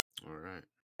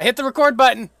I hit the record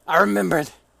button. I remembered.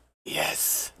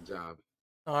 Yes. Good job.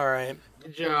 All right.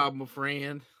 Good job, my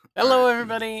friend. Hello, All right.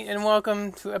 everybody, and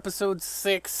welcome to episode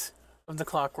 6 of the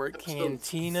Clockwork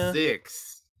Cantina.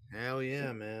 6. Hell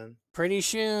yeah, man. Pretty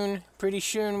soon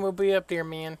we'll be up there,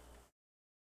 man.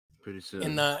 Pretty soon.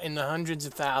 In the hundreds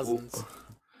of thousands.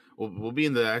 We'll be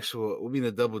in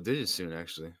the double digits soon,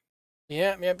 actually.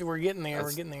 Yep, we're getting there.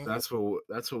 That's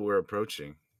what we're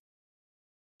approaching.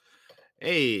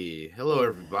 Hey, hello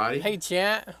everybody. Hey,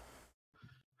 chat.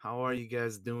 How are you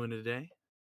guys doing today?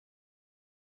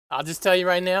 I'll just tell you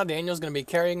right now, Daniel's going to be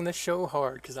carrying this show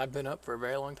hard because I've been up for a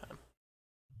very long time.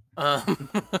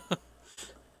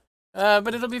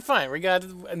 But it'll be fine.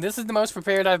 This is the most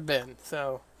prepared I've been,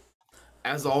 so.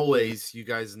 As always, you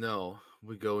guys know,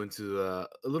 we go into a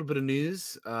little bit of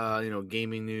news,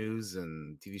 gaming news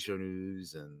and TV show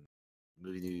news and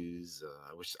movie news.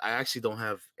 Which I actually don't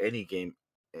have any gaming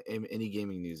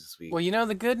news this week. Well,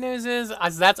 the good news is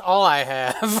that's all I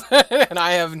have, and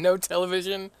I have no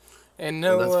television, and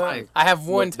no. Well, that's fine. I have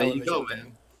one television. There you go,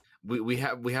 man.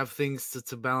 We have things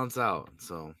to balance out.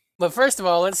 So. But first of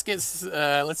all, let's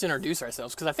introduce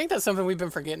ourselves because I think that's something we've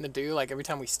been forgetting to do. Like every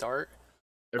time we start.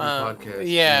 Every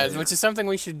podcast. Yeah, which is something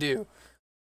we should do.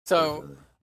 So, definitely.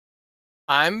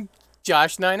 I'm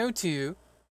Josh902,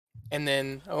 and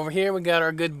then over here we got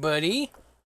our good buddy.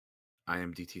 I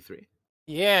am DT3.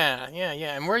 Yeah,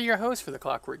 and we're your hosts for the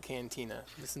Clockwork Cantina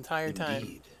this entire time.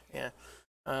 Indeed. Yeah.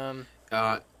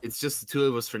 It's just the two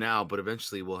of us for now, but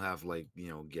eventually we'll have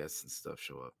guests and stuff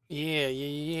show up. Yeah.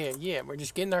 We're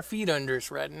just getting our feet under us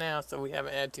right now, so we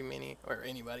haven't had too many or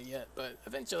anybody yet, but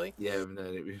eventually. Yeah,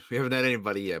 we haven't had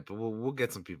anybody yet, but we'll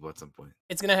get some people at some point.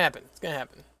 It's gonna happen.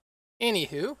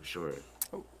 Anywho. For sure.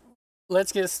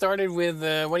 Let's get started with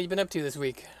what have you been up to this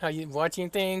week? How you watch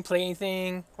anything, play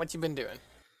anything? What you been doing?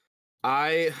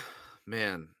 I've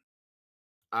been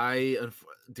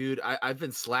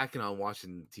slacking on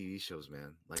watching TV shows,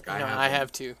 man. I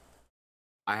have too.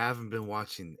 I haven't been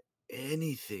watching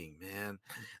anything, man.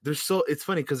 It's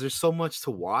funny because there's so much to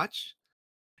watch,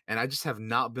 and I just have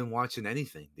not been watching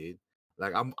anything, dude.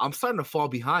 Like I'm starting to fall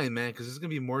behind, man, because there's gonna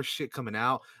be more shit coming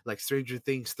out. Like Stranger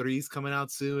Things 3's coming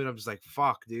out soon. I'm just like,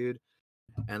 fuck, dude.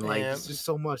 And it's just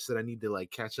so much that I need to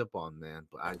catch up on, man.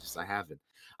 But I haven't.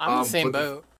 I'm in the same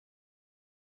boat.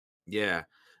 Yeah.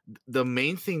 The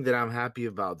main thing that I'm happy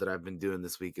about that I've been doing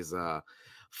this week is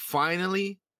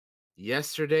finally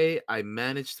yesterday I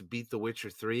managed to beat The Witcher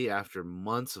 3 after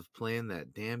months of playing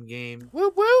that damn game.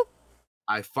 Whoop whoop.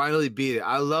 I finally beat it.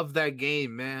 I love that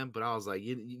game, man, but I was like,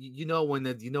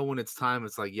 when it's time,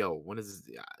 it's like, yo, when is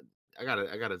this? I gotta,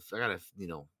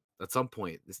 at some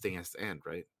point this thing has to end,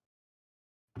 right?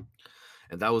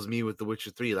 And that was me with The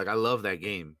Witcher 3. I love that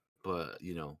game, but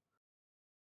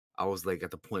I was at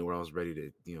the point where I was ready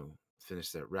to,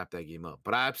 wrap that game up.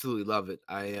 But I absolutely love it.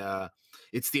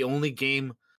 It's the only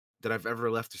game that I've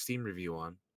ever left a Steam review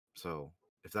on. So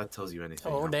if that tells you anything.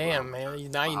 Oh, damn,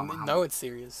 man. Now you know it's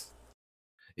serious.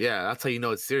 Yeah, that's how you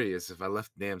know it's serious if I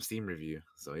left the damn Steam review.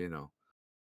 So,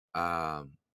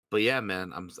 but yeah,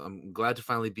 man, I'm glad to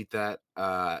finally beat that.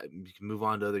 You can move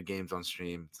on to other games on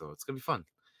stream. So it's going to be fun.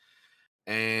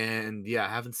 And yeah, I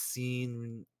haven't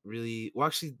seen really. Well,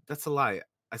 actually, that's a lie.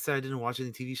 I said I didn't watch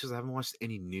any TV shows. I haven't watched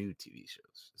any new TV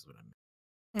shows, is what I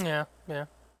mean. Yeah.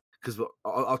 Because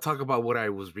I'll talk about what I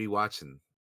was rewatching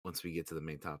once we get to the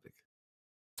main topic.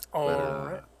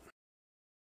 Right.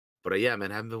 But yeah,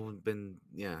 man, I haven't been.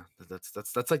 Yeah, that's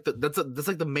like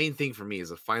the main thing for me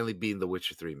is finally beating The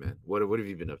Witcher 3, man. What have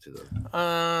you been up to though?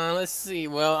 Let's see.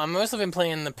 Well, I've mostly been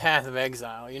playing the Path of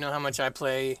Exile. You know how much I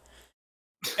play.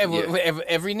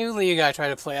 Every new league I try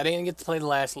to play. I didn't get to play the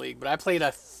last league, but I played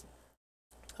I've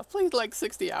played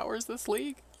 60 hours this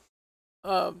league,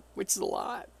 which is a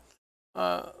lot.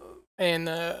 I'm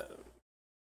the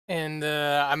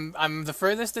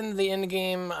furthest into the end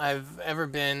game I've ever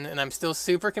been, and I'm still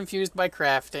super confused by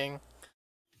crafting,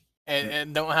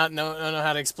 and don't know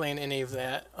how to explain any of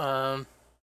that.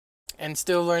 And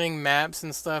still learning maps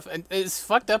and stuff. And it's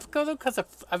fucked up because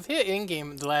I've hit in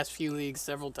game the last few leagues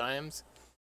several times.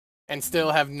 And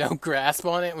still have no grasp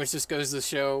on it, which just goes to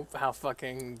show how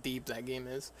fucking deep that game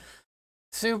is.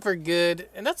 Super good.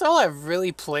 And that's all I've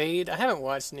really played. I haven't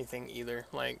watched anything either.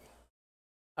 I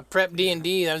prepped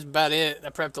D&D. That was about it. I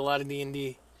prepped a lot of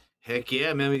D&D. Heck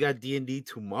yeah, man. We got D&D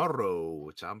tomorrow,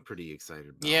 which I'm pretty excited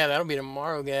about. Yeah, that'll be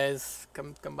tomorrow, guys.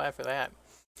 Come by for that.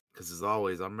 Because as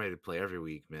always, I'm ready to play every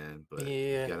week, man. But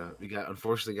yeah. we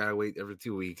unfortunately gotta wait every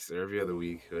 2 weeks or every other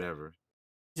week, whatever.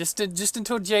 Just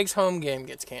until Jake's home game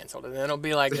gets canceled, and then it'll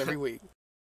be every week.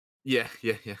 Yeah.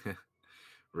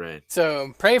 Right.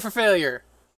 So pray for failure.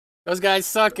 Those guys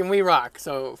suck and we rock.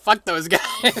 So fuck those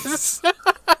guys.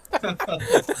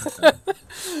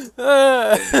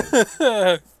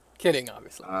 Kidding,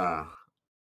 obviously.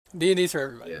 D&D's for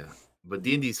everybody. Yeah, but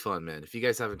D&D's fun, man. If you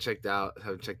guys haven't checked that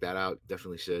out,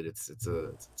 definitely should. It's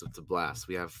a blast.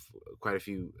 We have quite a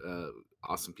few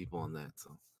awesome people on that.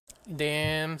 So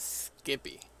Damn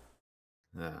Skippy.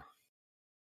 yeah.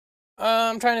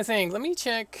 I'm trying to think. Let me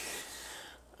check.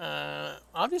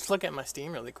 I'll just look at my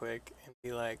Steam really quick and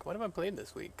be like, what have I played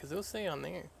this week? Because it'll say on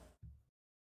there.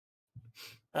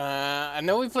 I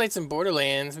know we played some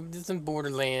Borderlands. We did some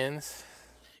Borderlands.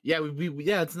 Yeah,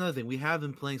 yeah, it's another thing. We have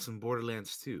been playing some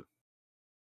Borderlands too.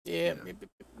 Yeah,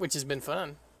 which has been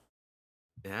fun.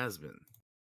 It has been.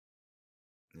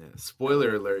 Yeah.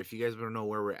 Spoiler alert, if you guys want to know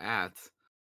where we're at,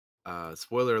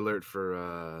 spoiler alert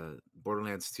for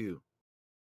Borderlands 2.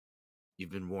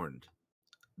 You've been warned.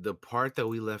 The part that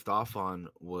we left off on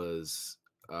was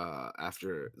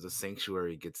after the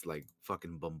sanctuary gets like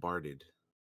fucking bombarded.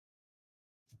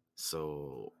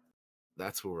 So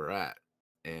that's where we're at.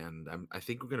 And I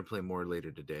think we're gonna play more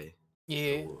later today.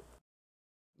 Yeah. So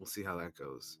we'll see how that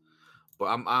goes. But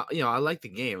I like the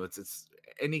game. It's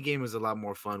any game is a lot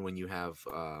more fun when you have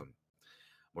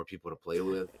more people to play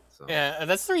with. So Yeah,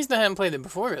 that's the reason I haven't played it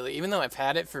before, really. Even though I've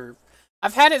had it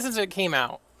since it came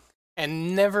out,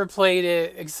 and never played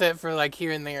it except for like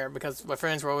here and there because my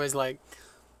friends were always like,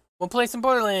 "We'll play some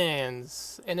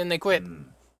Borderlands," and then they quit.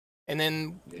 And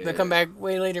then they'll come back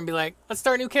way later and be like, let's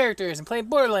start new characters and play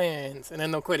Borderlands. And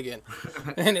then they'll quit again.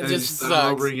 And it just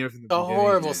sucks. It's a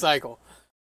horrible cycle.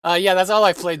 Yeah, that's all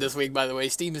I've played this week, by the way.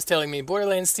 Steve is telling me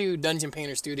Borderlands 2, Dungeon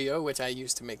Painter Studio, which I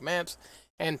use to make maps,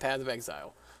 and Path of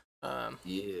Exile.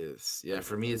 Yes. Yeah,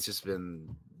 for me, it's just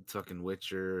been fucking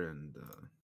Witcher and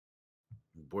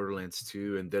Borderlands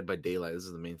 2 and Dead by Daylight. Those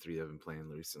are the main three I've been playing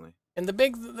recently. And the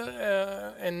big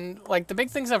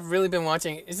things I've really been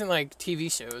watching isn't like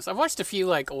TV shows. I've watched a few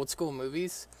like old school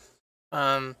movies,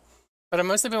 but I've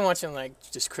mostly been watching like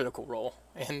just Critical Role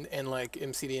and like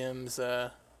MCDM's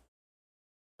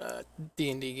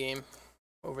D&D game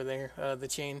over there, the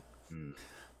chain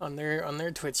on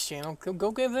their Twitch channel.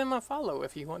 Go give them a follow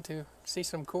if you want to see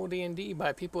some cool D&D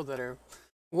by people that are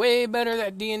way better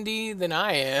at D&D than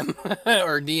I am,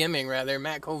 or DMing rather.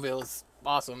 Matt Colville is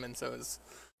awesome, and so is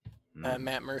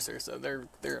Matt Mercer, so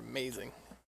they're amazing.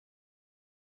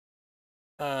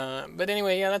 But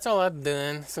anyway, yeah, that's all I've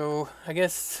done. So I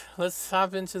guess let's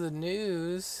hop into the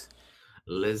news.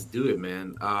 Let's do it,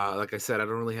 man. Like I said, I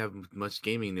don't really have much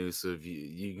gaming news, so if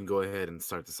you can go ahead and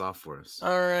start this off for us.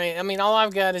 All right. I mean, all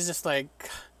I've got is just like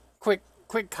quick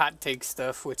hot take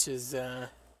stuff, which is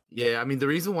yeah. I mean, the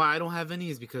reason why I don't have any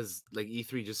is because like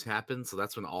E3 just happened, so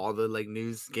that's when all the like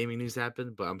gaming news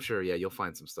happened. But I'm sure, yeah, you'll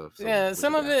find some stuff. So yeah,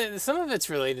 some of it's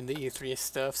related to E3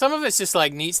 stuff. Some of it's just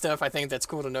like neat stuff. I think that's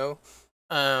cool to know.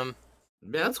 Yeah,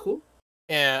 that's cool.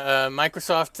 Yeah,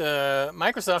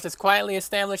 Microsoft has quietly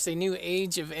established a new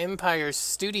Age of Empires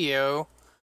studio.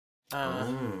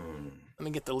 Let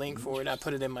me get the link for it. I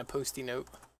put it in my posty note.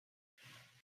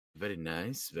 Very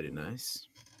nice, very nice.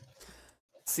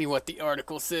 Let's see what the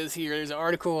article says here. There's an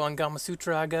article on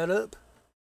Gamasutra I got up.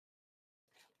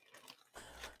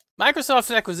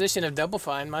 Microsoft's acquisition of Double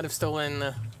Fine might have stolen.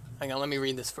 Hang on, let me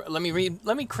read this. Let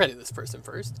me credit this person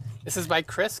first. This is by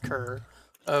Chris Kerr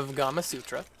of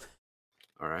Gamasutra.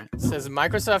 All right. It says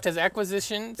Microsoft's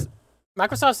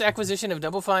acquisition of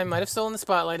Double Fine might have stolen the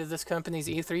spotlight of this company's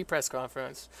E3 press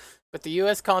conference, but the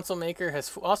U.S. console maker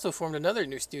has also formed another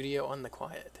new studio on the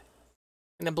quiet.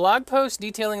 In a blog post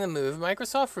detailing the move,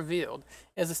 Microsoft revealed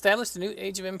it has established a new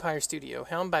Age of Empires studio,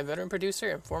 helmed by veteran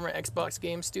producer and former Xbox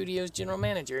Game Studios general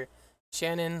manager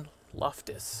Shannon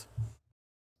Loftus.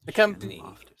 The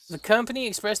company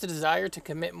expressed a desire to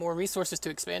commit more resources to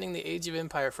expanding the Age of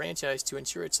Empire franchise to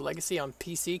ensure its legacy on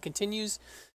PC continues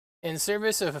in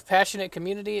service of a passionate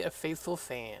community of faithful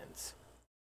fans.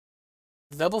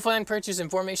 The Double Fine purchase and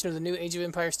formation of the new Age of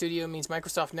Empire studio means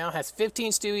Microsoft now has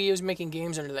 15 studios making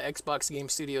games under the Xbox Game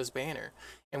Studios banner,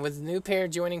 and with the new pair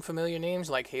joining familiar names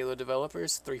like Halo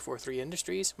developers 343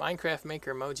 Industries, Minecraft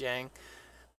maker Mojang,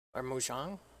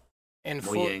 and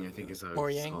Mojang, I think is how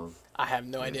it's called. I have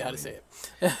no idea how to say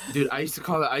it. Dude, I used to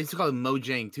call it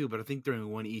Mojang too, but I think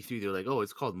during one E3 they're like, oh,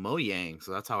 it's called Mojang,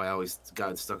 so that's how I always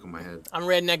got it stuck in my head. I'm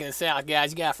redneck in the South, guys.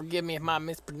 You gotta forgive me if I'm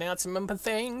mispronouncing some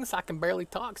things. I can barely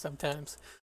talk sometimes.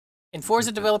 And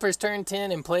Forza developers turned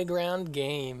 10 in Playground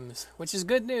Games, which is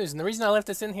good news. And the reason I left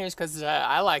this in here is because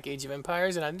I like Age of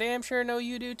Empires, and I damn sure know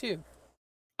you do too.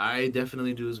 I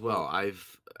definitely do as well. I've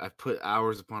put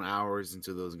hours upon hours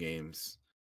into those games.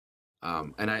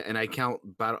 And I count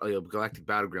Galactic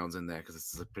Battlegrounds in there because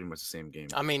it's pretty much the same game.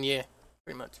 I mean, yeah,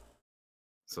 pretty much.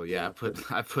 So yeah,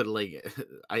 I put like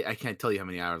I can't tell you how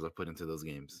many hours I put into those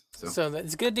games. So So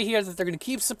it's good to hear that they're going to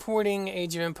keep supporting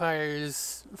Age of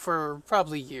Empires for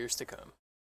probably years to come.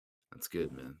 that's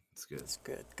good, man. That's good. It's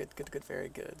good, good, good, good, very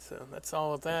good. So that's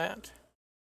all of that.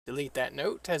 Delete that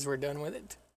note as we're done with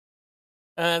it.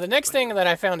 The next thing that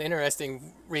I found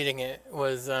interesting reading it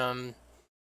was the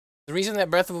reason that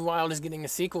Breath of the Wild is getting a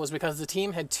sequel is because the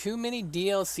team had too many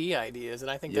DLC ideas,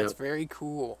 and I think that's Yep. very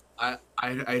cool. I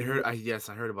heard I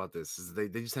heard about this. They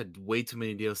just had way too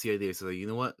many DLC ideas. So like, you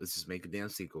know what? Let's just make a damn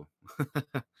sequel.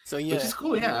 So Which yeah, is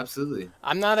cool. Yeah, absolutely.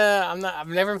 I've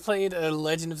never played a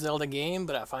Legend of Zelda game,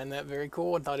 but I find that very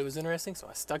cool and thought it was interesting, so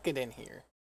I stuck it in here.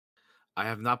 I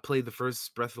have not played the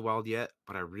first Breath of the Wild yet,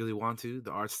 but I really want to.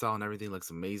 The art style and everything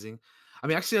looks amazing. I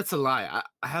mean, actually, that's a lie.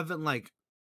 I haven't like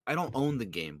I don't own the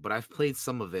game, but I've played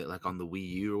some of it like on the Wii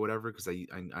U or whatever because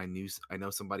I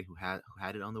know somebody who had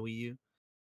it on the Wii U.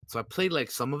 So I played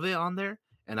like some of it on there,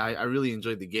 and I really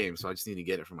enjoyed the game. So I just need to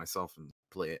get it for myself and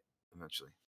play it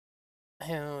eventually.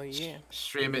 Hell yeah,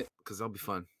 Stream it because that'll be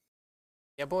fun.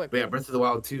 yeah, boy. But yeah, Breath of the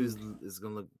Wild 2 is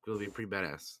gonna be pretty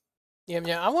badass.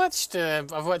 Yeah. I've watched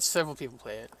several people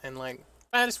play it, and like, if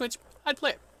I had a Switch, I'd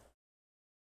play it.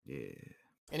 Yeah.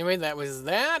 Anyway, that was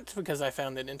that because I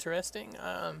found it interesting.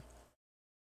 Some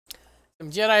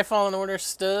Jedi Fallen Order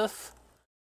stuff,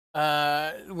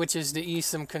 which is to ease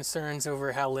some concerns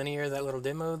over how linear that little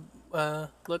demo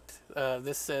looked.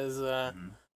 This says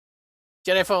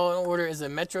Jedi Fallen Order is a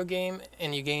Metro game,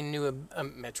 and you gain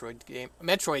Metroid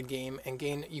game, and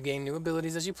you gain new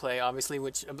abilities as you play. Obviously,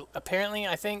 which apparently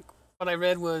I think what I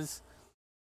read was,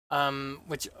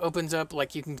 which opens up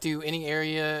like you can do any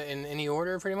area in any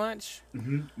order, pretty much.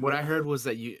 What I heard was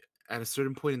that you at a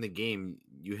certain point in the game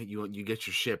you get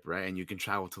your ship right, and you can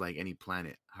travel to like any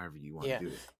planet, however you want Yeah. to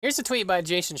do it. Here's a tweet by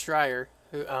Jason Schreier,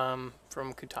 who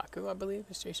from Kotaku, I believe,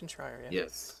 is Jason Schreier. Yeah.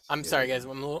 Yes. I'm sorry, guys.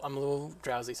 I'm a little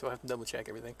drowsy, so I have to double check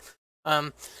everything.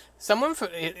 Someone from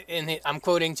I'm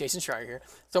quoting Jason Schreier here.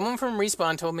 Someone from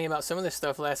Respawn told me about some of this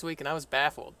stuff last week, and I was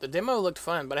baffled. The demo looked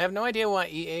fun, but I have no idea why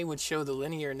EA would show the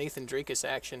linear Nathan Drake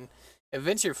action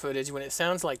adventure footage when it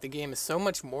sounds like the game is so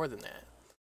much more than that.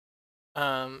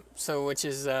 So which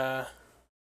is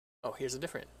oh, here's a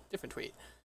different tweet.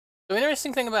 The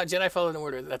interesting thing about Jedi Fallen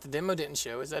Order that the demo didn't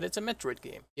show is that it's a Metroid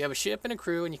game. You have a ship and a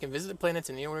crew, and you can visit the planets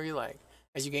in any order you like.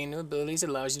 As you gain new abilities, it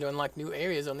allows you to unlock new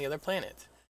areas on the other planets.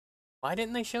 Why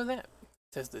didn't they show that?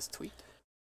 Says this tweet.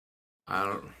 I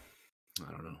don't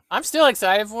know. I'm still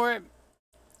excited for it,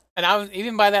 and I was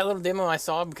even by that little demo I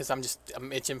saw because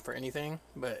I'm itching for anything.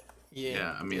 But yeah,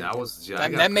 Yeah, I mean, I was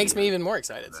that makes me even more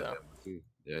excited. So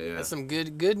yeah. that's some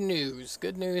good news.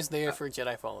 Good news there for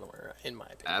Jedi Fallen Order, in my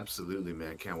opinion. Absolutely,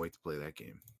 man. Can't wait to play that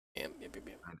game. Yep.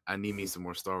 I need me some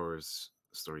more Star Wars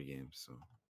story games. So,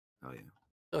 hell yeah.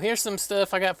 So here's some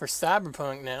stuff I got for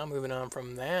Cyberpunk now. Moving on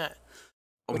from that.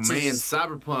 Oh man,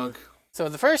 Cyberpunk. So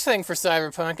the first thing for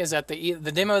Cyberpunk is that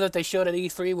the demo that they showed at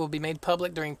E3 will be made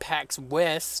public during PAX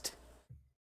West.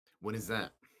 When is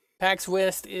that? PAX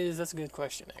West that's a good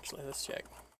question, actually. Let's check.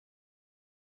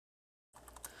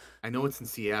 I know it's in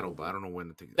Seattle, but I don't know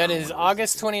when. That is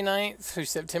August 29th through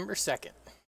September 2nd.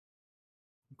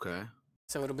 Okay.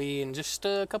 So it'll be in just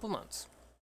a couple months.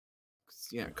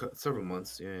 Yeah, several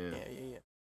months. Yeah.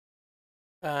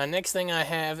 Next thing I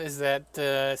have is that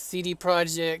CD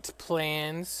Projekt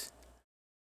plans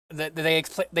that they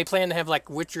plan to have like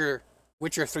Witcher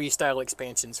 3 style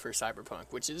expansions for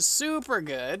Cyberpunk, which is super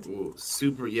good. Ooh,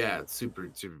 super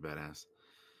badass.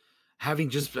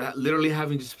 Literally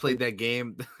having just played that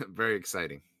game, very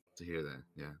exciting to hear that.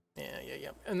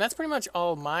 Yeah. And that's pretty much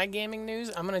all my gaming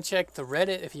news. I'm gonna check the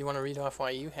Reddit if you want to read off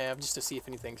what you have, just to see if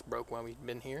anything's broke while we've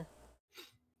been here.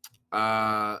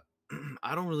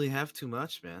 I don't really have too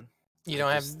much, man. You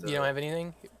don't have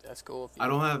anything? That's cool. I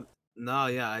don't have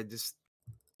I just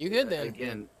you good then?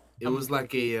 Again, it was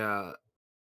like it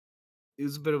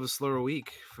was a bit of a slower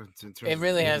week in terms It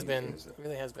really has been. It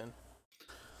really has been.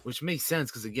 Which makes sense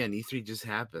because again, E3 just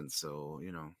happened, so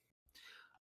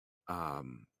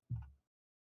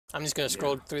I'm just gonna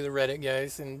scroll through the Reddit,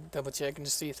 guys, and double check and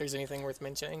just see if there's anything worth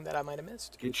mentioning that I might have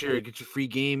missed. Get your free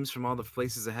games from all the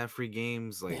places that have free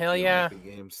games, like hell yeah, Epic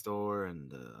Game Store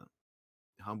and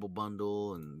Humble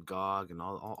Bundle and GOG and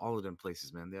all of them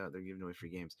places, man. They're giving away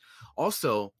free games.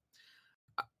 Also,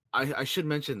 I should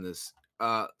mention this.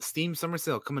 Steam Summer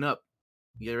Sale coming up.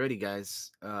 Get ready,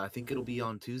 guys. I think it'll be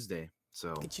on Tuesday.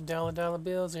 So get your dollar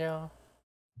bills, y'all.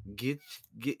 Get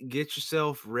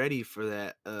yourself ready for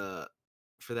that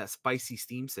spicy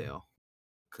Steam sale,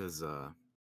 because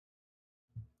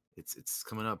It's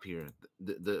coming up here.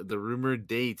 The rumored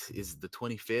date is the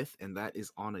 25th, and that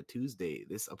is on a Tuesday.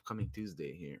 This upcoming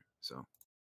Tuesday here. So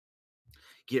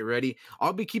get ready.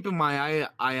 I'll be keeping my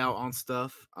eye out on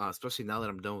stuff, especially now that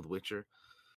I'm done with Witcher.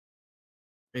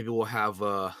 Maybe we'll have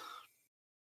other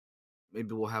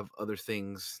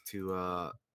things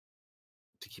to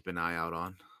keep an eye out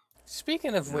on.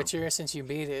 Speaking of Witcher, since you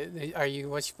beat it, are you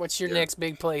what's your next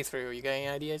big playthrough? You got any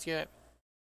ideas yet?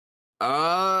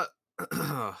 I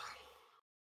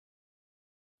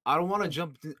don't want to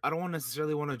jump. I don't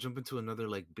necessarily want to jump into another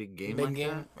like big game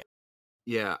that.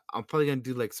 Yeah, I'm probably gonna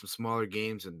do like some smaller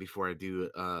games and before I do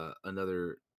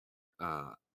another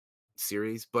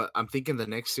series. But I'm thinking the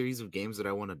next series of games that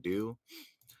I want to do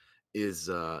is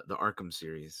the Arkham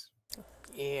series.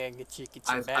 Yeah, get your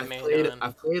Batman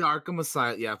I've played Arkham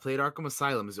Asylum. Yeah, I played Arkham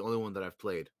Asylum is the only one that I've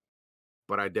played.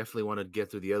 But I definitely want to get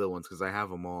through the other ones because I have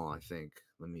them all, I think.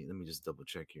 Let me just double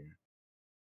check here.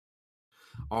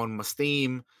 On my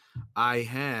Steam, I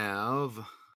have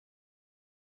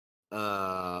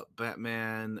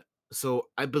Batman. So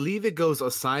I believe it goes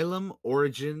Asylum,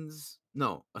 Origins.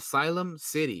 No, Asylum,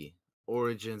 City,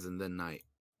 Origins, and then Night,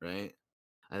 right?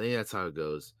 I think that's how it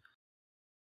goes.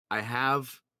 I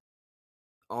have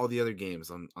all the other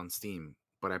games on Steam,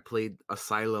 but I played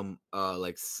Asylum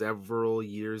like several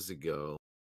years ago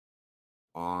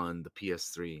on the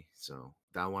PS3. So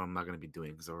that one I'm not gonna be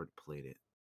doing because I already played it.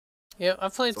 Yeah,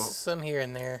 I've played some here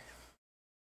and there.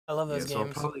 I love those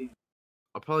games. So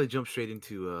I'll probably jump straight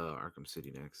into Arkham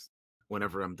City next.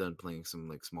 Whenever I'm done playing some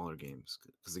like smaller games,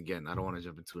 because again, I don't want to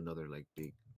jump into another like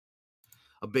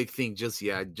big thing just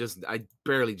yet. I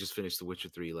barely just finished The Witcher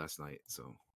 3 last night,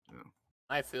 so you know.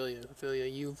 I feel you.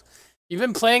 You've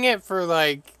been playing it for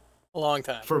like a long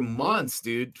time. For months,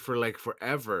 dude. For like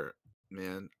forever,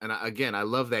 man. And I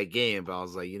love that game, but I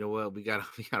was like, you know what? We gotta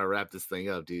wrap this thing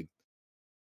up, dude.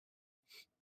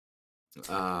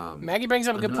 Maggie brings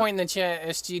up a good point in the chat.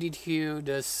 SGDQ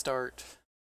does start,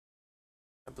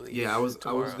 I believe. Yeah, I was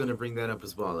gonna bring that up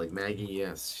as well. Like Maggie,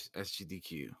 yes,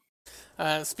 SGDQ.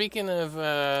 Speaking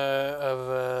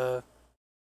of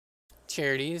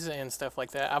charities and stuff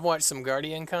like that, I've watched some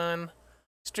Guardian Con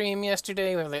stream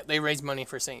yesterday where they raise money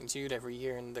for St. Jude every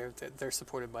year, and they're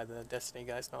supported by the Destiny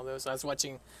guys and all those. I was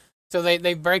watching, so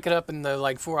they break it up in the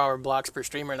like 4-hour blocks per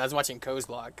streamer, and I was watching Co's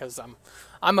blog because I'm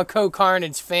a Co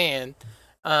Carnage fan.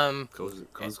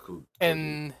 Co's cool.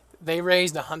 And they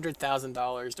raised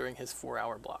 $100,000 during his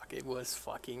 4-hour block. It was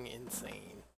fucking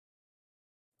insane.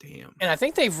 Damn. And I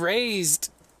think they've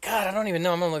raised. God, I don't even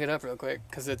know. I'm gonna look it up real quick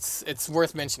because it's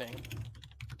worth mentioning.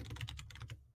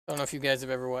 I don't know if you guys have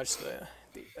ever watched the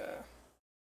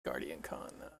Guardian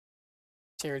Con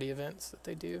charity events that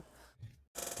they do.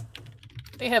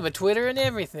 They have a Twitter and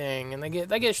everything, and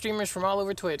they get streamers from all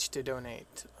over Twitch to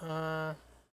donate.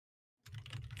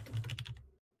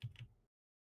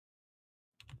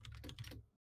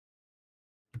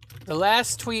 The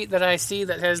last tweet that I see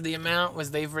that has the amount was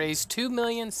they've raised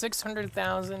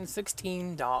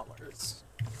 $2,600,016.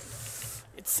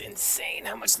 It's insane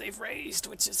how much they've raised,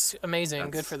 which is amazing.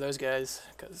 Good for those guys,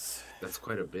 because that's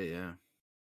quite a bit, yeah.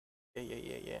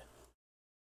 Yeah.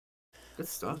 Good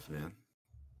stuff, man.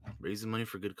 Raising money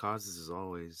for good causes is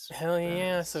always hell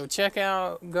yeah. So check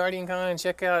out Guardian Con and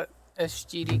check out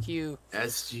SGDQ.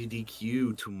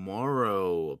 SGDQ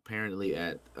tomorrow, apparently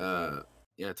at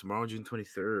tomorrow, June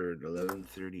 23rd,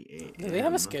 11:30 a.m. Do they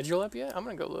have a schedule up yet? I'm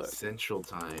gonna go look. Central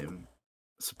Time.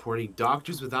 Supporting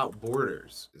Doctors Without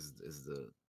Borders is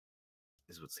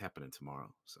what's happening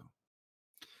tomorrow. So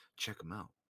check them out.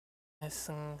 I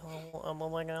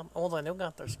do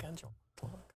got their schedule.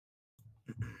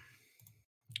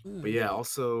 But yeah,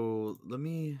 also let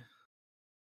me.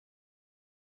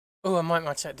 Oh, I might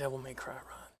watch that Devil May Cry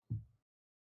run.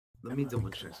 Let me double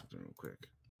check something real quick.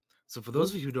 So for those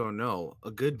of you who don't know,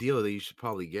 a good deal that you should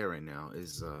probably get right now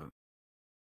is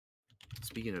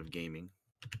speaking of gaming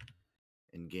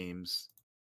and games.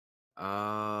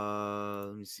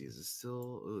 Let me see. Is it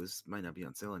still? Oh, this might not be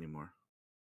on sale anymore.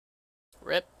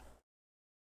 Rip.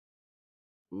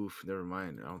 Oof, never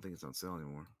mind. I don't think it's on sale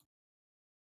anymore.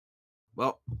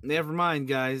 Well, never mind,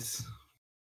 guys.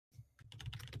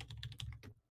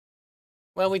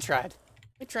 Well, we tried.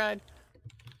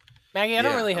 Maggie, I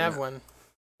don't really have one.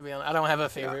 To be honest, I don't have a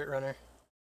favorite runner.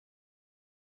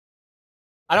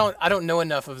 I don't know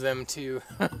enough of them to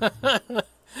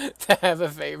to have a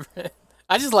favorite.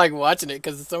 I just like watching it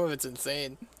because some of it's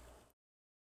insane.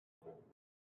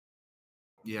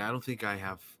 Yeah, I don't think I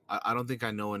have. I don't think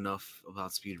I know enough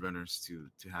about speedrunners to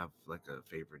have like a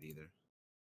favorite either.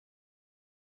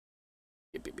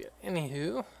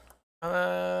 Anywho,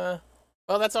 well,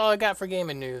 Well, that's all I got for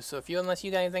gaming news. So unless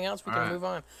you got anything else, we All can right. move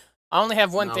on. I only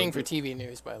have one No, we thing for can. TV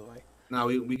news, by the way. No,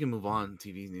 we can move on.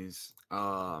 TV news.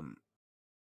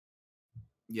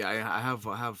 Yeah, I have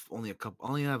only a couple.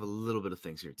 Only have a little bit of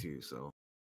things here too. So,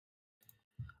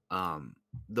 um,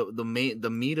 the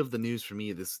meat of the news for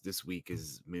me this week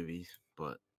is movies.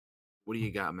 But what do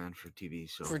you got, man, for TV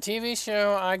show? For TV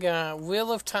show, I got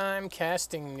Wheel of Time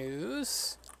casting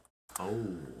news. Oh,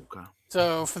 okay.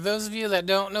 So, for those of you that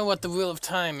don't know what the Wheel of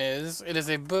Time is, it is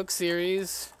a book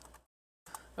series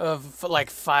of like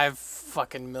 5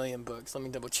 fucking million books. Let me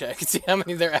double check and see how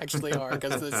many there actually are,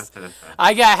 because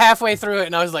I got halfway through it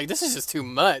and I was like, this is just too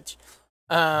much.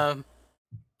 Quite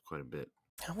a bit.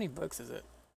 How many books is it?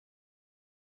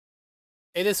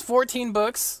 It is 14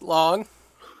 books long.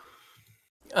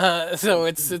 So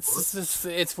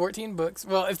it's 14 books.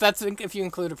 Well, if you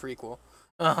include a prequel,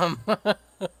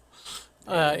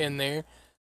 in there.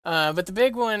 But the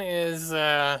big one is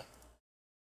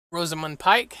Rosamund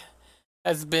Pike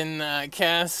has been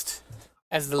cast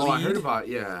as the lead. I heard about.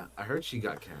 Yeah, I heard she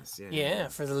got cast. Yeah,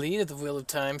 for the lead of the Wheel of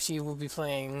Time, she will be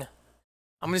playing.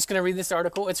 I'm just gonna read this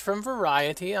article. It's from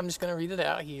Variety. I'm just gonna read it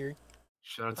out here.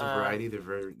 Shout out to Variety. They're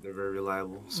very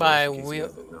reliable. By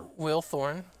Will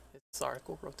Thorne.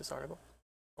 Wrote this article.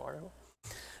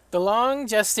 The long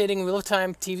gestating Wheel of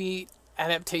Time TV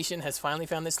adaptation has finally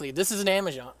found its lead. This is an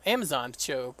Amazon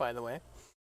show, by the way.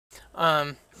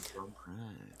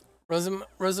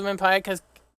 Rosamund Pike has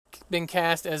been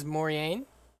cast as Moiraine.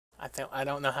 I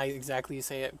don't know how exactly you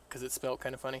say it because it's spelled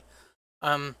kind of funny.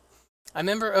 A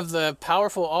member of the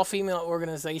powerful all-female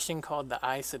organization called the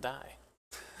Aes Sedai.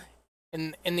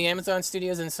 In the Amazon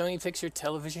Studios and Sony Picture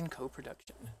Television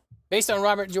co-production. Based on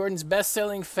Robert Jordan's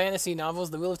best-selling fantasy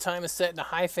novels, The Wheel of Time is set in a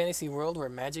high fantasy world where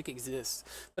magic exists,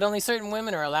 but only certain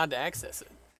women are allowed to access it.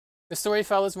 The story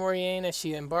follows Moiraine as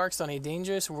she embarks on a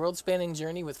dangerous, world-spanning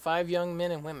journey with 5 young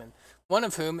men and women, one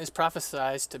of whom is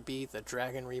prophesied to be the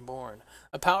Dragon Reborn,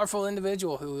 a powerful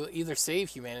individual who will either save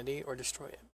humanity or destroy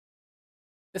it.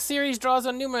 The series draws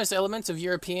on numerous elements of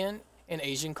European and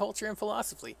Asian culture and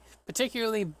philosophy,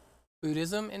 particularly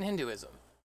Buddhism and Hinduism.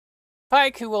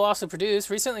 Pike, who will also produce,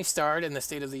 recently starred in The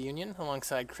State of the Union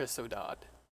alongside Chris O'Dowd.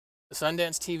 The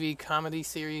Sundance TV comedy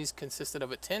series consisted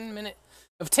of 10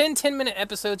 10-minute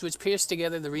episodes which pierced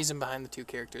together the reason behind the two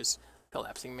characters'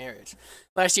 collapsing marriage.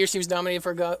 Last year, she was nominated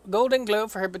for a Golden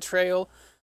Globe for her portrayal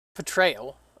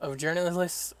of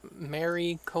journalist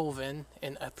Mary Colvin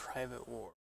in A Private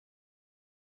War.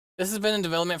 This has been in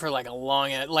development for like a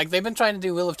long, they've been trying to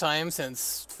do Wheel of Time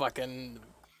since the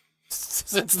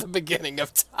beginning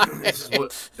of time. This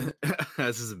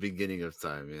is the beginning of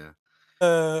time, yeah.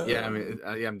 I mean,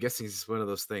 I'm guessing it's one of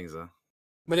those things, huh?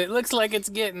 But it looks like it's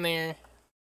getting there.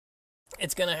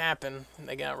 It's gonna happen.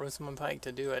 They got Rosamund Pike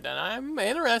to do it, and I'm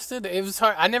interested. It was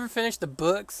hard. I never finished the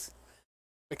books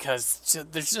because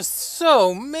there's just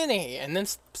so many, and then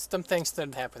some things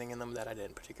started happening in them that I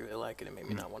didn't particularly like, and it made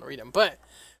me not want to read them. But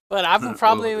I will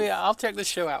probably I'll check this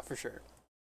show out for sure.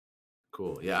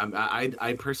 Cool. Yeah,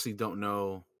 I personally don't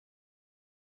know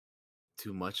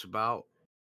too much about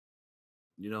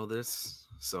this,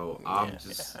 so I'll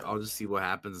just see what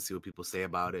happens and see what people say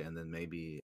about it, and then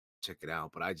maybe check it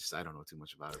out. But I don't know too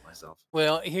much about it myself.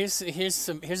 Well, here's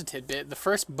a tidbit. The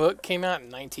first book came out in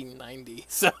 1990,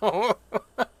 so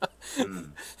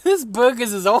this book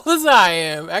is as old as I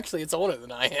am. Actually, it's older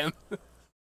than I am.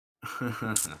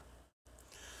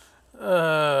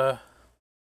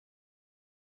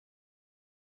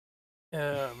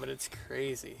 But it's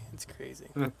crazy. It's crazy.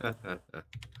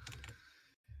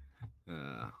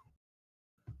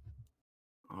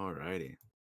 Alrighty.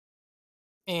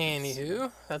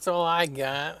 Anywho, that's all I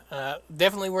got.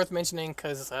 Definitely worth mentioning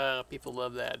because people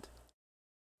love that.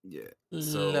 Yeah.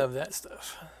 Love that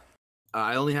stuff.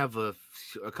 I only have a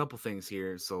couple things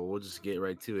here, so we'll just get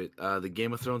right to it. The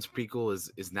Game of Thrones prequel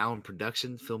is now in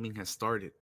production. Filming has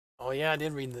started. Oh yeah, I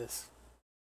did read this.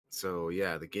 So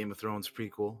yeah, the Game of Thrones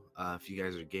prequel. If you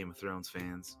guys are Game of Thrones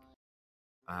fans,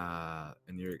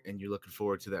 and you're looking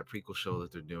forward to that prequel show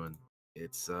that they're doing,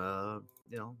 it's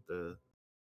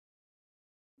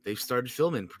they've started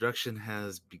filming. Production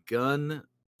has begun.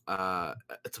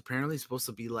 It's apparently supposed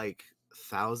to be like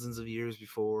thousands of years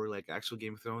before like actual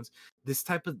Game of Thrones. This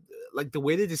type of the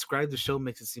way they describe the show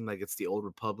makes it seem like it's the old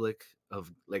Republic of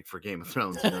for Game of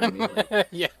Thrones. You know what I mean? Like,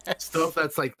 yeah. Stuff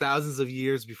that's like thousands of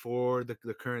years before the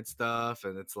current stuff,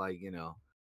 and it's like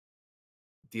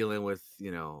dealing with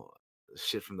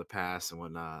shit from the past and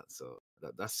whatnot. So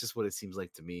that's just what it seems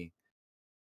like to me.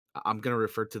 I'm gonna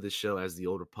refer to this show as the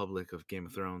Old Republic of Game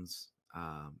of Thrones.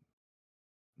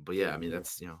 But yeah, I mean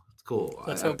that's it's cool.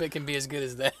 Let's hope it can be as good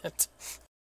as that.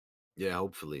 Yeah,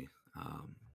 hopefully.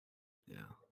 Yeah.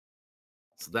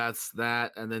 So that's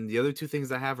that, and then the other two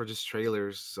things I have are just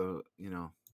trailers. So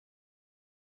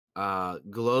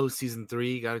Glow season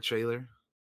 3 got a trailer.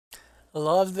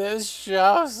 Love this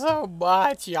show so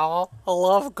much, y'all. I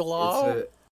love It's Glow. a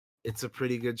it's a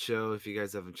pretty good show if you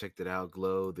guys haven't checked it out.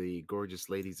 Glow, the gorgeous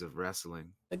ladies of wrestling.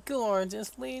 The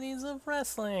gorgeous ladies of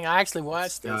wrestling. I actually It's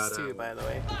watched this got too, by the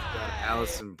way. it's got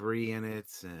Allison Brie in it,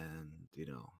 and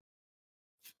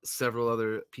several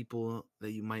other people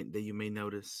that you may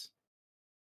notice.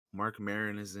 Mark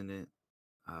Maron is in it.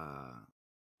 Uh,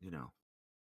 you know,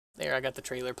 There, I got the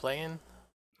trailer playing.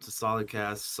 it's a solid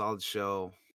cast, solid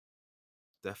show.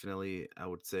 Definitely, I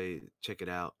would say check it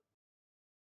out.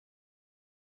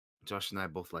 Josh and I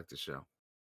both like the show.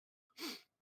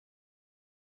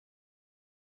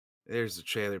 There's the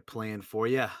trailer playing for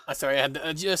you. Sorry, I had to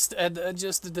adjust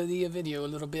the video a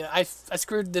little bit. I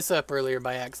screwed this up earlier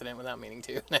by accident without meaning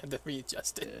to, and I had to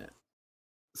readjust it. Yeah.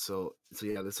 So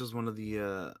yeah, this was one of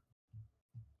the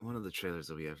trailers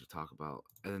that we have to talk about,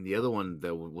 and then the other one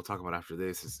that we'll talk about after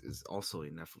this is also a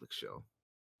Netflix show,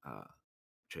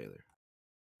 trailer,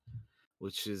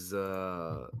 which is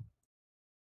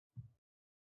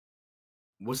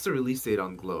what's the release date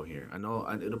on Glow here? I know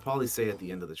it'll probably say at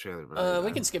the end of the trailer, but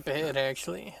We can skip ahead,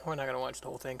 actually. We're not going to watch the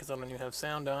whole thing because I don't even have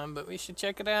sound on, but we should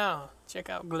check it out. Check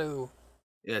out Glue.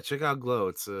 Yeah, check out Glow.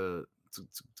 It's a good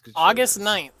show, August guys.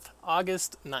 9th.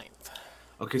 August 9th.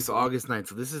 Okay, so August 9th.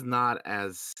 So this is not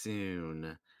as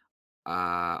soon.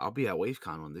 I'll be at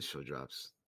WaveCon when this show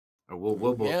drops. Or we'll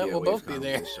both Yeah, be at we'll both be WaveCon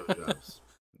there. when this show drops.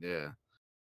 Yeah.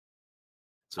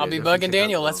 So I'll yeah, be definitely bugging check out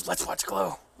Daniel. Glow. Let's watch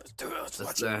Glow. Let's do it. Let's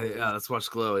watch it. Yeah, let's watch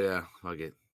Glow. Yeah, fuck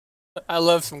it. I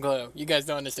love some Glow. You guys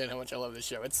don't understand how much I love this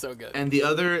show. It's so good. And the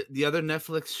other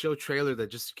Netflix show trailer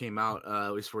that just came out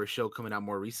is for a show coming out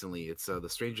more recently. It's the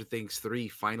Stranger Things 3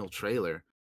 final trailer.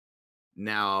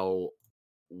 Now,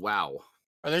 wow.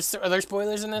 Are there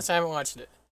spoilers in this? I haven't watched it.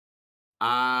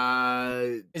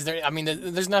 Is there? I mean,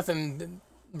 there's nothing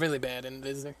really bad in it,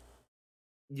 is there?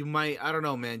 You might. I don't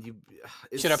know, man.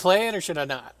 Should I play it or should I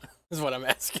not? Is what I'm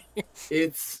asking.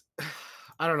 It's.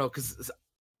 I don't know, because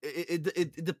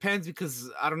it depends, because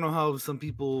I don't know how some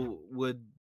people would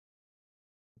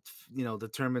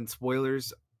determine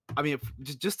spoilers. I mean,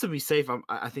 just to be safe,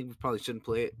 I think we probably shouldn't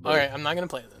play it. All right, I'm not gonna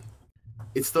play it then.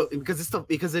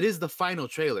 Because it is the final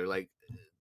trailer. Like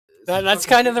that's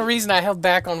kind of the reason I held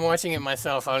back on watching it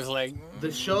myself. I was like,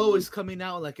 the show is coming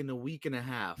out like in a week and a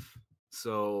half,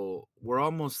 so we're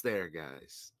almost there,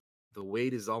 guys. The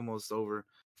wait is almost over.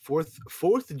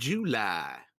 4th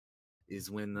July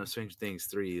is when Stranger Things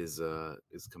 3 is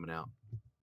coming out.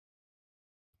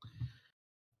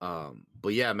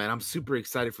 But yeah, man, I'm super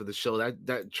excited for the show.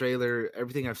 That trailer,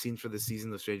 everything I've seen for the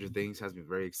season of Stranger Things has me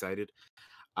very excited.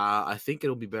 I think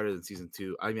it'll be better than season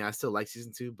 2. I mean, I still like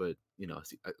season 2, but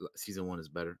season 1 is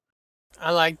better.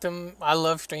 I liked them. I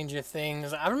love Stranger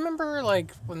Things. I remember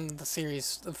like when the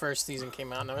first season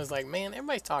came out, and I was like, man,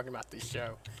 everybody's talking about this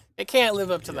show. It can't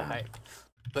live up to the hype,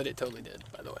 but it totally did.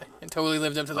 By the way, it totally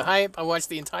lived up to the hype. I watched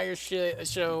the entire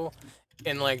show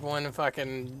in like one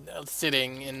fucking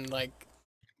sitting in like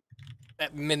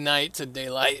at midnight to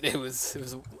daylight. It was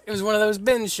one of those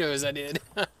binge shows I did.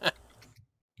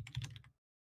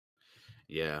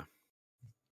 Yeah.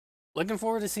 Looking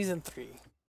forward to season 3.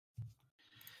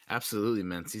 Absolutely,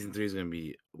 man. Season 3 is going to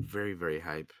be very, very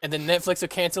hype. And then Netflix will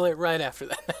cancel it right after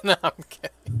that. No, I'm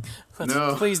kidding.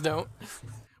 No. Please don't.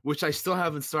 Which I still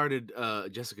haven't started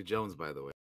Jessica Jones, by the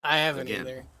way. I haven't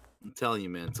either. I'm telling you,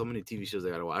 man. So many TV shows I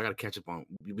gotta watch. I gotta catch up on.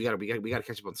 We gotta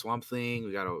catch up on Swamp Thing.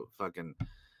 We gotta fucking.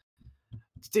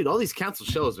 Dude, all these canceled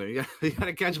shows, man. We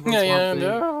gotta catch up on Swamp Thing.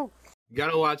 No. You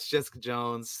gotta watch Jessica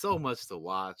Jones. So much to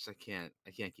watch. I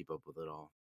can't keep up with it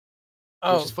all.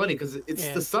 Oh, which is funny because it's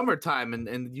the summertime,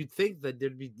 and you'd think that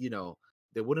there'd be,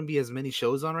 there wouldn't be as many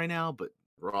shows on right now, but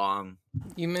wrong.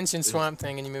 You mentioned Swamp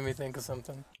Thing, and you made me think of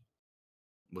something.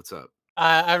 What's up?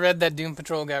 I read that Doom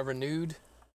Patrol got renewed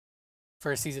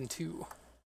for season 2.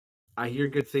 I hear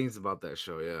good things about that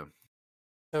show, yeah.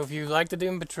 So if you like the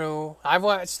Doom Patrol, I've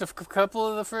watched a couple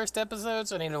of the first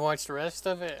episodes. I need to watch the rest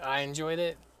of it. I enjoyed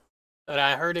it, but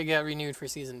I heard it got renewed for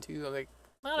season 2. I'm like,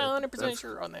 not 100%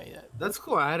 sure on that yet. That's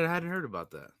cool. I hadn't heard about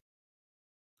that.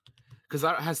 Because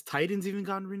has Titans even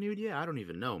gotten renewed yet? I don't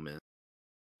even know, man.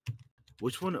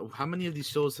 Which one? How many of these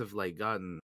shows have like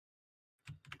gotten?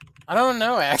 I don't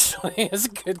know. Actually, it's a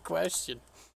good question.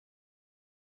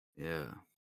 Yeah,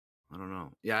 I don't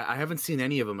know. Yeah, I haven't seen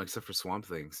any of them except for Swamp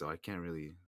Thing, so I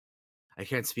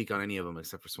can't speak on any of them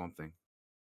except for Swamp Thing.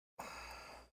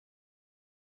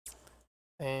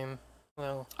 Same.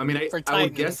 Well, I mean, I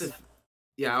would guess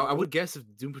Yeah, I would guess if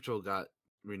Doom Patrol got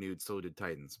renewed, so did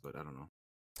Titans, but I don't know.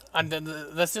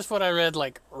 That's just what I read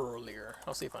like earlier.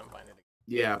 I'll see if I can find it.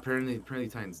 Yeah, apparently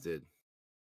Titans did.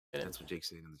 Again. That's what Jake's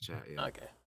saying in the chat. Yeah. Okay.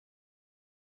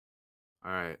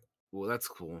 All right. Well, that's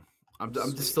cool. I'm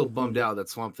just still bummed out that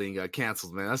Swamp Thing got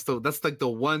canceled, man. That's like the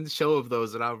one show of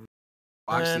those that I've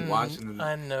actually watching,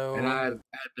 I know. and I had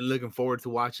been looking forward to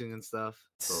watching and stuff.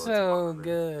 So it's a So bummer.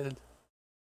 good.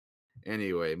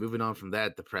 Anyway, moving on from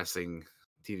that depressing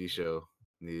TV show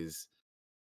news.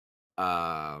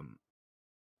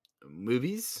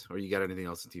 Movies, or you got anything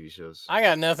else in TV shows? I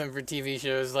got nothing for TV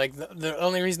shows. Like the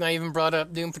only reason I even brought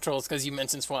up Doom Patrol is because you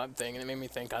mentioned Swamp Thing, and it made me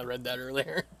think I read that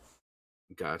earlier.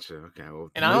 Gotcha. Okay. Well,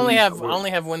 And I only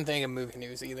have one thing of movie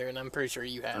news either, and I'm pretty sure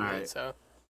you have it. So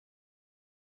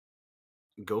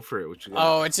go for it. What you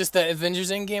got? Oh, it's just that Avengers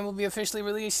Endgame will be officially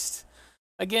released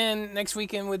again next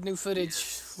weekend with new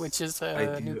footage, which is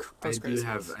new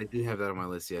post-credits. I do have that on my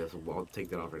list. Yeah, so I'll take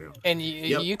that off right now. And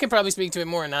you can probably speak to it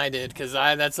more than I did because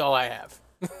that's all I have.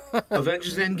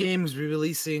 Avengers Endgame is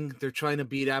re-releasing. They're trying to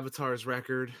beat Avatar's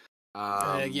record.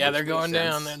 Yeah, they're going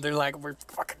down. They're like, we're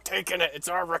fucking taking it. It's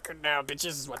our record now, bitches.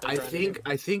 Is what they're trying to do.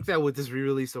 I think that with this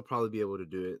re-release, they'll probably be able to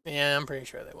do it. Yeah, I'm pretty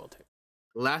sure they will too.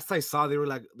 Last I saw,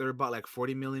 they're about like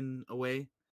 40 million away.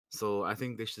 So I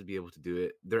think they should be able to do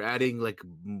it. They're adding like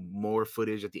more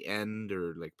footage at the end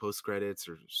or like post credits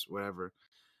or whatever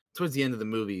towards the end of the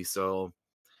movie. So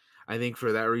I think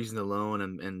for that reason alone,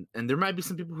 and there might be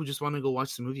some people who just want to go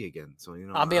watch the movie again. So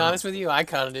I'll be honest with you, I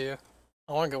kind of do.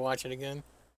 I want to go watch it again.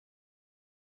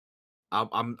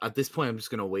 I'm at this point, I'm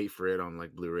just gonna wait for it on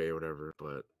like Blu-ray or whatever.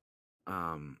 But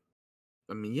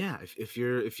I mean, yeah, if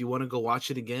you want to go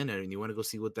watch it again and you want to go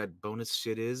see what that bonus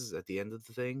shit is at the end of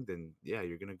the thing, then yeah,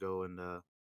 you're gonna go and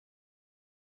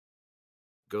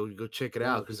go check it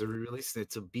out because they're releasing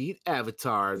it to beat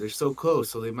Avatar. They're so close,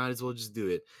 so they might as well just do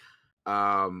it.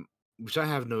 Which I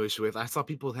have no issue with. I saw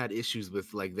people had issues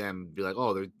with like them be like,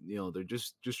 oh, they're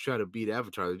just trying to beat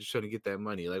Avatar. They're just trying to get that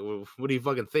money. Like, well, what do you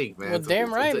fucking think, man? Well,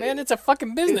 damn right, man. It's a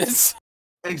fucking business.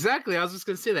 Exactly. I was just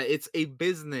gonna say that it's a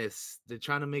business. They're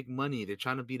trying to make money. They're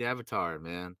trying to beat Avatar,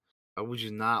 man. Why would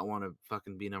you not want to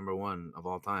fucking be number one of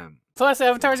all time? Plus,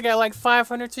 Avatar's got like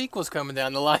 500 sequels coming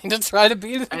down the line to try to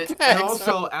beat it. And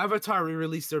also, Avatar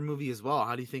re-released their movie as well.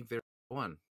 How do you think they're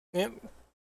one? Yep,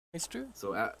 it's true.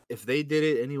 So if they did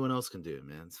it, anyone else can do it,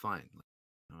 man. It's fine. You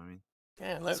know what I mean?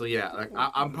 Yeah. So yeah, like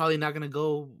I'm probably not gonna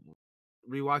go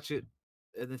rewatch it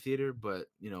in the theater, but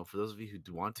for those of you who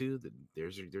do want to, then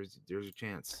there's your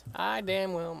chance. I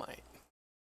damn well might.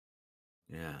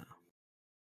 Yeah.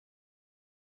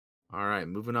 All right,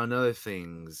 moving on to other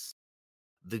things.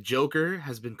 The Joker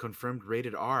has been confirmed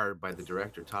rated R by the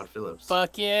director Todd Phillips.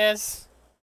 Fuck yes.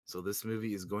 So this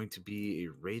movie is going to be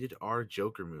a rated R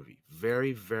Joker movie.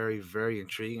 Very, very, very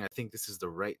intriguing. I think this is the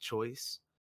right choice.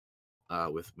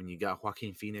 With when you got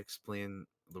Joaquin Phoenix playing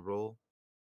the role.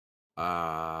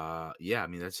 Yeah, I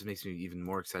mean that just makes me even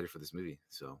more excited for this movie.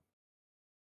 So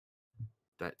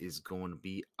that is going to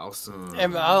be awesome.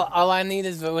 And all I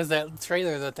needed was that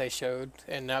trailer that they showed,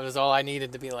 and that was all I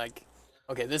needed to be like,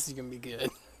 okay, this is gonna be good.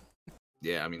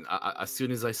 Yeah, I mean, as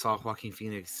soon as I saw Joaquin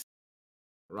Phoenix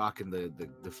rocking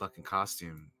the fucking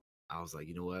costume, I was like,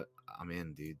 you know what? I'm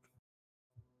in, dude.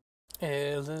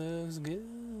 It looks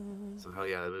good. So hell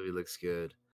yeah, the movie looks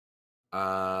good.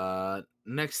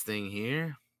 Next thing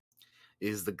here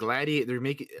is the Gladiator. They're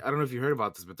making. I don't know if you heard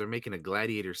about this, but they're making a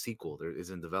Gladiator sequel. There is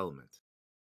in development.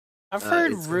 I've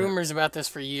heard rumors about this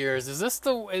for years. Is this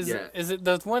is it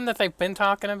the one that they've been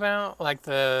talking about? Like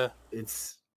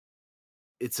it's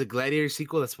a Gladiator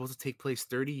sequel that's supposed to take place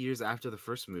 30 years after the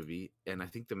first movie, and I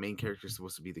think the main character is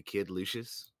supposed to be the kid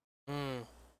Lucius.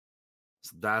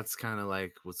 So that's kind of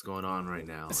like what's going on right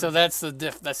now. So that's a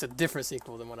different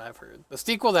sequel than what I've heard. The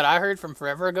sequel that I heard from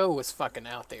forever ago was fucking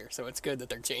out there, so it's good that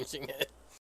they're changing it.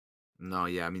 No,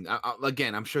 yeah, I mean,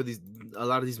 again, I'm sure a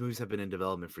lot of these movies have been in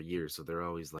development for years, so they're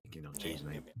always like,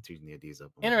 changing the ideas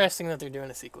up. Interesting that they're doing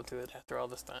a sequel to it after all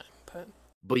this time,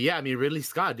 but yeah, I mean, Ridley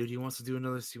Scott, dude, he wants to do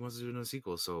another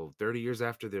sequel. So 30 years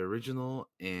after the original,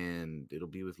 and it'll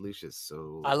be with Lucius.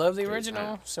 So I love the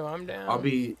original, so I'm down.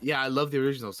 I love the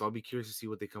original, so I'll be curious to see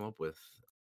what they come up with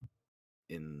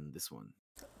in this one.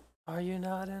 Are you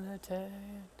not entertained?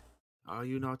 Are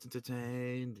you not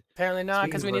entertained? Apparently not,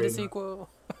 because we need a sequel.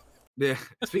 Yeah.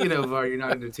 Speaking of are you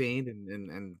not entertained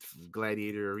and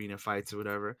gladiator arena fights or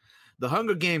whatever, the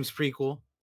Hunger Games prequel.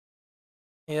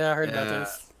 Yeah, I heard about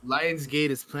this. Lionsgate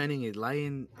is planning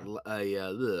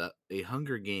a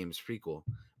Hunger Games prequel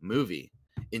movie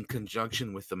in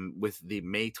conjunction with the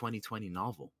May 2020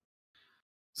 novel.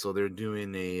 So they're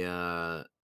doing a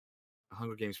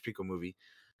Hunger Games prequel movie,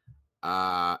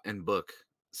 and book.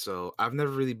 So I've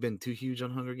never really been too huge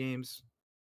on Hunger Games.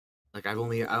 Like I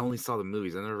only saw the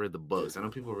movies. I never read the books. I know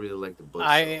people really like the books.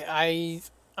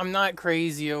 So. I'm not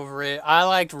crazy over it. I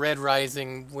liked Red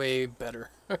Rising way better,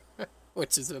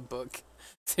 which is a book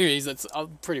series that's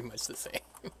pretty much the same.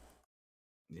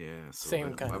 Yeah, so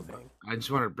Same kind of thing. I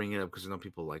just wanted to bring it up because I know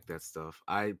people like that stuff.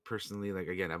 I personally like.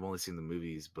 Again, I've only seen the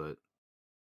movies, but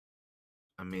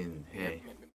I mean, hey,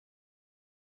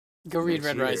 Go read next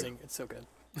Red year. Rising. It's so good.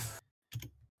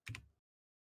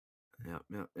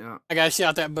 Yeah. I gotta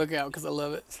shout that book out because I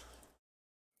love it.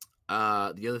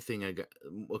 The other thing I got,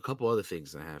 a couple other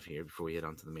things I have here before we head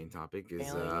on to the main topic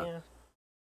is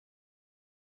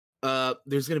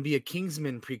there's gonna be a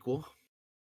Kingsman prequel.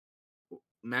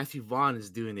 Matthew Vaughn is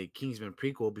doing a Kingsman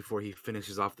prequel before he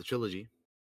finishes off the trilogy,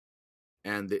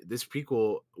 and this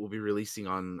prequel will be releasing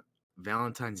on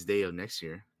Valentine's Day of next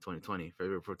year, 2020,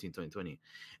 February 14, 2020,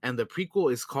 and the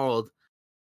prequel is called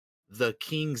The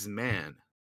King's Man,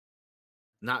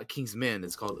 not King's Men.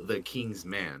 It's called The King's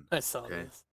Man. I saw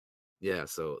this. Yeah,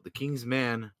 so The King's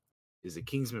Man is a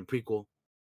Kingsman prequel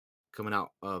coming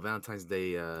out Valentine's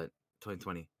Day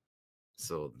 2020.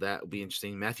 So that will be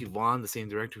interesting. Matthew Vaughn, the same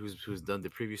director who's done the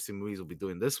previous two movies, will be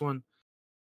doing this one.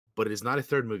 But it is not a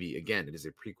third movie. Again, it is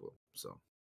a prequel. So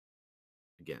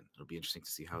again, it'll be interesting to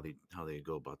see how they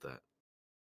go about that.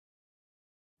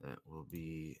 That will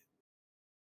be,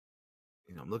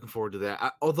 I'm looking forward to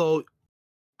that. Although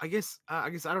I guess I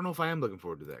don't know if I am looking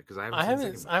forward to that because I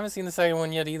haven't seen the second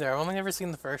one yet either. I've only ever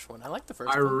seen the first one. I like the first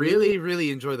one. I one.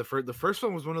 really enjoy the first. The first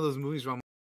one was one of those movies where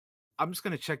I'm just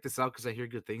gonna check this out because I hear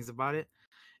good things about it,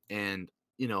 and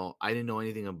I didn't know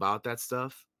anything about that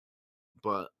stuff,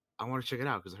 but I want to check it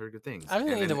out because I heard good things. I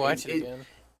really need to watch it again.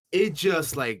 It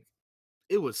just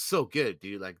it was so good,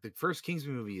 dude. Like the first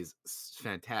Kingsman movie is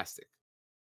fantastic,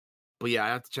 but yeah, I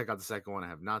have to check out the second one. I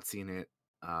have not seen it.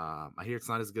 I hear it's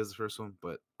not as good as the first one,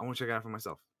 but I want to check it out for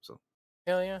myself. So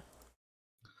hell yeah.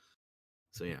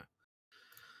 So yeah.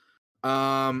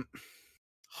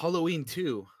 Halloween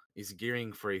 2 is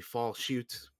gearing for a fall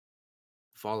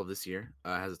of this year.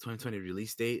 Has a 2020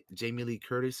 release date. Jamie Lee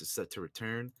Curtis is set to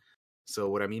return. So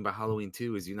what I mean by Halloween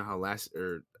 2 is how I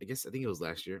think it was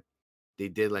last year, they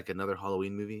did like another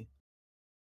Halloween movie.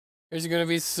 There's gonna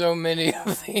be so many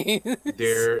of these.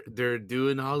 They're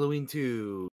doing Halloween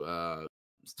 2.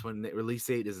 Release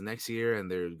date is next year, and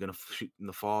they're gonna shoot in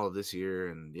the fall of this year.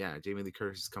 And yeah, Jamie Lee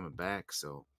Curtis is coming back,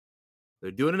 so they're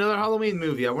doing another Halloween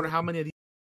movie. I wonder how many of these.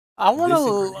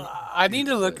 I need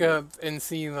to look up and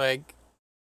see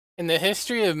in the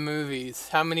history of movies,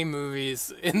 how many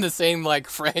movies in the same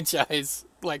franchise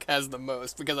has the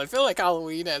most, because I feel like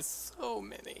Halloween has so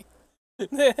many.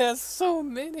 It has so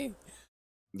many.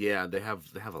 Yeah, they have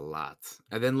a lot.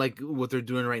 And then what they're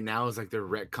doing right now is they're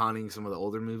retconning some of the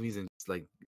older movies and just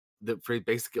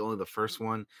basically only the first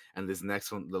one and this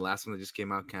next one, the last one that just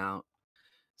came out count.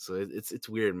 So it's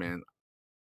weird, man.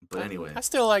 But anyway, I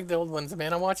still like the old ones,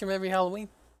 man. I watch them every Halloween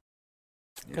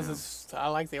because I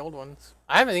like the old ones.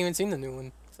 I haven't even seen the new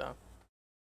one, so.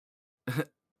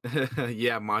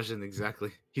 Yeah, Majin,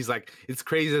 exactly. He's like, it's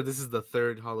crazy that this is the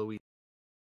third Halloween.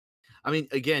 I mean,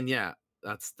 again, yeah,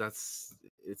 it's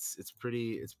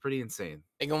pretty insane.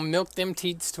 They gonna milk them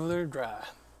teats till they're dry.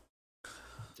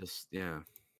 Just maybe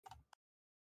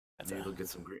they'll get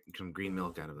some green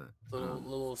milk out of that.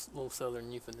 Little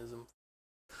southern euphemism.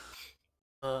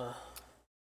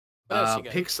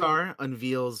 Pixar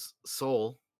unveils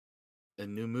Soul, a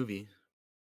new movie.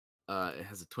 It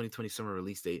has a 2020 summer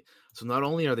release date. So not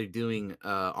only are they doing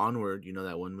Onward,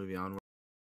 that one movie Onward,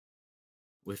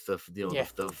 with the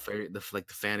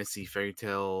fantasy fairy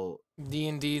tale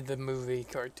D&D, the movie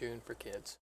cartoon for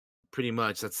kids. Pretty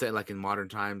much, that's set in modern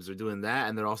times. They're doing that,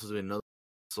 and they're also doing another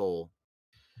Soul,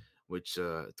 which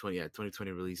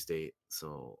 2020 release date.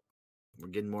 So we're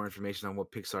getting more information on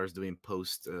what Pixar is doing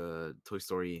post Toy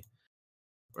Story,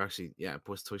 or actually,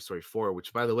 post Toy Story 4.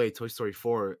 Which, by the way, Toy Story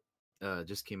 4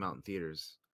 just came out in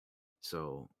theaters.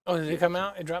 So did it come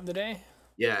out? It dropped today?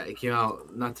 Yeah, it came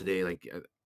out not today,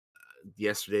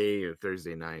 yesterday or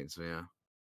Thursday night. So yeah.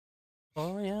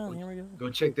 Oh yeah, here we go. Go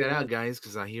check that out, guys,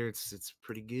 because I hear it's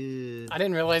pretty good. I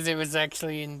didn't realize it was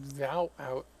actually out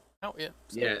yet.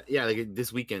 So. Yeah,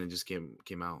 this weekend it just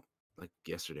came out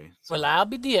yesterday. So. Well, I'll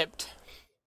be dipped.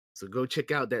 So go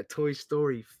check out that Toy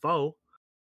Story 4.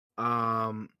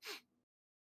 And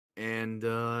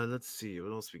let's see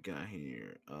what else we got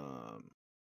here.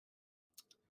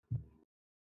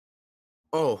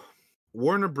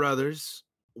 Warner Brothers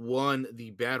won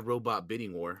the Bad Robot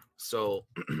bidding war. So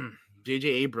J.J.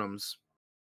 Abrams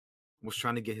was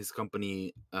trying to get his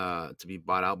company to be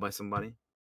bought out by somebody,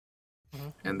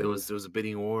 and there was a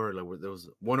bidding war. Like there was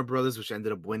Warner Brothers, which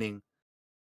ended up winning.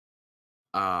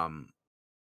 Um,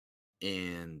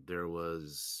 and there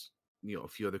was a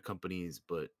few other companies,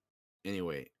 but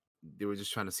anyway, they were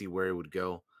just trying to see where it would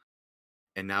go.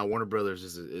 And now Warner Brothers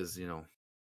is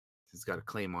he's got a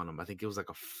claim on him. I think it was like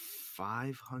a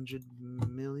 $500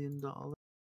 million.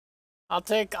 I'll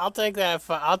take that.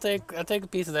 I'll take a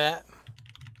piece of that.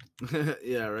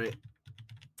 Yeah, right.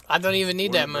 I don't even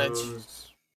need Warner that much. Bros.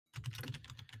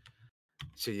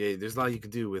 Shit, yeah, there's a lot you could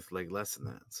do with like less than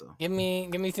that. So Give me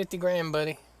 50 grand,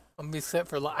 buddy. I'll be set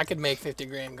for. I could make 50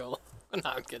 grand goal. No,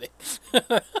 I'm kidding.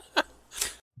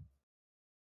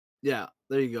 yeah,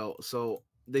 there you go. So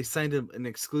they signed an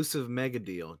exclusive mega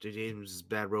deal, J.J. Abrams'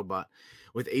 Bad Robot,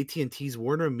 with AT&T's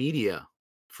Warner Media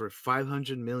for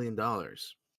 $500 million.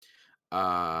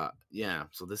 Yeah,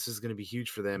 so this is going to be huge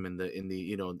for them in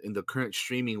the current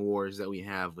streaming wars that we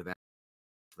have with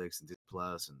Netflix and Disney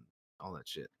Plus and all that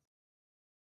shit.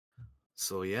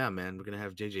 So yeah, man, we're gonna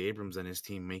have J.J. Abrams and his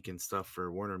team making stuff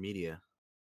for Warner Media.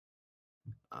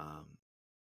 Um,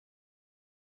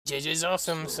 JJ's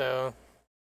awesome, so so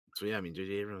so yeah, I mean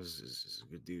J.J. Abrams is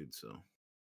a good dude. So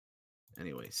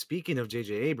anyway, speaking of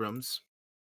J.J. Abrams,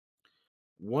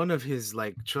 one of his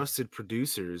like trusted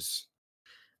producers.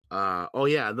 Oh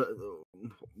yeah,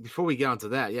 before we get onto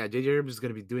that, yeah, J.J. Abrams is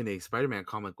gonna be doing a Spider-Man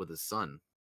comic with his son.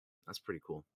 That's pretty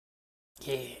cool.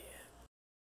 yeah.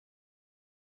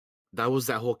 That was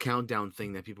that whole countdown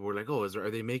thing that people were like, "Oh, are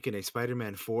they making a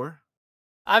Spider-Man 4?"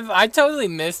 I totally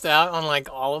missed out on like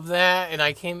all of that, and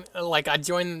I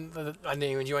joined. I didn't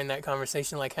even join that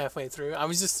conversation like halfway through. I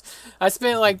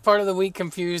spent like part of the week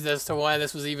confused as to why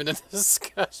this was even a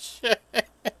discussion.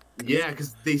 Yeah,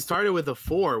 because they started with a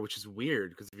 4, which is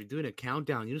weird. Because if you're doing a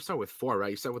countdown, you don't start with 4,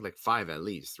 right? You start with like 5 at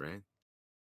least, right?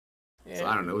 So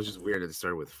I don't know. It was just weird that they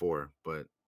started with 4, but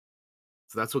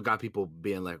so that's what got people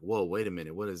being like, "Whoa, wait a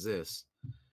minute, what is this?"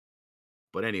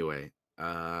 But anyway,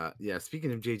 yeah.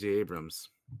 Speaking of J.J. Abrams,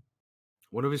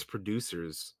 one of his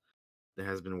producers that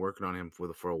has been working on him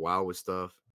for a while with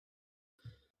stuff,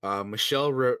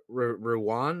 Michelle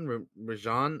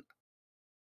Rajan.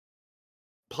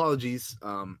 Apologies,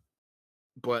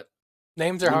 but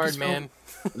Names are hard, Lucasfilm man.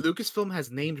 Lucasfilm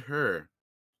has named her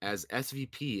as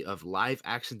SVP of Live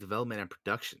Action Development and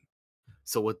Production.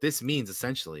 So what this means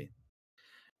essentially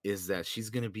is that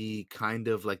she's going to be kind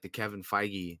of like the Kevin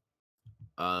Feige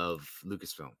of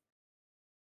Lucasfilm.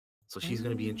 So she's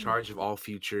going to be in charge of all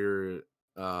future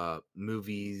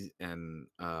movies and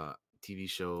TV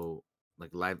show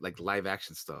live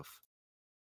action stuff.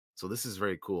 So this is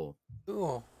very cool.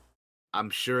 Cool. I'm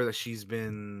sure that she's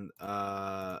been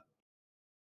I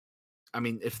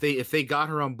mean, if they got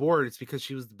her on board, it's because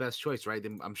she was the best choice, right?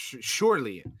 I'm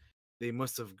surely they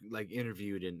must have like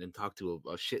interviewed and talked to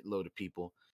a shitload of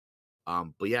people.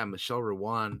 But yeah, Michelle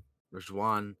Rajwan,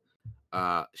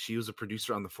 she was a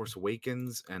producer on The Force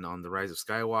Awakens and on The Rise of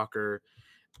Skywalker.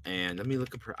 And let me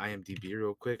look up her IMDb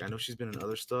real quick. I know she's been in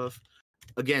other stuff.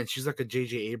 Again, she's like a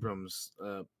J.J. Abrams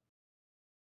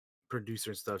producer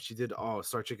and stuff. She did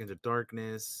Star Trek Into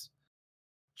Darkness.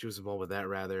 She was involved with that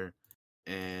rather.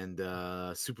 And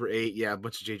Super 8, yeah, a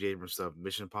bunch of J.J. Abrams stuff.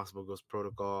 Mission Impossible Ghost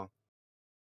Protocol.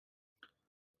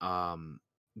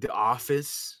 The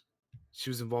Office. She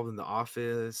was involved in The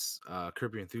Office,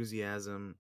 Curb Your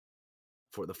Enthusiasm,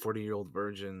 for the 40-year-old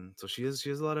virgin. So she has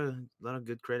a lot of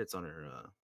good credits on her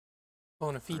Bona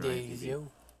on her fides, IMDb.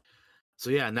 yo. So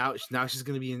yeah, now she's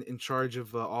gonna be in charge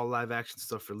of all live action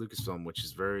stuff for Lucasfilm, which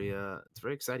is it's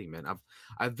very exciting, man.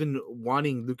 I've been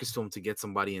wanting Lucasfilm to get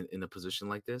somebody in a position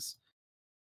like this,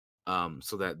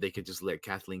 so that they could just let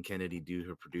Kathleen Kennedy do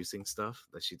her producing stuff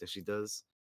that she does.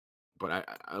 But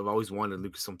I've always wanted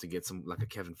Lucasfilm to get some like a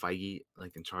Kevin Feige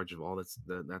like in charge of all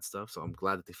that stuff. So I'm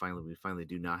glad that we finally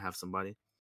do now have somebody.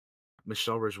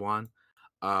 Michelle Rajwan,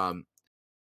 um,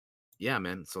 yeah,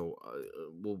 man. So,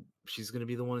 well, she's gonna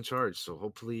be the one in charge. So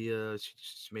hopefully,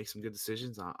 she makes some good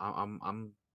decisions.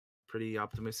 I'm pretty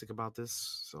optimistic about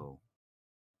this. So,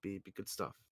 be good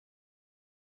stuff.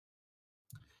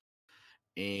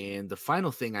 And the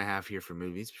final thing I have here for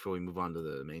movies before we move on to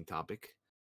the main topic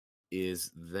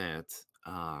is that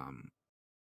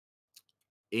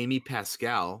Amy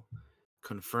Pascal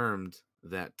confirmed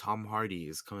that Tom Hardy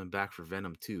is coming back for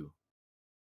Venom 2.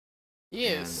 And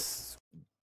Yes.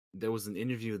 there was an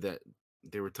interview that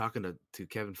they were talking to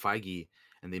Kevin Feige,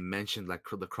 and they mentioned like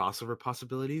the crossover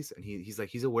possibilities, and he's like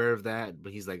he's aware of that,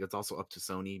 but he's like it's also up to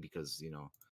Sony because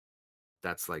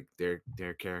that's like their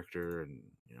character and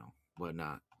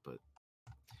whatnot. But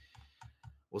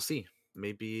we'll see.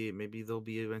 maybe there'll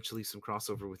be eventually some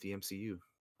crossover with the MCU,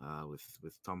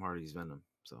 with Tom Hardy's Venom.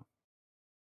 So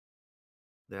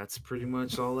that's pretty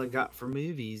much all I got for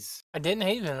movies. I didn't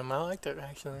hate Venom. I liked it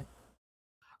actually.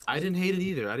 I didn't hate it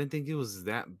either. I didn't think it was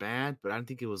that bad, but I didn't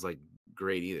think it was like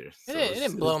great either. So It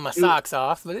didn't blow my socks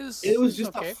off, but it it was was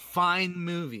just a okay. fine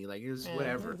movie. Like it was Yeah,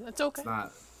 whatever. it's okay.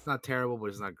 It's not terrible, but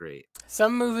it's not great.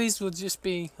 Some movies will just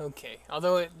be okay.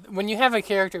 Although when you have a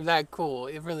character that cool,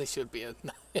 it really should be a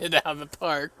hit out of the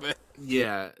park. But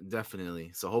Yeah,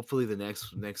 definitely. So hopefully the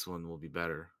next one will be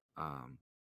better. But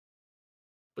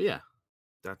yeah,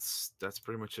 that's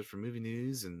pretty much it for movie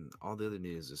news and all the other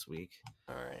news this week.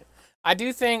 all right, I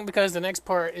do think because the next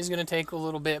part is going to take a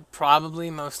little bit, probably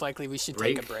most likely we should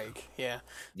take a break. Yeah,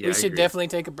 we should definitely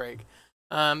take a break.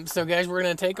 So guys, we're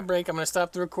gonna take a break. I'm gonna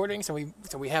stop the recording so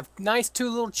we have nice 2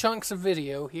 little chunks of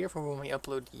video here for when we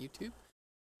upload to YouTube.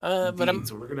 So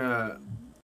we're gonna.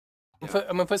 I'm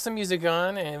gonna put some music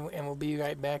on and we'll be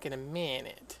right back in a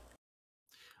minute.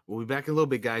 We'll be back in a little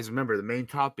bit, guys. Remember, the main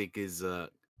topic is not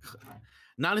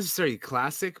necessarily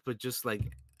classic, but just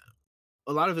like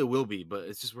a lot of it will be. But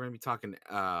it's just we're gonna be talking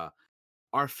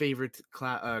our favorite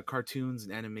cartoons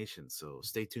and animations. So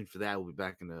stay tuned for that. We'll be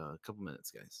back in a couple minutes,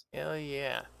 guys. Hell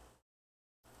yeah.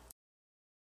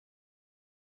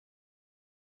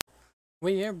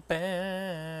 We are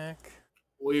back.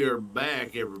 We are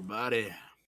back, everybody.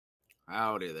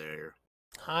 Howdy there.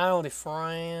 Howdy,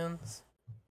 friends.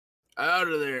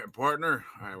 Howdy there, partner.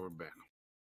 All right, we're back.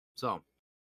 So,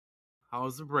 how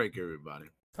was the break, everybody?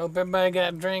 Hope everybody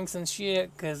got drinks and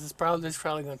shit, because it's probably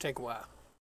going to take a while.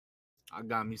 I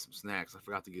got me some snacks. I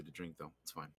forgot to get a drink, though.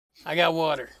 It's fine. I got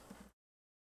water.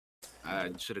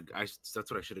 That's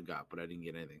what I should have got, but I didn't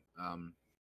get anything.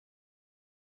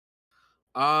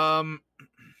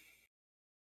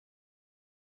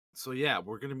 So yeah,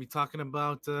 we're gonna be talking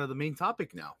about the main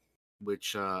topic now,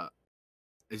 which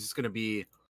is just gonna be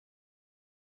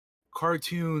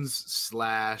cartoons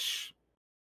slash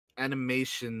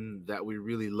animation that we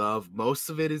really love. Most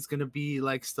of it is gonna be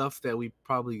like stuff that we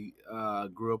probably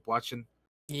grew up watching.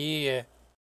 Yeah.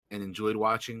 And enjoyed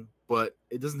watching, but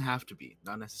it doesn't have to be,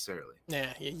 not necessarily.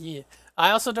 Yeah. I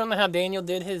also don't know how Daniel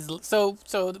did his. So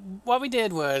what we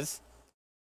did was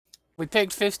we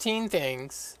picked 15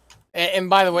 things. And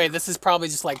by the way, this is probably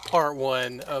just like part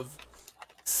 1 of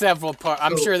several parts.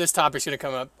 I'm sure this topic's going to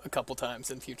come up a couple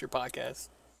times in future podcasts.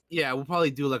 Yeah, we'll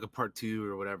probably do like a part 2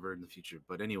 or whatever in the future.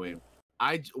 But anyway,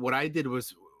 what I did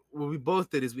was what we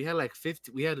both did is we had like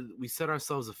 50. We set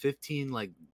ourselves a 15,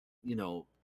 like, you know,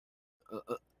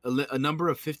 a number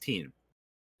of 15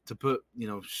 to put, you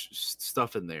know,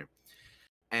 stuff in there.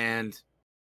 And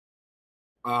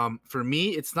for me,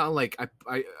 it's not like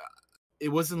I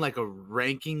it wasn't like a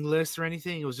ranking list or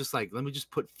anything. It was just like, let me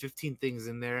just put 15 things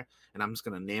in there and I'm just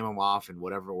going to name them off in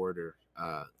whatever order.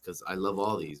 Cause I love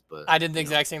all these, but I did the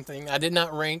exact same thing. I did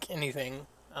not rank anything.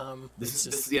 So this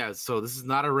is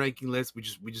not a ranking list. We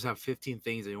just have 15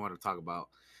 things that we want to talk about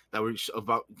that were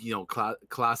about, you know,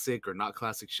 classic or not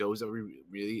classic shows that we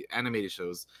really animated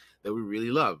shows that we really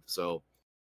love. So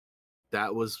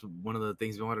that was one of the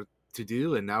things we wanted to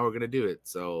do, and now we're gonna do it.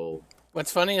 So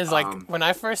what's funny is like when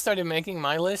I first started making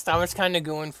my list, I was kind of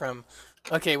going from,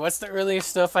 okay, what's the earliest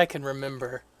stuff I can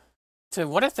remember, to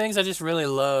what are things I just really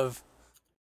love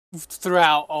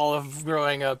throughout all of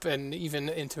growing up and even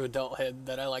into adulthood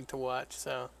that I like to watch.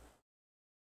 So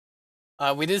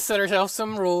we did set ourselves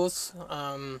some rules.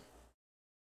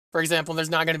 For example, there's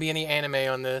not going to be any anime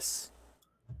on this.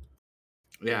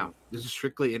 Yeah, this is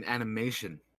strictly an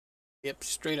animation. Yep,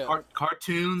 straight up.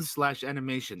 Cartoons /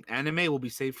 animation. Anime will be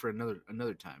saved for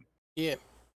another time. Yeah.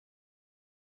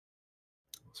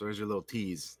 So there's your little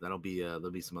tease. There'll be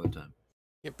some other time.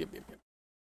 Yep.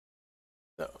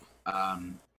 So.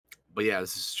 But yeah,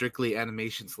 this is strictly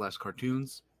animation /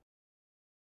 cartoons.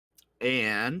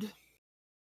 And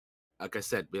like I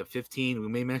said, we have 15. We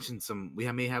may mention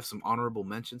we may have some honorable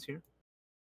mentions here.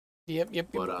 Yep.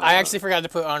 But, I actually forgot to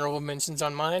put honorable mentions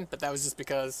on mine, but that was just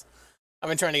because I've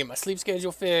been trying to get my sleep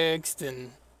schedule fixed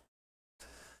and.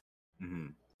 Mm-hmm.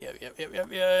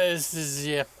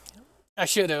 Yeah. I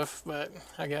should have, but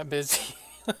I got busy.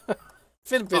 It's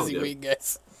been a busy week,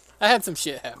 guys. I had some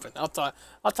shit happen. I'll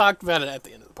talk about it at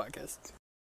the end of the podcast.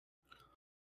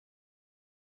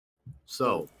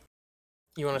 So,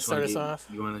 you want to start us off?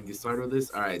 You want to get started with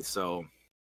this? All right. So,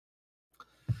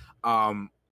 we're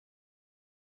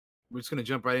just gonna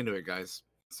jump right into it, guys.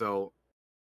 So,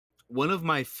 one of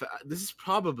my this is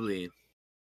probably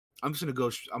I'm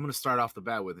gonna start off the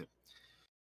bat with it.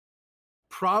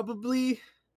 Probably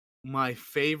my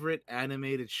favorite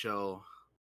animated show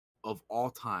of all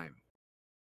time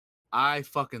I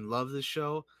fucking love this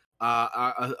show.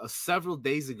 Several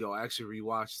days ago, I actually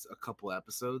rewatched a couple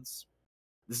episodes.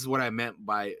 This is what I meant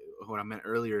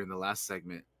earlier in the last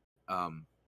segment,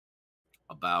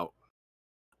 about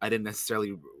I didn't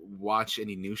necessarily watch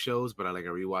any new shows, but I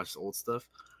rewatched old stuff.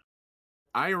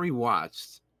 I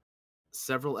rewatched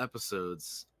several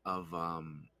episodes of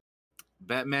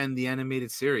Batman the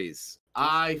Animated Series.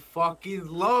 I fucking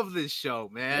love this show,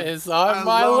 man. It's on I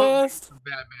my love list.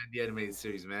 Batman the Animated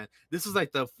Series, man. This is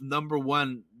like the number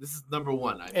one. This is number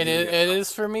one. It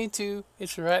is for me too.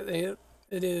 It's right. It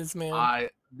is, man.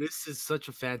 This is such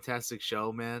a fantastic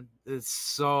show, man. It's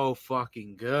so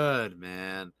fucking good,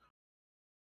 man.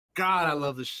 God, I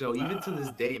love this show. Even to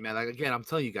this day, man. Like, again, I'm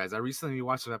telling you guys, I recently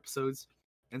watched some episodes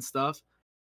and stuff.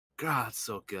 God, it's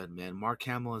so good, man. Mark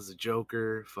Hamill as the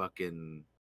Joker, fucking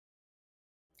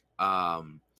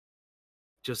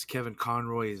just Kevin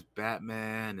Conroy as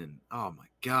Batman, and oh my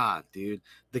god, dude.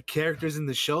 The characters in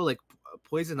the show, like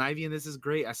Poison Ivy in this is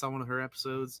great. I saw one of her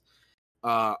episodes.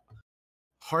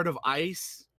 Heart of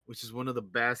Ice, which is one of the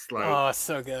best, like, Oh,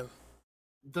 so good.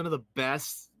 one of the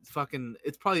best fucking,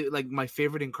 it's probably like my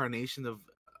favorite incarnation of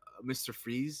Mr.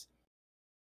 Freeze.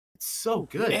 It's so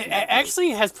good. It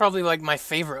actually has probably like my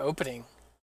favorite opening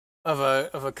of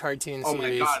a cartoon Oh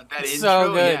series. my god, that It's intro,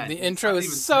 so good. yeah, The it's intro not is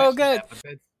even so good.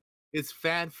 that, it's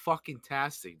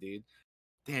fan-fucking-tastic, dude.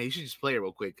 Damn, you should just play it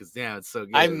real quick, because damn, it's so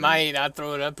good. I man. might. I'll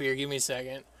throw it up here. Give me a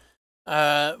second.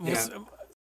 Yeah.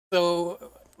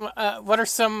 So, what are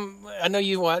some? I know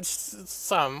you watched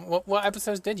some. What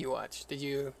episodes did you watch? Did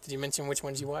you mention which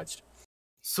ones you watched?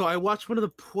 So I watched one of the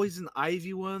Poison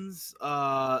Ivy ones.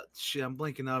 Shit, I'm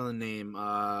blanking out on the name.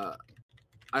 I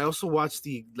also watched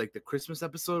the Christmas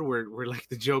episode where like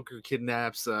the Joker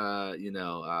kidnaps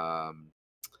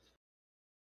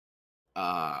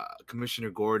Commissioner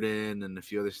Gordon and a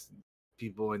few other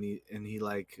people, and he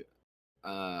like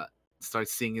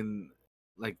starts singing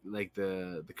like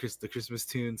the Christmas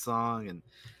tune song. And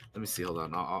let me see, hold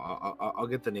on, I'll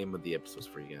get the name of the episodes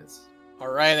for you guys.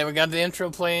 All right, then we got the intro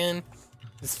playing.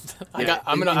 I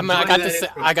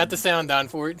got the sound on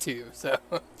for it too, so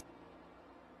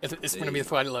it's gonna be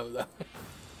quite low though.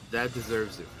 That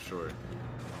deserves it for sure.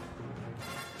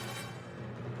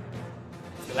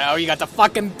 Now you got the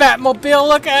fucking Batmobile.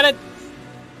 Look at it.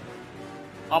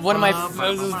 One of my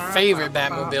favorite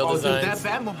Batmobile designs.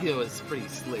 That Batmobile is pretty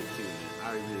slick too, man.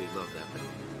 I really love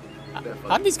that.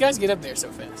 How'd these guys get up there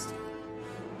so fast?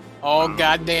 Oh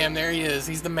goddamn! There he is.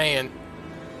 He's the man.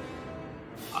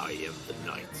 I am the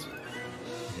knight.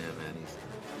 Yeah, man.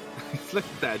 Look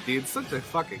at that, dude. Such a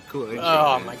fucking cool intro,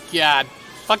 Oh man. my god!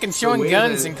 Fucking showing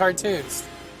guns in cartoons.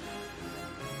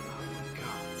 Oh my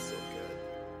god, it's so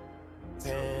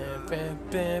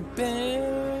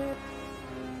good.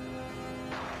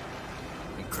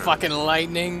 Fucking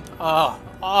lightning. Oh,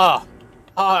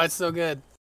 it's so good.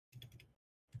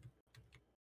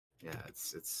 Yeah,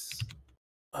 it's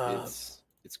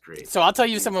great. So I'll tell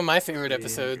you some of my favorite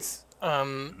episodes.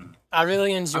 I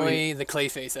really enjoy the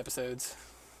Clayface episodes.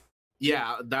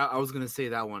 Yeah, I was gonna say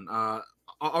that one.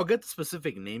 I'll get the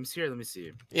specific names here. Let me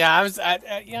see. Yeah,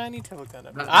 I need to look that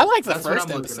up. I like the first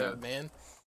episode, man.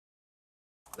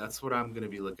 That's what I'm gonna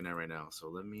be looking at right now. So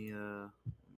let me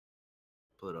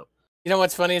pull it up. You know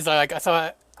what's funny is I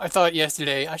thought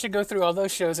yesterday I should go through all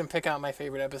those shows and pick out my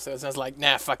favorite episodes. And I was like,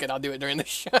 nah, fuck it, I'll do it during the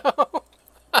show.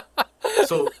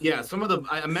 So yeah, some of the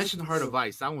I mentioned Heart of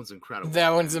Ice. That one's incredible. That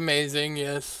one's amazing.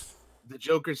 Yes. The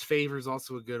Joker's Favor is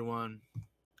also a good one.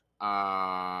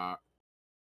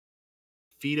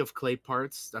 Feet of Clay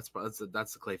Parts. That's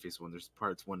the Clayface one. There's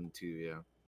parts 1 and 2. Yeah.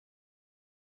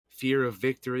 Fear of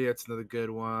Victory. That's another good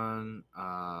one.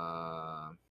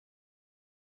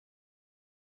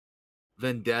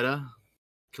 Vendetta,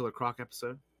 Killer Croc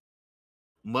episode.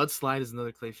 Mudslide is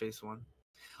another Clayface one.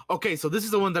 Okay, so this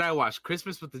is the one that I watched.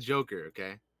 Christmas with the Joker.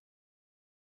 Okay.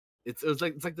 It's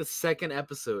like the second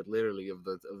episode, literally, of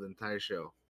the entire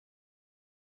show.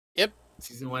 Yep.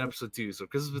 Season 1, episode 2. So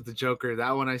Christmas with the Joker,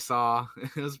 that one I saw.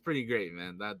 It was pretty great,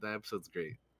 man. That episode's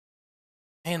great.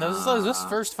 Man, those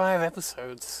first 5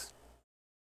 episodes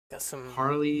got some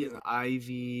Harley and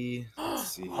Ivy. Let's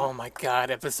see. Oh my god,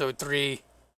 episode 3.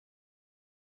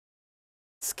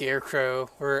 Scarecrow,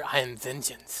 where I am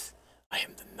vengeance. I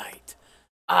am the knight.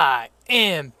 I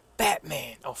am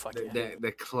Batman. Oh fuck yeah.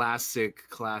 The classic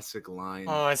line.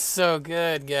 Oh, it's so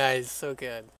good, guys. So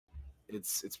good.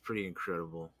 It's pretty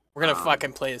incredible. We're gonna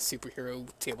fucking play a superhero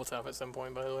tabletop at some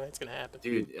point, by the way. It's gonna happen.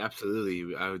 Dude,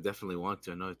 absolutely. I would definitely want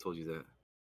to. I know I told you that.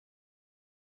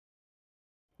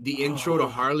 The intro to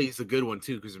Harley is a good one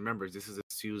too, because remember,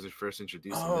 she was first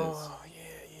introduced in this. Oh, yeah.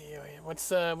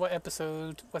 what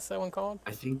episode? What's that one called?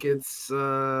 I think it's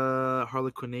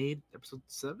Harlequinade episode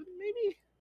 7, maybe.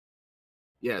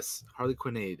 Yes,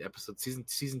 Harlequinade episode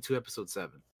season 2 episode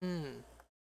 7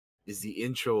 is the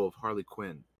intro of Harley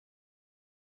Quinn.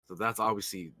 So that's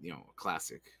obviously a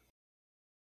classic.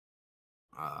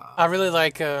 I really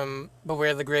like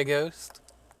Beware the Grey Ghost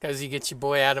because you get your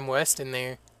boy Adam West in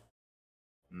there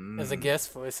as a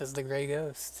guest voice as the Grey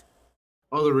Ghost.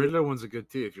 Oh, the Riddler ones are good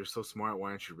too. If you're so smart,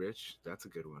 why aren't you rich? That's a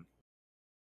good one.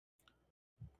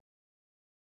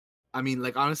 I mean,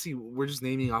 like honestly, we're just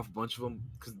naming off a bunch of them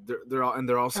because they're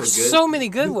all so There's good. so many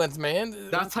good ones, man.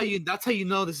 That's how you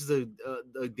know this is a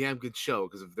damn good show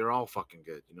because if they're all fucking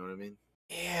good, you know what I mean?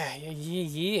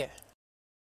 Yeah.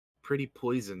 Pretty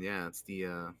Poison, yeah, it's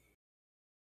the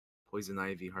Poison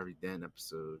Ivy Harvey Dent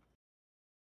episode.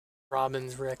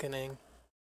 Robin's Reckoning,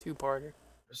 2-parter.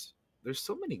 There's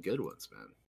so many good ones, man.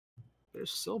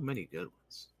 There's so many good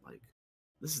ones. Like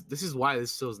this is why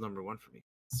this show is number 1 for me.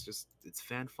 It's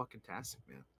fan fucking tastic,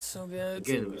 man. So good.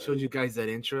 Again, we showed you guys that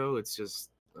intro. It's just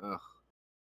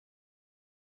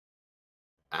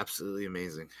absolutely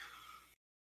amazing.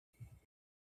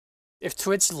 If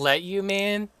Twitch let you,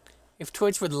 man, if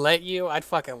Twitch would let you, I'd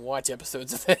fucking watch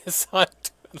episodes of this on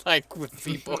like with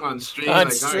people on stream. On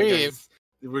like, stream. Right, guys,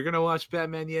 we're gonna watch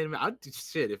Batman the Animated. I'd do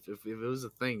shit if it was a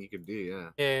thing you could do.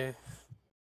 Yeah. Yeah.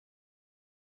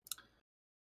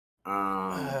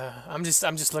 Um, I'm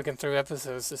just looking through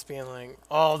episodes, just being like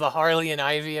all the Harley and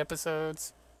Ivy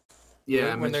episodes.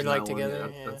 Yeah, when they're like that one,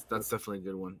 together. yeah. Yeah. That's definitely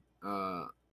a good one.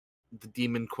 The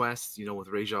Demon Quest, with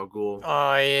Ra's al Ghul.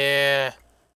 Oh yeah.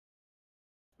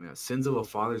 Yeah, Sins of a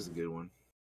Father is a good one.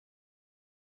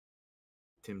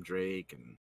 Tim Drake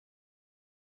and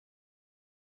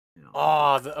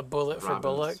A Bullet for Robbins.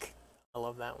 Bullock. I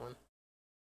love that one.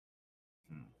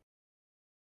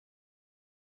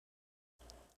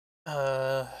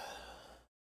 The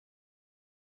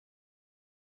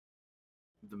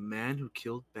Man Who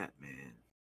Killed Batman.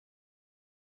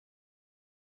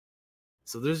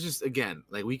 So there's just, again,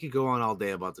 like we could go on all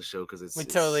day about the show because we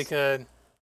totally could.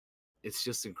 It's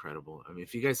just incredible. I mean,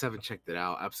 if you guys haven't checked it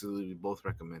out, absolutely, we both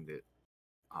recommend it.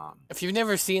 If you've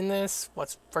never seen this,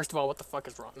 first of all, what the fuck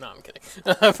is wrong? No, I'm kidding.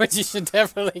 But you should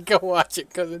definitely go watch it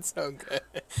because it's so good.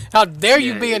 How dare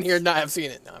you be in here and not have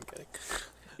seen it? No, I'm kidding.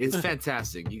 It's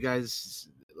fantastic. You guys,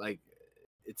 like,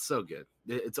 it's so good.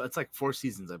 It's like 4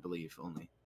 seasons, I believe, only.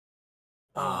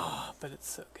 But it's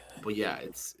so good. But yeah,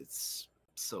 it's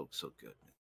so good,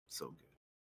 man. So good.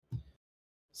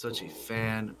 Such a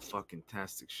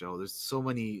fan-fucking-tastic show. There's so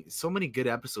many good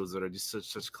episodes that are just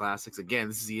such classics. Again,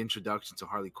 this is the introduction to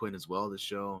Harley Quinn as well, this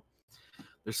show.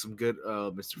 There's some good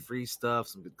Mr. Freeze stuff,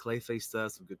 some good Clayface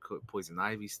stuff, some good Poison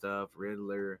Ivy stuff,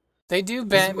 Riddler. They do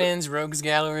Batman's Rogues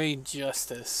Gallery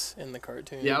justice in the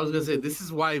cartoon. Yeah, I was going to say, this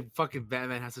is why fucking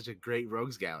Batman has such a great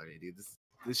Rogues Gallery, dude.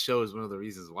 This show is one of the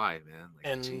reasons why, man. Like,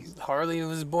 and geez. Harley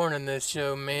was born in this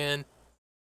show, man.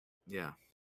 Yeah.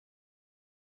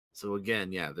 So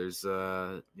again, yeah, there's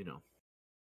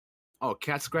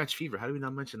Cat Scratch Fever. How do we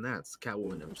not mention that? It's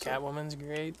Catwoman episode. Catwoman's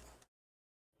great.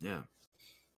 Yeah.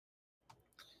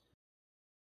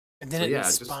 And then it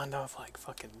spawned off like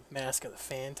fucking Mask of the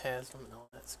Phantasm and all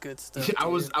that good stuff. I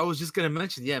was just gonna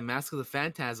mention, Mask of the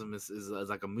Phantasm is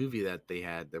like a movie that they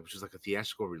had which was like a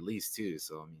theatrical release too.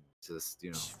 So I mean, just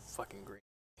fucking great.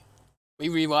 We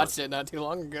rewatched it not too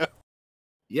long ago.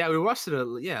 Yeah, we watched it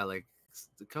like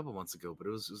a couple months ago, but it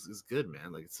was good,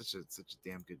 man. Like it's such a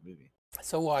damn good movie.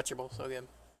 So watchable, so good.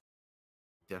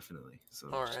 Definitely. So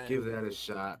just give that a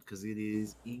shot because it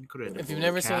is incredible. If you've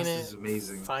never seen it, is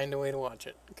amazing. Find a way to watch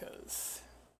it because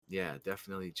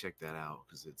definitely check that out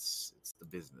because it's the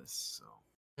business.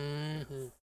 So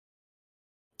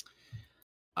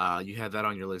you had that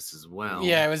on your list as well.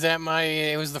 Yeah, it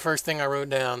was the first thing I wrote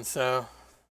down. So.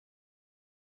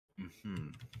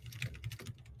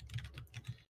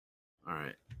 All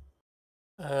right.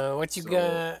 What you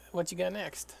got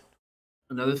next?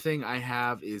 Another thing I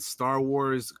have is Star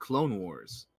Wars Clone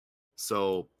Wars.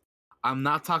 So I'm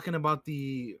not talking about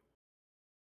the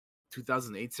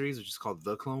 2008 series, which is called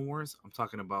The Clone Wars. I'm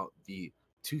talking about the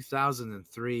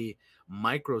 2003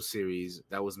 micro series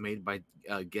that was made by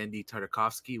Genndy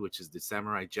Tartakovsky, which is the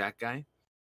Samurai Jack guy.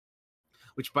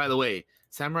 Which, by the way,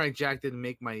 Samurai Jack didn't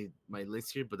make my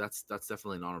list here, but that's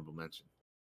definitely an honorable mention.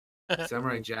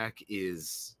 Samurai Jack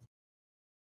is.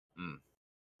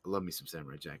 I love me some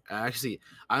Samurai Jack. I'm actually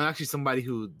somebody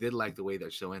who did like the way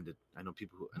that show ended. I know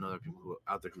other people who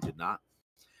out there who did not.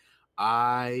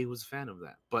 I was a fan of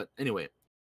that. But anyway,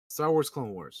 Star Wars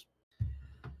Clone Wars.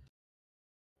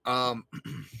 Badass.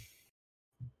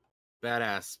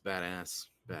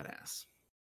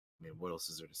 I mean, what else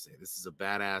is there to say? This is a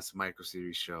badass micro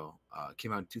series show.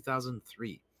 Came out in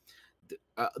 2003.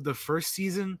 The first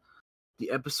season,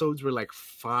 the episodes were like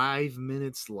 5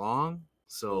 minutes long.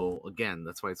 So again,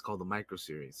 that's why it's called the micro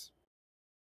series.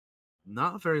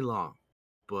 Not very long,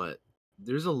 but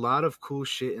there's a lot of cool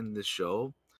shit in this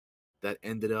show that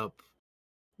ended up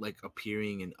like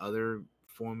appearing in other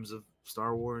forms of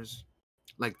Star Wars.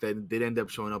 Like that did end up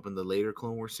showing up in the later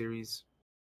Clone Wars series.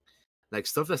 Like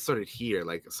stuff that started here,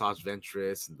 like Asajj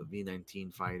Ventress and the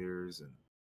V-19 fighters and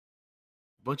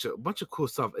bunch of cool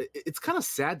stuff. It's kind of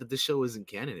sad that this show isn't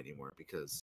canon anymore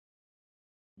because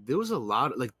there was a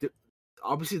lot like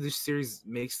obviously this series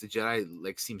makes the Jedi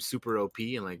like seem super OP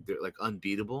and like they're like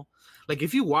unbeatable. Like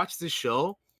if you watch this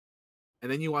show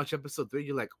and then you watch episode 3,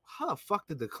 you're like, how the fuck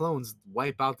did the clones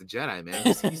wipe out the Jedi, man?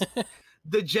 Because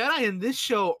the Jedi in this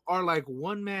show are like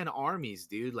one-man armies,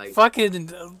 dude. Like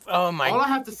fucking, oh my god. All I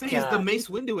have to say is the Mace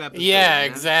Windu episode. Yeah,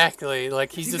 man. exactly.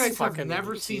 Like he's you just guys fucking. Have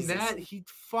never Jesus. seen that. He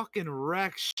fucking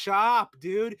wrecks shop,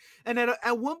 dude. And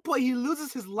at one point he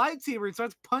loses his lightsaber and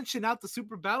starts punching out the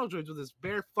super battle droids with his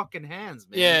bare fucking hands,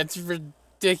 man. Yeah, it's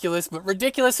ridiculous, but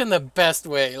ridiculous in the best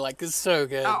way. Like it's so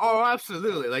good. Oh,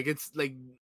 absolutely. Like it's like,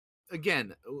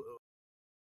 again,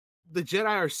 the Jedi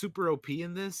are super OP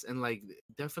in this, and like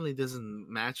definitely doesn't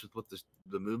match with what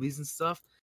the movies and stuff.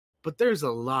 But there's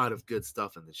a lot of good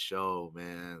stuff in the show,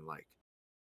 man. Like,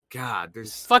 God,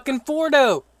 there's fucking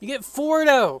Fordo. You get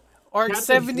Fordo. Arc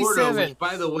 77. Fordo, which,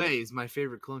 by the way, is my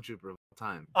favorite clone trooper of all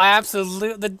time.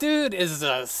 Absolutely, the dude is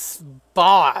a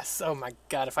boss. Oh my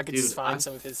god, if I could just find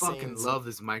some of his scenes. I fucking love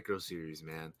this micro series,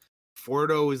 man.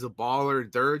 Fordo is a baller.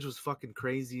 Dirge was fucking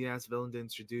crazy ass villain to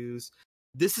introduce.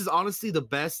 This is honestly the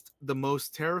best, the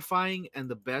most terrifying, and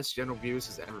the best General Grievous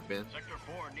has ever been. Sector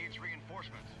 4 needs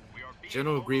reinforcements.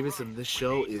 General Grievous in this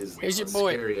show is a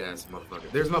scary ass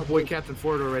motherfucker. There's my boy Captain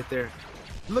Fordo right there.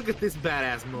 Look at this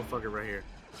badass motherfucker right here.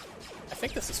 I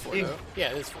think this is Fordo.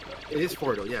 Yeah, it is Fordo. It is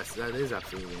Fordo, yes. That is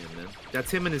absolutely him, man. That's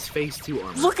him in his Phase 2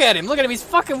 armor. Look at him. Look at him. He's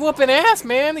fucking whooping ass,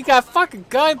 man. He got a fucking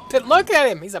gun. Look at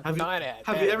him. He's a badass.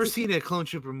 Have you ever seen a clone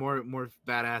trooper more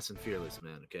badass and fearless,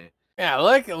 man? Okay. Yeah,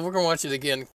 look. We're going to watch it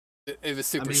again. It was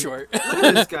super short. Look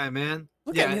at this guy, man.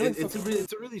 It's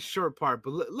a really short part,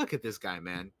 but look at this guy,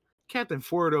 man. Captain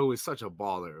Fordo is such a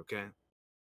baller, okay?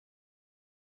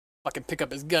 Fucking pick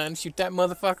up his gun, shoot that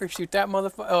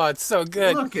motherfucker. Oh, it's so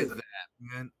good. Look at that,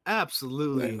 man.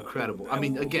 Absolutely incredible. I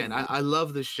mean, again, I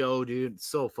love the show, dude,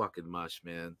 so fucking much,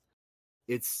 man.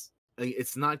 It's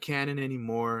not canon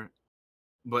anymore,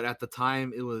 but at the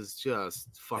time, it was just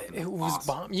fucking It was awesome.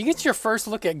 bomb. You get your first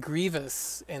look at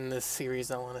Grievous in this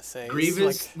series, I want to say.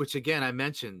 Grievous, which again, I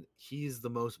mentioned, he's the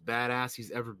most badass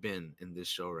he's ever been in this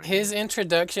show right now. His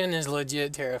introduction is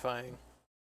legit terrifying.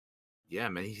 Yeah,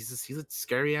 man, he's a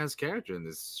scary ass character in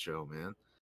this show, man.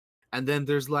 And then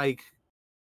there's like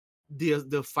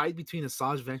the fight between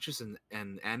Asajj Ventress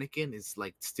and Anakin is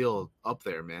like still up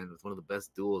there, man. It's one of the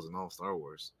best duels in all Star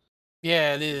Wars.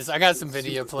 Yeah, it is. I got some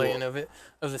video playing of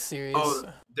the series. Oh,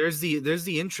 there's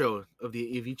the intro of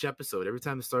each episode. Every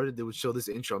time it started, they would show this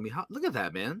intro. I mean, look at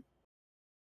that, man.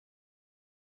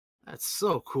 That's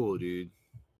so cool, dude.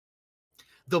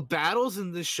 The battles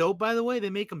in this show, by the way, they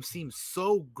make them seem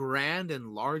so grand and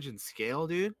large in scale,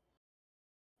 dude.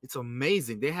 It's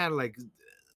amazing. They had like,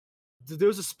 there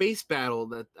was a space battle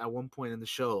that at one point in the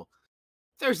show,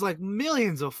 there's like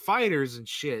millions of fighters and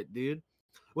shit, dude.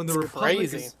 When the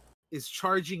Republic is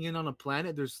charging in on a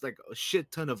planet, there's like a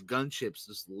shit ton of gunships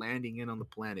just landing in on the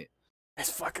planet.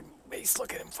 It's fucking Mace.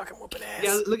 Look at him fucking whooping ass.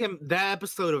 Yeah, look at that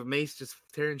episode of Mace just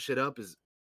tearing shit up is,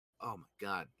 oh my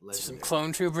god. Legendary. Some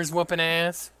clone troopers whooping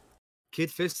ass. Kid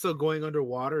Fisto going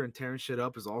underwater and tearing shit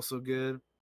up is also good.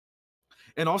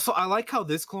 And also, I like how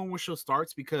this Clone Wars show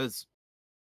starts because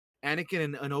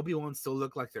Anakin and Obi-Wan still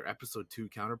look like their episode 2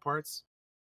 counterparts.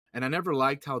 And I never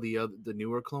liked how the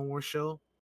newer Clone Wars show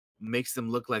makes them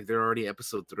look like they're already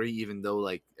episode 3, even though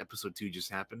like episode 2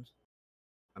 just happened.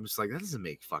 I'm just like, that doesn't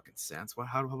make fucking sense. Why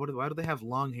do they have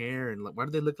long hair and why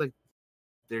do they look like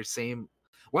they're same?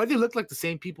 Why do they look like the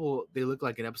same people they look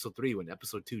like in episode 3 when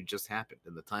episode 2 just happened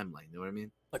in the timeline? You know what I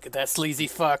mean? Look at that sleazy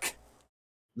fuck.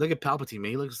 Look at Palpatine,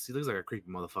 man. He looks like a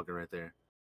creepy motherfucker right there.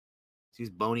 See his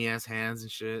bony ass hands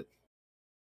and shit.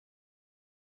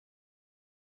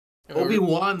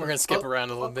 Obi-Wan. We're gonna skip around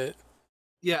a little bit.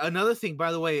 Yeah, another thing,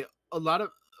 by the way, a lot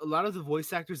of the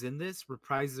voice actors in this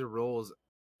reprise their roles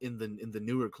in the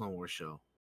newer Clone Wars show.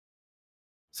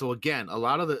 So again, a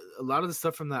lot of the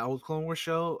stuff from that old Clone Wars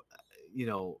show, you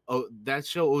know, that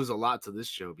show owes a lot to this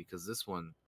show because this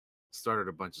one started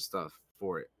a bunch of stuff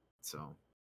for it. So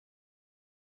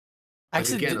Like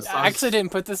again, I actually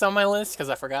didn't put this on my list because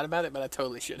I forgot about it, but I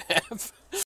totally should have.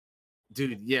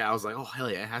 Dude, yeah, I was like, oh hell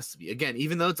yeah, it has to be. Again,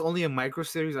 even though it's only a micro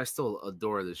series, I still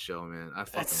adore this show, man. I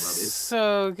fucking It's love it. It's,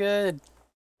 so good.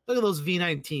 look at those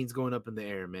V19s going up in the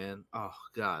air, man. Oh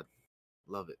god,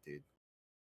 love it, dude.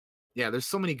 Yeah, there's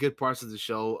so many good parts of the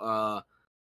show.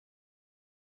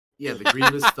 Yeah, the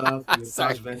Grievous stuff, the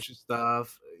Josh Venture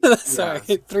stuff. Sorry,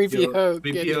 Yeah, 3PO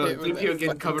 3PO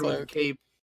getting covered with a cape.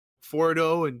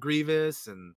 Fordo and Grievous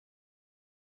and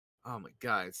oh my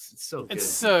god, it's so good. It's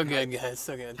so good, guys.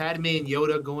 So good. Padme and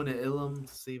Yoda going to Ilum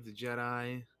to save the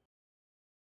Jedi.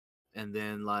 And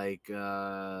then like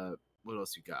what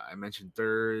else you got? I mentioned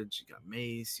Dirge, you got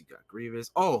Mace, you got Grievous.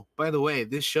 Oh, by the way,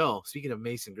 this show, speaking of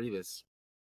Mace and Grievous,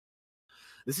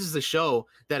 this is the show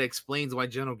that explains why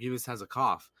General Grievous has a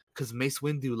cough. Because Mace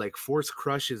Windu like force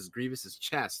crushes Grievous's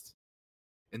chest.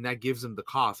 And that gives him the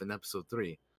cough in episode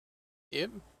 3. Yep.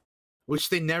 Which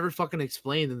they never fucking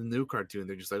explained in the new cartoon.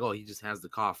 They're just like, oh, he just has the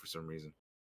cough for some reason.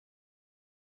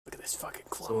 Look at this fucking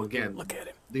clone. So again, look at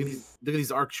him. Look at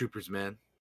these ARC troopers, man.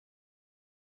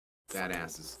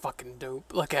 Badasses. Fucking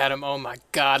dope. Look at him. Oh my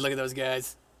god, look at those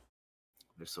guys.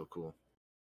 They're so cool.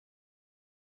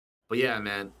 But yeah,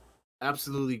 man.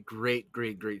 Absolutely great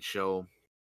show.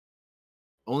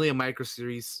 Only a micro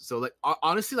series. So like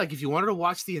honestly, like if you wanted to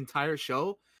watch the entire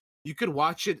show, you could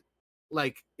watch it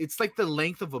like it's like the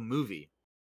length of a movie.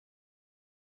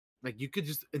 Like you could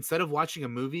just instead of watching a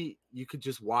movie, you could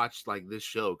just watch like this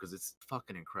show because it's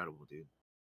fucking incredible, dude.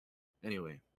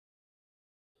 Anyway,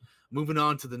 moving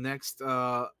on to the next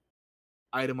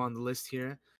item on the list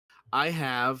here. I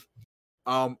have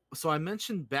so I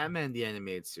mentioned Batman the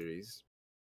Animated Series,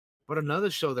 but another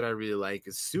show that I really like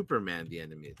is Superman the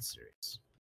Animated Series.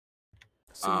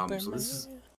 So this is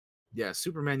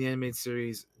Superman the Animated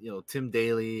Series, you know, Tim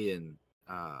Daly and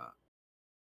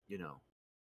you know,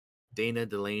 Dana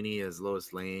Delaney as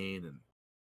Lois Lane, and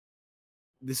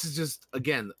this is just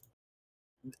again,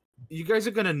 you guys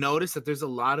are gonna notice that there's a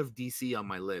lot of DC on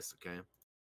my list, okay?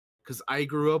 Because I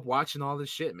grew up watching all this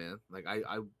shit, man. Like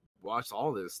I watched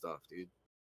all this stuff, dude.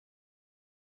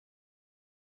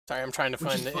 Sorry, I'm trying to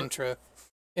find the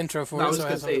intro for it. So I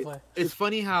was gonna play. It's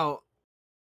funny how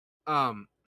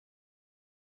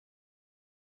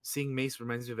seeing Mace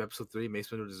reminds me of episode 3. Mace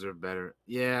Windu deserved better.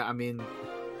 Yeah, I mean,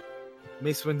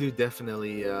 Mace Windu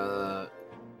definitely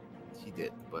he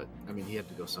did, but I mean he had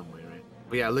to go somewhere, right?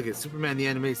 But yeah, look at Superman the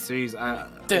Animated Series.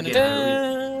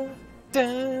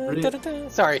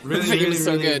 Sorry, really,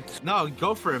 so good. No,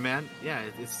 go for it, man. Yeah,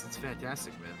 it's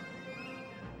fantastic, man.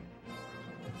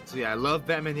 So yeah, I love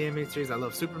Batman the Animated Series. I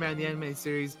love Superman the Animated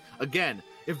Series. Again,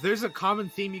 if there's a common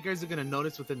theme you guys are gonna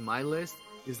notice within my list,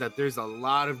 is that there's a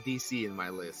lot of DC in my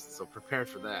list. So prepare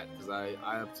for that, because I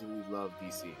absolutely love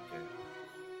DC. Okay?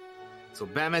 So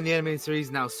Batman the Animated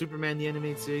Series, now Superman the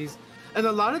Animated Series. And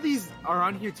a lot of these are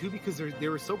on here too because they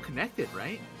were so connected,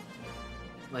 right?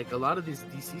 Like a lot of this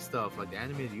DC stuff, like the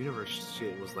animated universe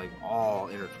shit was like all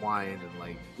intertwined, and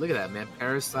like look at that, man.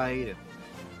 Parasite and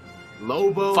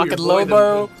Lobo. Fucking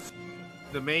Lobo.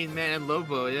 The main man,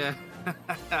 Lobo, yeah.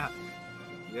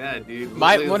 Yeah, dude.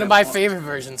 One of my favorite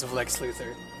versions of Lex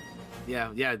Luthor.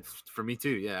 Yeah, for me too.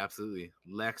 Yeah, absolutely.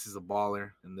 Lex is a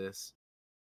baller in this.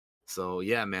 So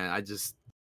yeah, man, I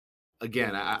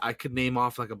could name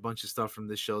off like a bunch of stuff from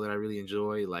this show that I really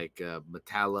enjoy, like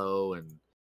Metallo and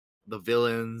the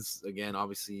villains again,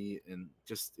 obviously, and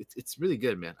just it's really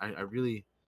good, man. I really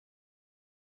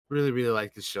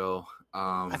like the show.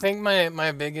 I think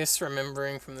my biggest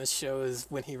remembering from this show is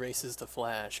when he races the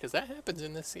Flash, because that happens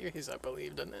in this series, I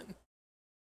believe, doesn't it?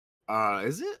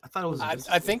 Is it? I thought it was.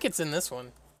 I think it's in this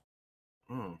one.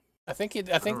 Hmm. I think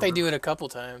they do it a couple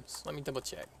times. Let me double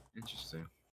check. Interesting.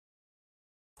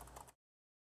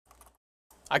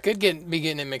 I could be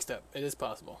getting it mixed up. It is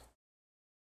possible.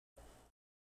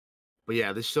 But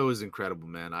yeah, this show is incredible,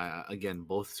 man. Again,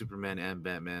 both Superman and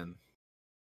Batman,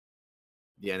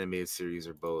 the animated series,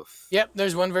 are both. Yep,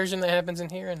 there's one version that happens in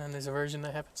here, and then there's a version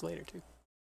that happens later too.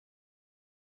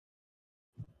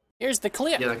 Here's the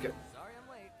clip. Yeah, like,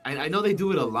 I know they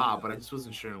do it a lot, but I just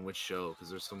wasn't sure in which show because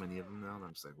there's so many of them now. And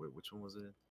I'm just like, wait, which one was it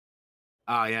in?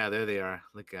 Oh yeah, there they are.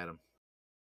 Look at them.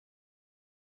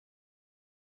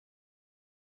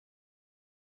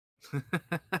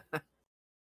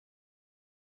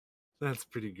 That's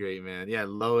pretty great, man. Yeah,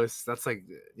 Lois. That's like,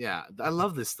 yeah, I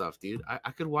love this stuff, dude.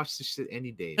 I could watch this shit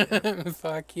any day, man.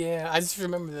 Fuck yeah. I just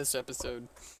remember this episode.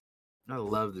 I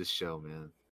love this show,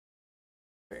 man.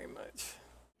 Very much.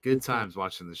 Good times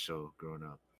watching this show growing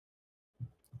up.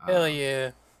 Hell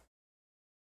yeah.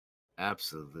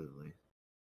 Absolutely.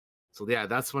 So yeah,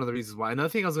 that's one of the reasons why. Another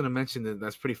thing I was going to mention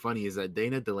that's pretty funny is that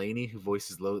Dana Delaney, who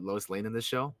voices Lois Lane in this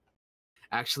show,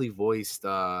 actually voiced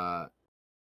Andrea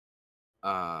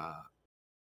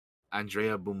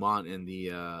Beaumont in the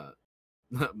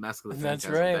Mask of the That's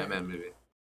Phantasm right. Batman movie.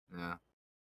 Yeah.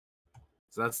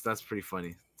 So that's pretty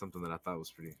funny. Something that I thought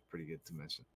was pretty good to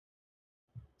mention.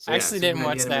 So I yeah, actually didn't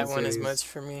Superman watch the that animated one as series. much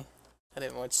for me. I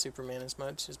didn't watch Superman as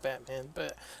much as Batman,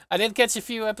 but I did catch a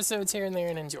few episodes here and there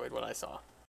and enjoyed what I saw.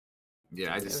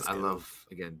 Yeah, It was I good. love,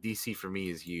 again, DC for me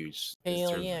is huge.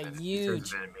 Hell yeah, In terms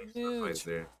huge, of animation, huge.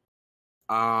 there.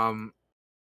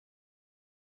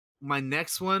 My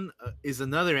next one is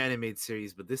another animated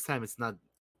series, but this time it's not.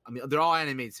 I mean, they're all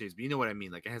animated series, but you know what I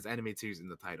mean. Like, it has animated series in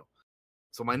the title.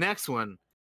 So my next one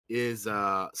is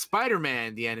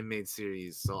Spider-Man, the animated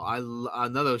series. So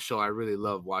another show I really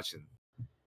love watching.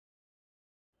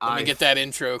 Let me get that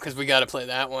intro because we got to play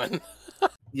that one.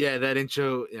 Yeah, that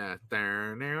intro. Yeah.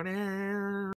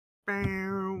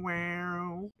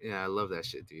 Yeah, I love that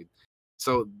shit, dude.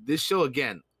 So this show,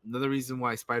 again, another reason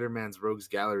why Spider-Man's Rogues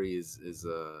Gallery is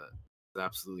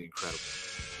absolutely incredible.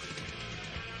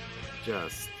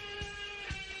 Just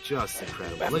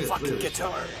incredible. That Look fucking at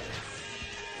guitar.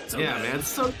 So yeah, man, it's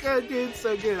so good, dude.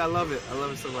 So good. I love it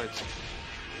so much.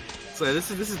 So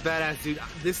this is badass, dude.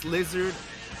 This lizard,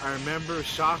 I remember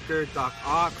Shocker, Doc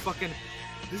Ock, fucking.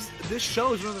 This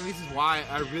show is one of the reasons why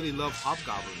I really love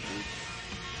Hobgoblin, dude.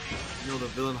 You know the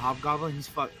villain Hobgoblin? He's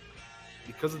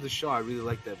because of the show, I really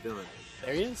like that villain.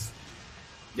 There he is.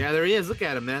 Yeah, there he is. Look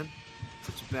at him, man.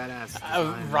 Such a badass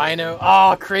design. Rhino.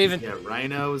 Oh, Craven. Yeah,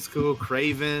 Rhino is cool.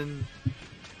 Craven,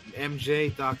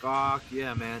 MJ, Doc Ock.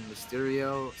 Yeah, man.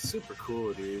 Mysterio. Super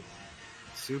cool, dude.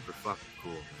 Super fucking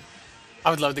cool, man. I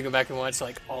would love to go back and watch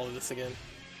like all of this again.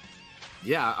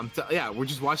 Yeah, we're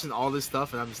just watching all this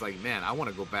stuff, and I'm just like, man, I want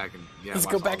to go back and Let's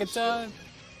go back in time.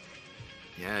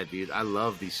 Yeah, dude, I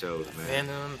love these shows, man.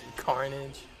 Venom,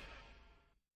 Carnage.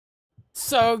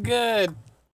 So good.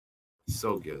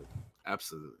 So good.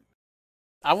 Absolutely.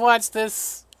 I watched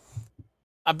this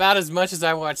about as much as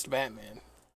I watched Batman.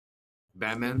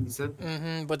 Batman, you said?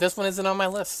 Mm-hmm. But this one isn't on my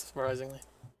list, surprisingly.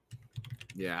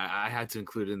 Yeah, I had to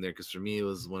include it in there because for me it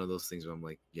was one of those things where I'm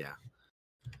like, yeah,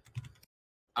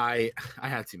 I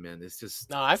had to, man. It's just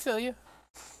No, I feel you.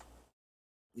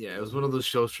 Yeah, it was one of those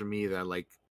shows for me that like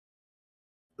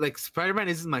Spider-Man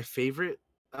isn't my favorite.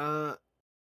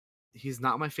 He's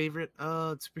not my favorite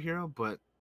superhero, but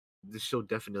this show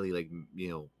definitely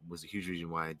was a huge reason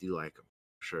why I do like him.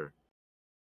 For sure.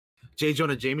 J.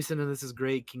 Jonah Jameson in this is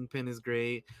great. Kingpin is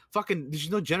great. Fucking, did you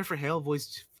know Jennifer Hale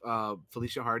voiced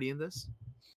Felicia Hardy in this?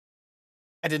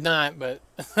 I did not, but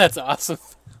that's awesome.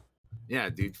 Yeah,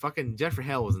 dude. Fucking Jennifer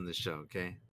Hale was in this show,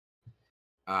 okay?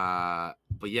 But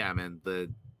yeah, man,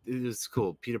 it was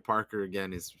cool. Peter Parker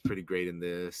again is pretty great in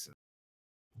this.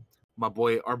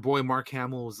 Our boy Mark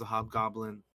Hamill was the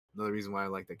Hobgoblin. Another reason why I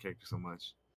like that character so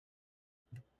much.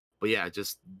 But yeah,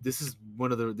 just this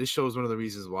show is one of the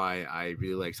reasons why I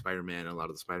really like Spider-Man and a lot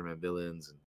of the Spider-Man villains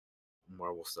and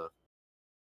Marvel stuff.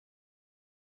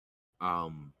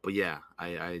 But yeah,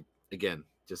 I again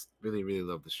just really, really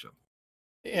love this show.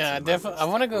 Yeah, definitely. I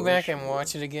want to go back and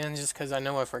watch it again just because I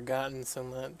know I've forgotten so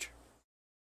much.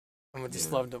 I would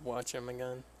just love to watch them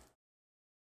again.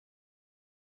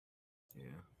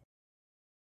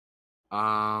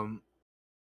 Yeah.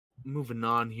 Moving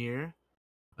on here.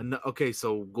 Okay,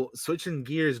 so switching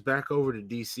gears back over to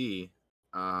DC.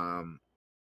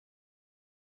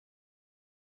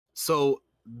 So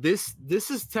this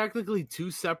is technically two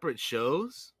separate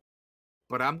shows,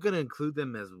 but I'm gonna include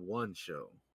them as one show.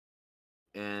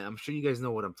 And I'm sure you guys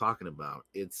know what I'm talking about.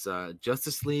 It's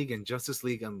Justice League and Justice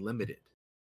League Unlimited.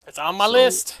 It's on my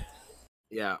list.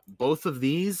 Yeah, both of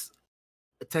these,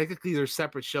 technically they're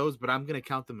separate shows, but I'm going to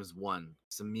count them as one.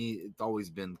 To me, it's always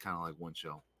been kind of like one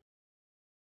show.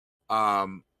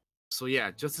 So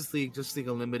yeah, Justice League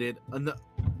Unlimited.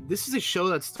 This is a show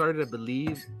that started, I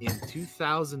believe, in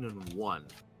 2001.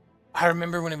 I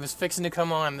remember when it was fixing to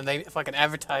come on, and they fucking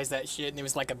advertised that shit, and it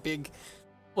was like a big...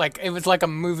 it was like a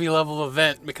movie level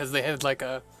event because they had like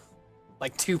a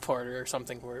two-parter or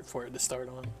something for it to start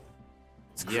on.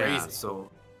 It's crazy. Yeah, so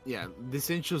yeah, this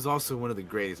intro is also one of the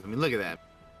greatest. I mean, look at that.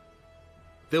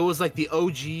 There was like the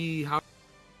OG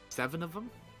 7 of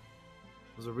them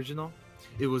was original.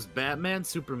 It was Batman,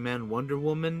 Superman, Wonder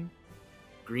Woman,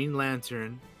 Green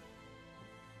Lantern.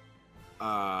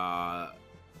 That's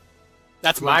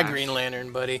Flash. my Green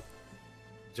Lantern, buddy.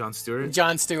 John Stewart.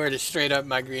 John Stewart is straight up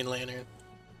my Green Lantern.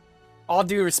 All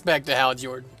due respect to Hal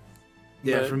Jordan.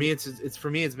 Yeah, for me, it's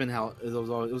been Hal. It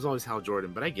was always Hal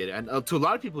Jordan, but I get it. And to a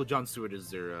lot of people, John Stewart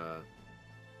is their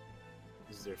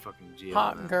This is their fucking GL.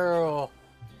 Hot Girl.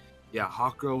 Yeah,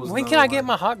 Hawk Girl was. When can I get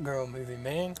my Hot Girl movie,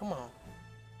 man? Come on.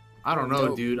 I don't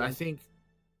know, dude. I think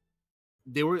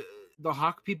they were the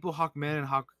Hawk people, Hawkman and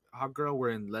Hawk Girl were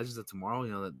in Legends of Tomorrow,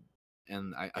 you know,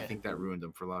 and I think that ruined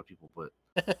them for a lot of people. But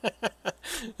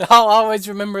I'll always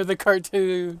remember the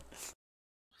cartoon.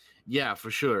 Yeah, for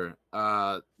sure.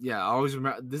 Yeah, I always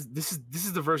remember this. This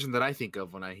is the version that I think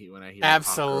of when I hear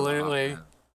Absolutely.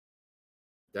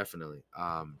 Definitely.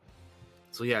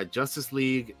 So yeah, Justice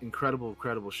League, incredible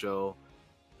show.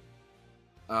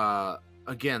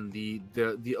 Again,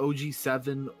 the OG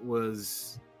 7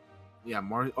 was,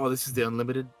 this is the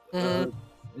Unlimited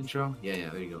intro. Yeah,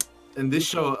 there you go. And this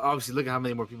show, obviously, look at how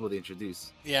many more people they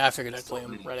introduced. Yeah, I figured I'd play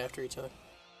them right after each other.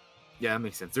 Yeah, that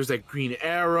makes sense. There's like Green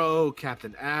Arrow,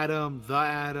 Captain Atom, The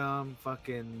Atom,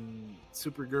 fucking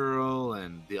Supergirl,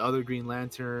 and the other Green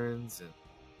Lanterns. And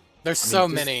there's so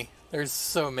many.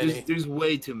 There's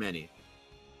way too many.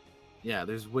 Yeah,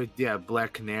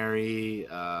 Black Canary.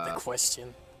 The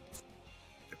Question.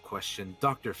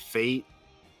 Dr. Fate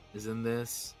is in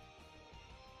this.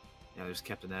 Yeah, there's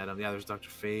Captain Atom. Yeah, there's Dr.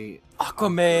 Fate.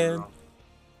 Aquaman.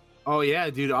 Oh yeah,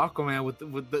 dude, Aquaman with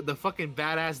the fucking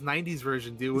badass '90s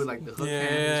version, dude, with like the hook hand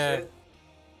and shit.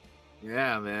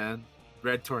 Yeah, man.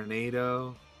 Red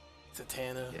Tornado.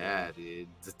 Zatanna. Yeah, dude.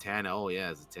 Zatanna. Oh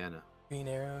yeah, Zatanna. Green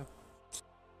Arrow.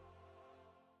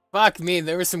 Fuck me,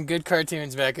 there were some good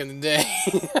cartoons back in the day.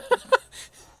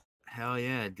 Hell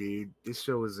yeah, dude. This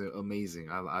show was amazing.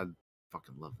 I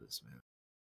fucking love this, man.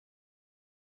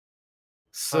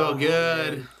 So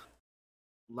good.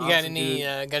 Man.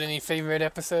 You got any favorite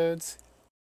episodes?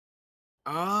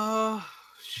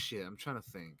 Shit, I'm trying to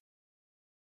think.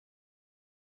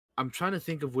 I'm trying to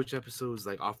think of which episodes,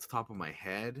 like, off the top of my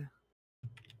head.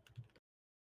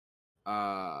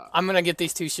 I'm gonna get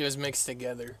these two shows mixed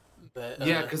together. But,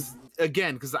 yeah,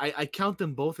 because I count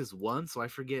them both as one, so I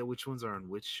forget which ones are on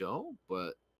which show.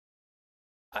 But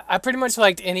I pretty much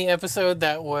liked any episode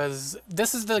that was.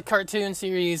 This is the cartoon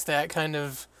series that kind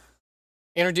of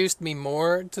introduced me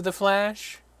more to the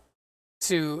Flash,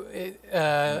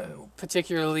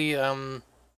 particularly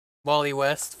Wally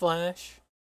West Flash,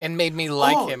 and made me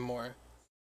like him more.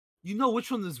 You know which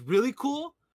one is really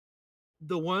cool?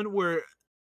 The one where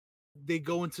they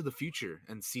go into the future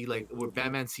and see, like, where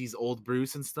Batman sees old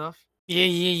Bruce and stuff.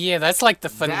 Yeah. That's like the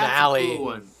finale. That's a cool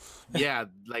one. Yeah,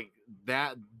 like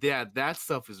that. Yeah, that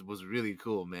stuff was really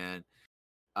cool, man.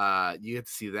 You get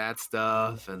to see that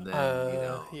stuff, and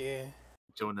then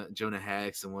Jonah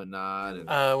Hex and whatnot.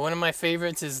 And one of my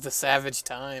favorites is the Savage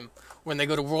Time, when they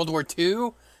go to World War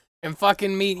II and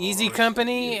fucking meet Easy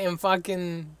Company and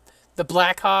fucking the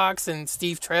Blackhawks and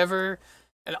Steve Trevor.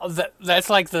 And that's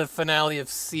like the finale of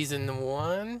season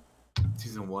 1.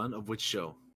 Season 1 of which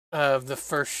show? Of the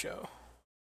first show.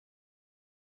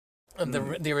 Of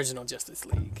the original Justice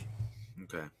League.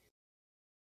 Okay.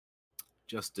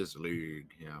 Justice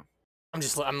League, yeah.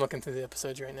 I'm looking through the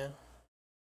episodes right now.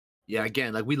 Yeah,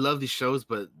 again, like, we love these shows,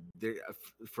 but they're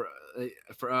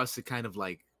for us, it kind of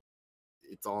like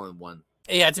it's all in one.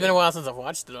 Yeah, it's been a while since I've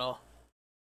watched it all.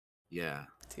 Yeah.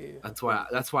 Too. That's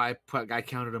why I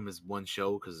counted them as one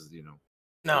show, because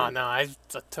No, I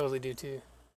totally do too.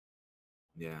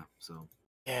 Yeah. So.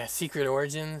 Yeah, Secret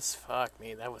Origins. Fuck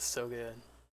me, that was so good.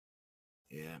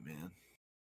 Yeah, man.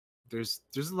 There's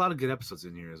a lot of good episodes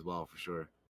in here as well, for sure.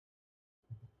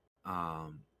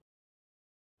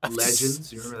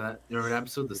 Legends. You remember that? You remember that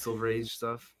episode, the Silver Age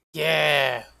stuff?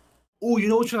 Yeah. Oh, you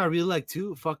know which one I really like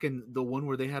too? Fucking the one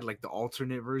where they had like the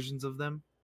alternate versions of them.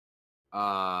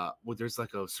 Where there's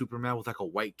like a Superman with like a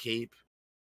white cape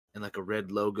and like a red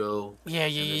logo.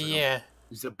 Yeah.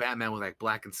 There's a Batman with like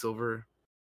black and silver.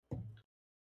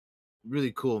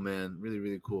 Really cool, man. Really,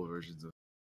 really cool versions of.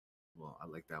 Well, I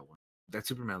like that one. That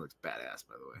Superman looks badass,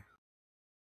 by the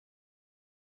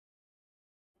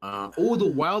way. The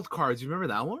Wild Cards. You remember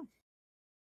that one?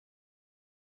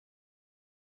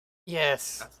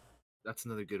 Yes. That's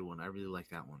another good one. I really like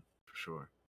that one for sure.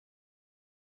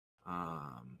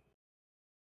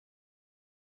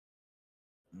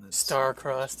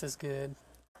 Star-Crossed is good.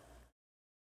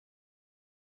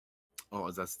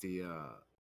 Oh, that's the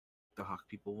Hawk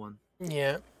People one.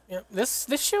 Yeah. This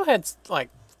show had like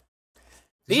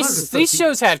these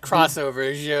shows had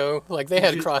crossovers, yo. Like they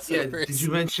had crossovers. Yeah, did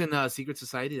you mention Secret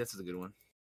Society? That's a good one.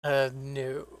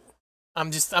 No.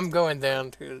 I'm going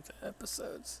down to the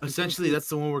episodes. Essentially, that's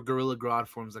the one where Gorilla Grodd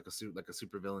forms like a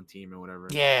super villain team or whatever.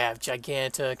 Yeah,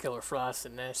 Giganta, Killer Frost,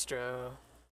 Sinestro.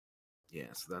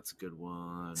 Yeah, so that's a good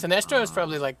one. Sinestro is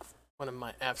probably like one of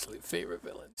my absolute favorite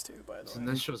villains too, by the way.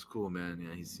 Sinestro's cool, man.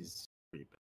 Yeah, he's pretty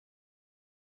bad.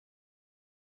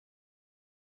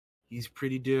 He's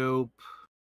pretty dope.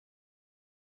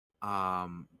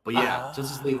 But yeah,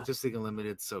 Justice League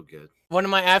Unlimited, so good. One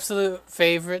of my absolute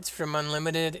favorites from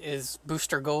Unlimited is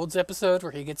Booster Gold's episode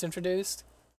where he gets introduced.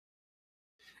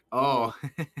 Oh,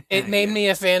 It made yeah. me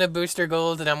a fan of Booster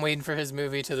Gold, and I'm waiting for his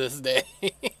movie to this day.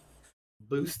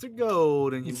 Booster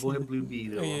Gold and your boy Blue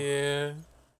Beetle. Yeah.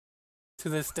 To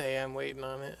this day, I'm waiting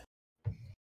on it.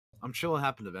 I'm sure it'll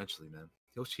happen eventually, man.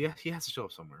 He has to show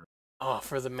up somewhere. Oh,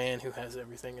 For the Man Who Has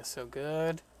Everything is so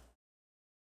good.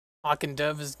 Hawk and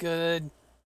Dove is good.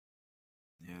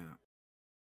 Yeah.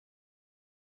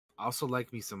 I also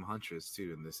like me some Huntress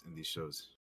too in these shows.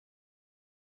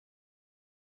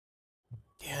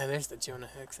 Yeah, there's the Jonah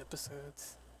Hex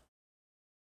episodes.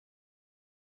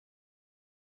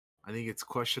 I think it's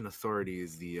Question Authority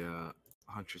is the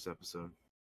Huntress episode.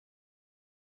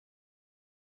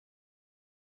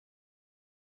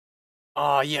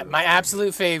 Oh, yeah, my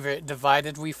absolute favorite,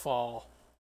 Divided We Fall.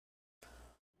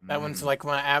 That one's like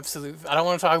my absolute... I don't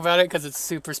want to talk about it because it's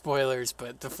super spoilers,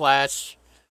 but The Flash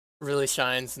really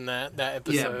shines in that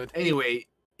episode. Yeah, anyway,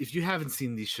 if you haven't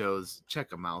seen these shows, check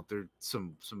them out. They're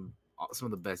some of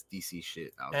the best DC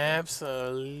shit out there.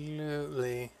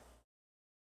 Absolutely.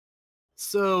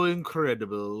 So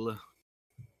incredible.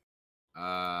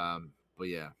 But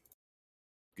yeah.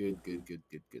 Good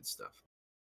stuff.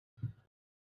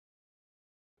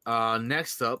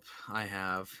 Next up I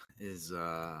have is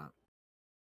I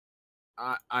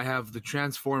have the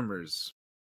Transformers.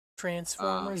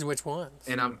 Transformers? Which ones?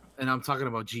 And I'm talking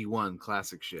about G1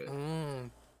 classic shit.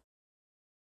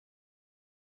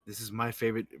 This is my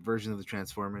favorite version of the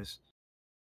Transformers.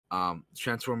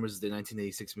 Transformers, the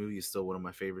 1986 movie, is still one of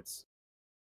my favorites.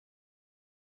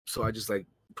 So I just like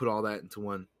put all that into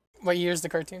one. What year is the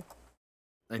cartoon?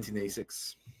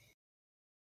 1986.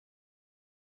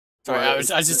 Sorry, I was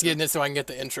just getting it so I can get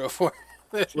the intro for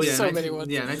it. Well, yeah, so many ones.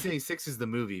 Yeah, 1986 is the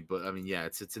movie, but I mean, yeah,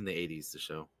 it's in the 80s, the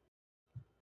show.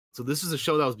 So this is a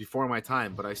show that was before my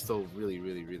time, but I still really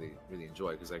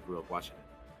enjoy it because I grew up watching it.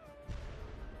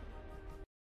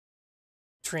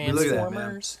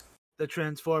 Transformers. The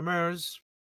Transformers.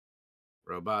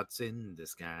 Robots in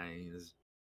disguise.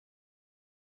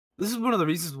 This is one of the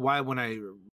reasons why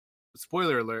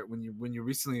spoiler alert, when you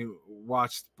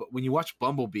watch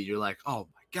Bumblebee, you're like, oh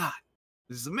my god,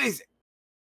 this is amazing.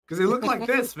 Because they look like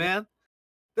this, man.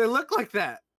 They look like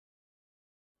that.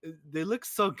 They look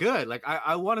so good. Like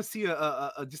I want to see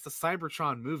a just a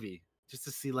Cybertron movie just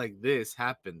to see like this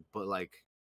happen, but like,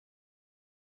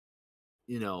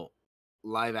 you know,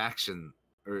 live action,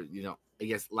 or I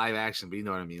guess live action, but you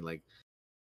know what I mean, like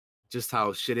just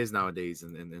how shit is nowadays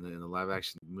in a live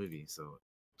action movie. So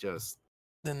just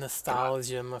the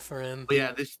nostalgia, my friend. But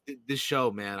yeah, this show,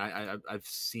 man, I've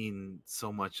seen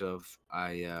so much of.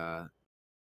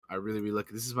 I really look.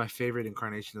 This is my favorite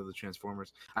incarnation of the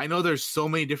Transformers. I know there's so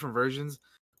many different versions,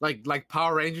 like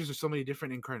Power Rangers. There's so many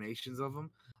different incarnations of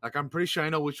them. Like I'm pretty sure I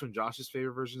know which one Josh's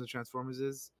favorite version of Transformers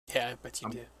is. Yeah, I bet you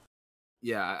do.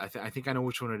 Yeah, I think I know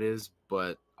which one it is,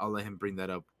 but I'll let him bring that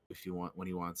up when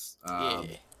he wants. Yeah.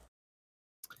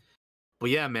 But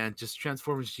yeah, man, just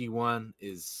Transformers G1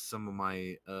 is some of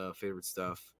my favorite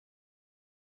stuff.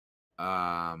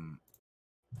 I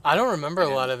don't remember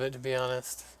a lot of it, to be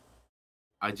honest.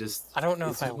 I don't know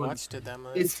if I watched it that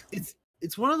much.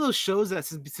 It's one of those shows that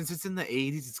since it's in the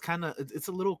 80s, it's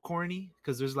a little corny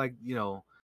because there's like,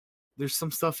 there's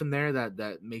some stuff in there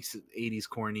that makes it 80s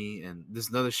corny, and there's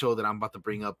another show that I'm about to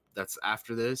bring up that's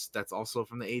after this that's also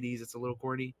from the 80s. It's a little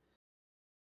corny,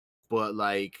 but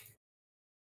like,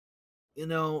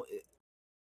 it's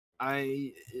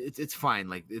fine.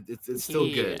 Like it's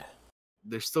still good.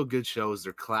 They're still good shows.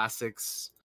 They're classics.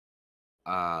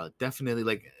 Definitely,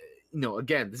 like,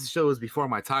 again, this show was before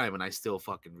my time, and I still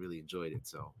fucking really enjoyed it.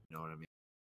 So you know what I mean.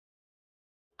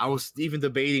 I was even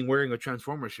debating wearing a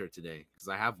Transformer shirt today because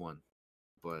I have one,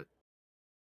 but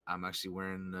I'm actually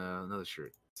wearing another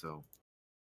shirt. So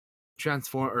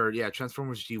Transformers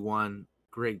G1,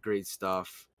 great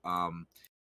stuff.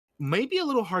 Maybe a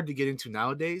little hard to get into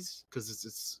nowadays because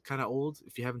it's kind of old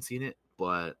if you haven't seen it.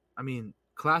 But I mean,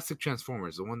 classic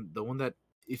Transformers, the one that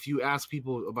if you ask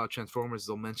people about Transformers,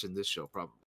 they'll mention this show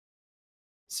probably.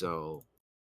 So,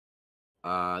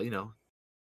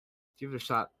 give it a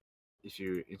shot if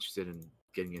you're interested in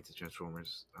getting into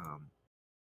Transformers.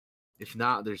 If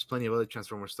not, there's plenty of other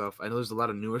Transformers stuff. I know there's a lot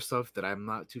of newer stuff that I'm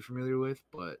not too familiar with,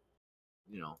 but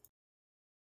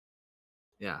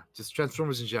yeah, just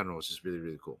Transformers in general is just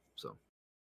really cool. So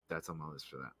that's on my list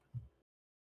for that.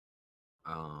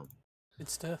 Good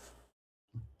stuff.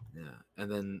 Yeah,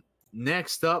 and then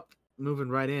next up moving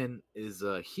right in is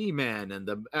He-Man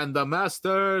and the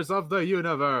Masters of the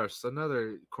Universe,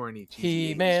 another corny cheesy 80s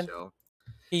He-Man. show.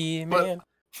 But He-Man.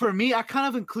 for me, I kind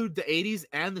of include the 80s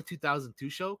and the 2002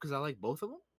 show because I like both of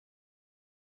them.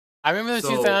 I remember the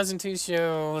So- 2002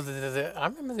 show. I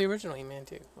remember the original He-Man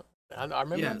too. I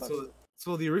remember Yeah, them both.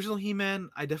 so the original He-Man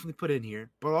I definitely put in here,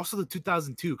 but also the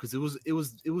 2002 because it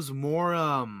was more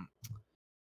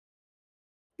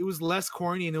it was less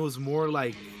corny and it was more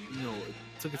like, you know, it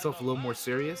took itself a little more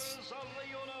serious.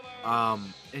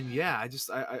 And yeah, I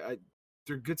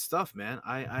they're good stuff, man.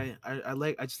 I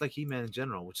just like He-Man in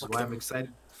general, which is why I'm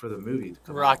excited for the movie to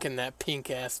come out. Rocking that pink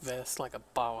ass vest like a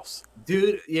boss.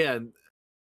 Dude, yeah.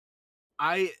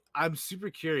 I'm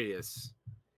super curious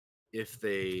if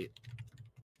they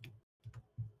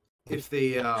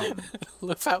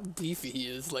Look how beefy he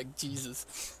is, like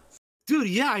Jesus. dude,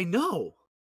 yeah, I know,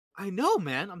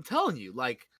 man. I'm telling you,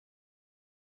 like,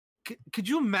 could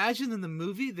you imagine in the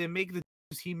movie they make the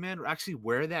He-Man actually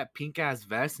wear that pink ass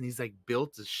vest and he's like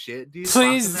built as shit, dude?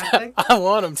 Please, I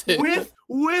want him to.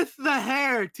 With the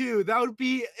hair too. That would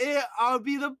be it. I would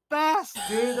be the best,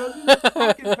 dude. That would be the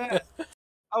fucking best.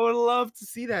 I would love to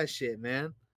see that shit,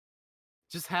 man.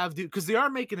 Just have dude, because they are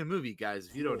making a movie, guys.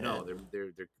 If you don't know,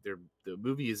 they're the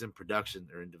movie is in production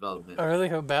or in development. I really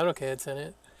hope Battle Cat's in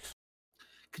it.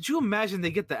 Could you imagine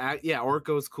they get the act? Yeah,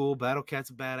 Orko's cool. Battle Cat's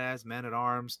a badass. Man at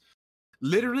Arms.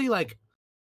 Literally, like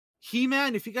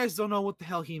He-Man. If you guys don't know what the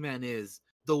hell He-Man is,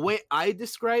 the way I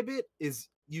describe it is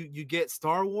you get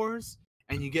Star Wars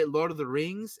and you get Lord of the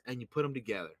Rings and you put them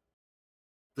together.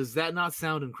 Does that not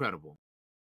sound incredible?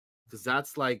 Because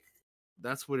that's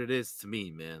what it is to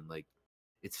me, man. Like,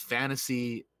 it's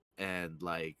fantasy and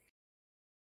like,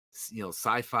 you know,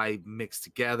 sci-fi mixed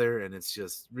together, and it's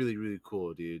just really, really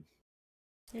cool, dude.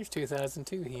 Here's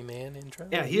 2002 He-Man intro.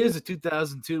 Yeah, here's a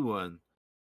 2002 one.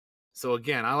 So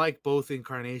again, I like both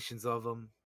incarnations of them.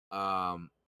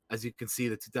 As you can see,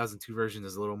 the 2002 version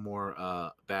is a little more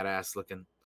badass looking.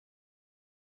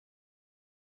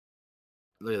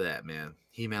 Look at that, man.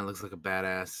 He-Man looks like a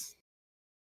badass.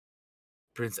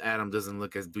 Prince Adam doesn't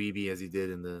look as dweeby as he did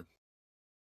in the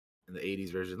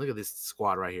 80s version. Look at this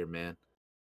squad right here, man.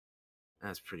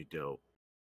 That's pretty dope.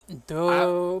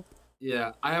 Dope.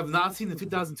 I have not seen the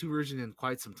 2002 version in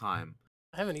quite some time.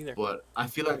 I haven't either. But I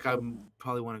feel like I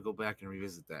probably want to go back and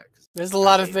revisit that. There's a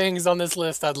lot of things on this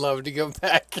list I'd love to go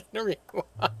back and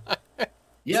rewind.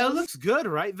 Yeah, it looks good,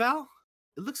 right, Val?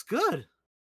 It looks good.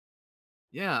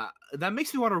 Yeah, that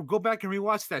makes me want to go back and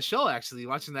rewatch that show, actually,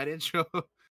 watching that intro.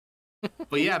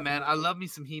 But yeah, man, I love me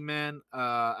some He-Man.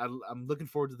 I'm looking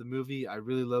forward to the movie. I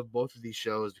really love both of these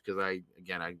shows because I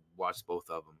watched both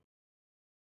of them.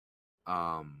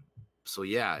 So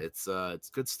yeah, it's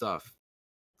good stuff.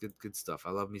 Good stuff.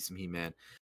 I love me some He-Man.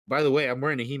 By the way, I'm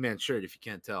wearing a He-Man shirt if you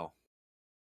can't tell.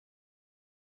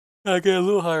 I get a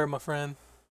little higher, my friend.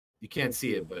 You can't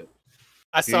see it, but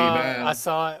I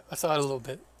saw it a little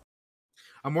bit.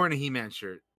 I'm wearing a He-Man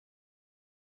shirt.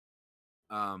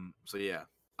 So yeah,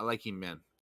 I like He-Man.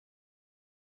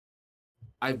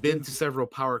 I've been to several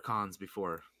Power Cons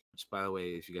before, which, by the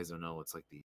way, if you guys don't know, it's like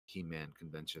the He-Man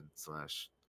convention /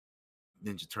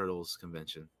 Ninja Turtles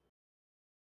convention.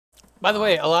 By the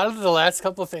way, a lot of the last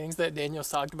couple of things that Daniel's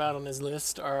talked about on his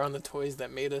list are on the Toys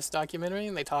That Made Us documentary,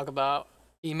 and they talk about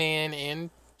He-Man and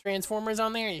Transformers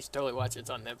on there. You should totally watch it. It's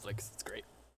on Netflix. It's great.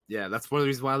 Yeah, that's one of the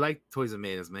reasons why I like Toys That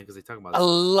Made Us, man, because they talk about. I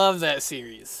love that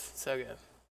series. So good.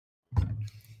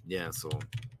 Yeah, so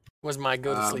was my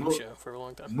go-to-sleep show for a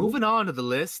long time. Moving on to the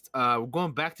list, we're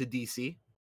going back to DC.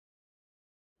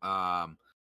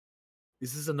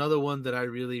 This is another one that I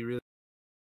really, really,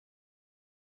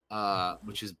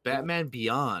 which is Batman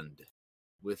Beyond,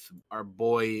 with our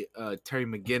boy Terry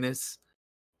McGinnis,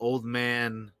 old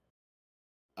man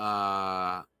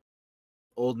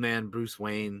Bruce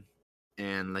Wayne,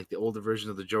 and like the older version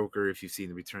of the Joker. If you've seen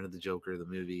the Return of the Joker, the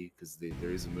movie, because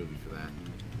there is a movie for that.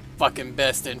 Fucking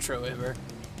best intro ever.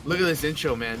 Look at this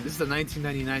intro, man. This is a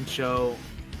 1999 show.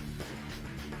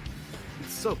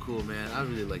 It's so cool, man. I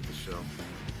really like this show.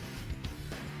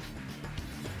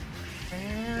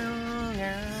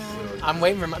 I'm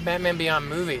waiting for my Batman Beyond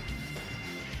movie.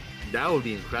 That would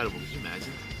be incredible. Could you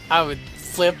imagine? I'll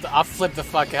flip the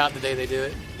fuck out the day they do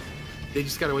it. They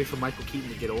just gotta wait for Michael Keaton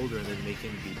to get older and then make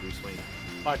him be Bruce Wayne.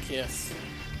 Fuck yes.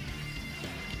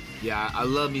 Yeah, I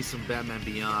love me some Batman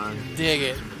Beyond. Dig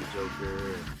it.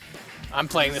 Joker. I'm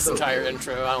playing this entire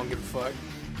intro. I don't give a fuck.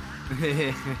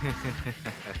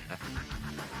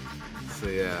 So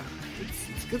yeah,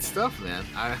 it's good stuff, man.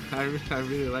 I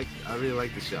really like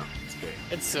the show. It's great.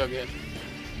 It's so good.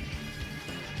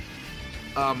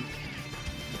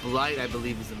 Blight, I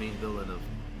believe, is the main villain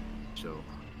show.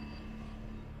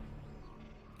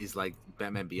 He's like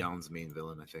Batman Beyond's main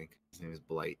villain, I think. His name is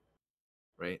Blight,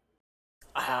 right?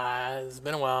 It's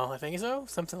been a while. I think so.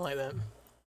 Something like that.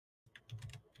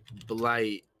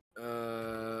 Blight.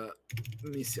 Let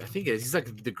me see. I think he's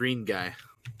like the green guy.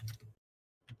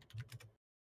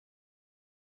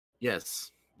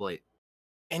 Yes, Blight.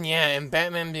 And yeah, and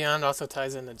Batman Beyond also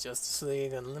ties into Justice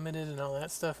League Unlimited and all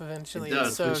that stuff eventually. It does,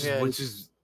 it's so good.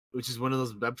 Which is one of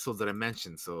those episodes that I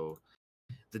mentioned. So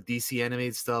the DC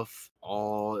animated stuff, a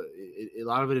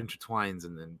lot of it intertwines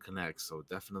and then connects. So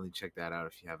definitely check that out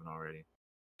if you haven't already.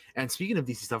 And speaking of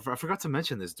DC stuff, I forgot to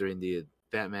mention this during the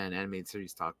Batman animated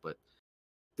series talk, but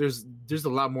there's a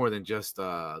lot more than just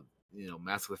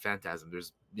Mask of the Phantasm.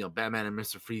 There's Batman and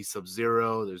Mr. Freeze,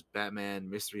 Sub-Zero. There's Batman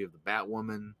Mystery of the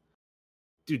Batwoman.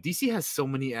 Dude, DC has so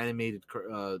many animated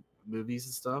movies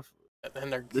and stuff,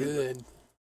 and they're good.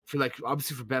 For like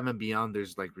obviously for Batman Beyond,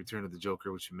 there's like Return of the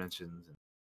Joker, which you mentioned.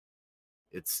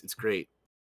 It's great.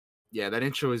 Yeah, that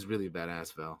intro is really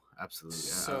badass, Val. Absolutely,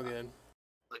 so good.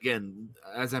 Again,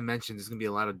 as I mentioned, there's gonna be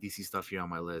a lot of DC stuff here on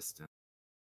my list, and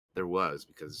there was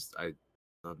because I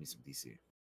love me some DC.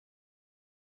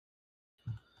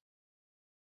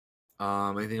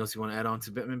 Anything else you want to add on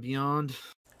to Batman Beyond?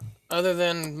 Other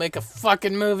than make a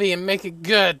fucking movie and make it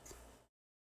good.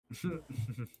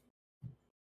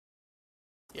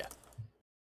 Yeah.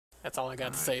 That's all I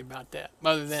got to say about that.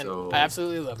 Other than I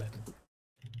absolutely love it.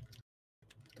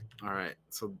 All right.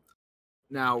 So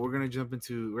now we're going to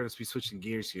be switching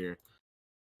gears here.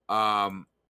 We're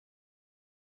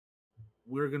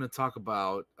going to talk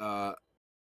about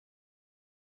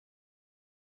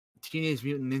Teenage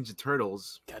Mutant Ninja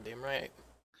Turtles. Goddamn right.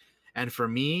 And for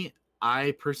me,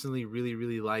 I personally really,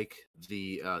 really like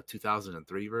the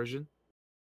 2003 version.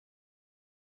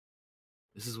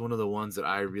 This is one of the ones that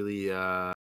I really,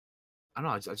 I don't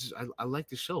know, I like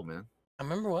the show, man. I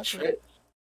remember watching it.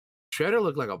 Shredder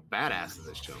looked like a badass in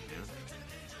this show, man.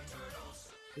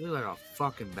 He looked like a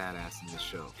fucking badass in this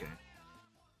show, okay?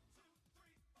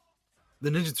 The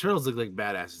Ninja Turtles look like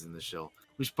badasses in this show.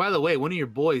 Which, by the way, one of your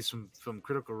boys from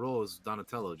Critical Role is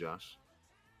Donatello, Josh.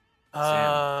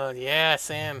 Sam. Yeah,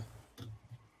 Sam.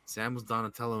 Sam was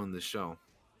Donatello in this show.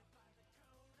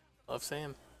 Love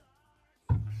Sam.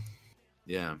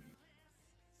 Yeah.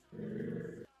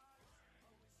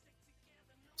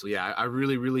 So yeah, I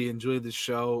really, really enjoyed this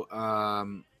show.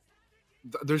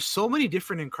 There's so many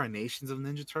different incarnations of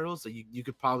Ninja Turtles that you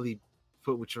could probably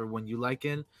put whichever one you like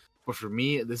in. But for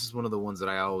me, this is one of the ones that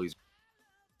I always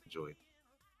enjoyed.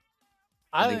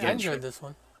 I enjoyed this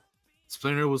one.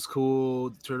 Splinter was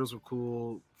cool. The Turtles were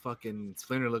cool. Fucking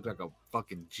Splinter looked like a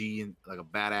fucking G and like a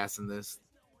badass in this.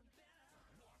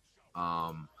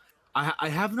 I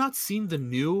have not seen the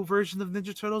new version of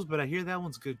Ninja Turtles, but I hear that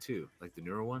one's good too. Like the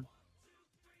newer one.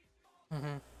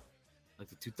 Mm-hmm. Like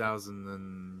the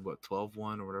 2012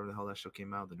 one or whatever the hell that show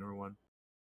came out, the newer one.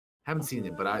 Haven't seen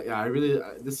it, but I really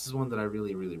this is one that I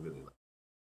really, really, really like.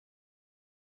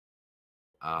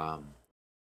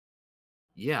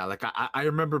 Yeah, like I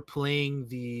remember playing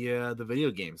the video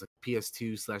games, like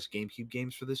PS2/GameCube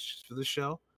games for this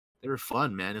show. They were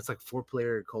fun, man. It's like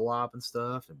 4-player co-op and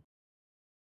stuff, and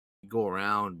you go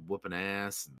around whooping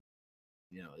ass, and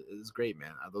it was great,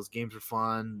 man. Those games were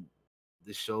fun.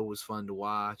 This show was fun to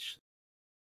watch.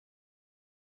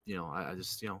 I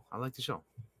just I like the show.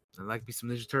 I like me some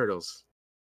Ninja Turtles.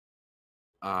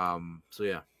 So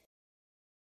yeah.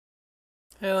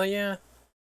 Hell yeah.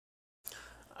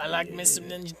 I like me some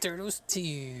Ninja Turtles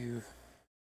too.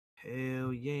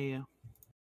 Hell yeah.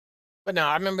 But no,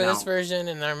 I remember this version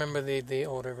and I remember the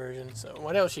older version. So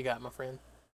what else you got, my friend?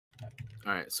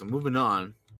 All right, so moving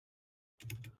on.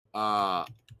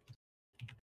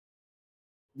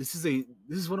 This is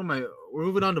one of my. We're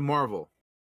moving on to Marvel.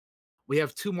 We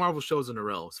have 2 Marvel shows in a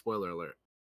row. Spoiler alert.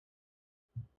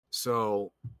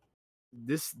 So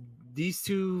this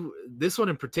one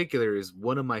in particular is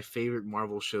one of my favorite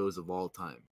Marvel shows of all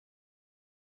time.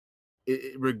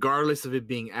 Regardless of it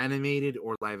being animated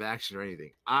or live action or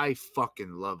anything, I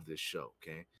fucking love this show.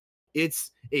 Okay,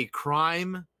 it's a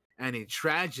crime and a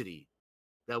tragedy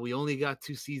that we only got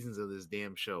 2 seasons of this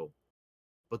damn show,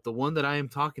 but the one that I am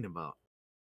talking about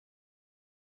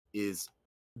is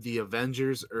the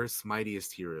Avengers: Earth's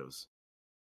Mightiest Heroes.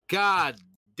 God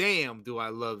damn, do I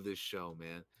love this show,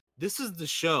 man. This is the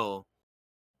show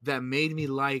that made me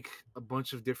like a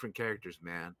bunch of different characters,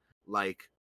 man. Like,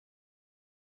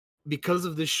 because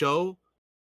of this show,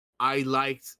 I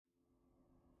liked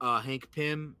Hank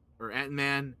Pym or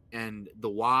Ant-Man and the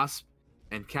Wasp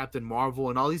and Captain Marvel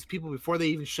and all these people before they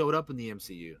even showed up in the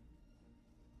MCU.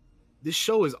 This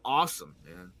show is awesome,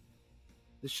 man.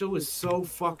 The show is so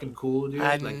fucking cool, dude.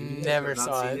 I Like, if you guys never have not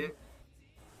saw seen it. it,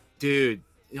 dude,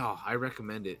 I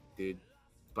recommend it, dude.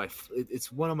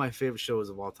 It's one of my favorite shows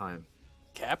of all time.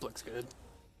 Cap looks good.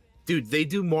 Dude, they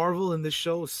do Marvel in this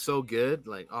show so good.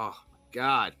 Like, oh my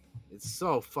god, it's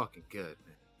so fucking good,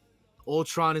 man.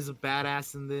 Ultron is a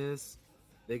badass in this.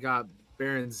 They got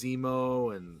Baron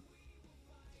Zemo and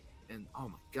oh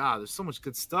my god, there's so much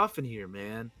good stuff in here,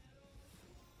 man.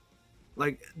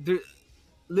 Like, there,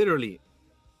 literally,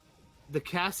 the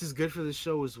cast is good for the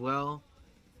show as well.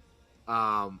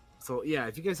 So yeah,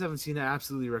 if you guys haven't seen it, I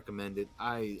absolutely recommend it.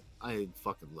 I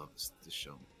fucking love this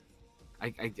show. I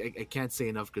can't say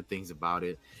enough good things about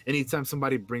it. Anytime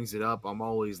somebody brings it up, I'm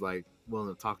always like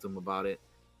willing to talk to them about it.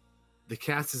 The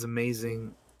cast is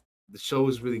amazing. The show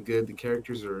is really good. The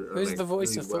characters are Who's like, the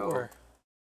voice really of well. Thor?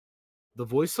 The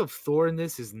voice of Thor in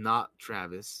this is not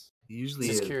Travis. He usually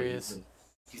Just is. curious.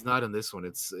 He's not in this one.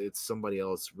 It's somebody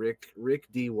else. Rick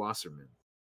D. Wasserman.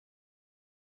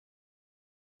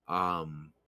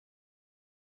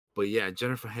 But yeah,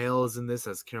 Jennifer Hale is in this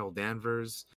as Carol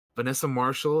Danvers. Vanessa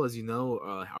Marshall, as you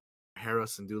know, Hera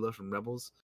Syndulla from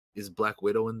Rebels, is Black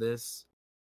Widow in this.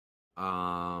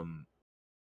 Fucking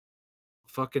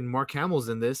Mark Hamill's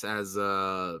in this as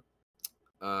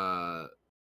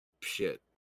shit,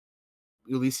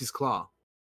 Ulysses Claw.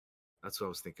 That's what I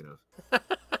was thinking of.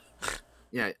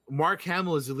 Yeah, Mark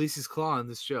Hamill is Ulysses Claw in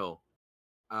this show.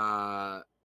 There's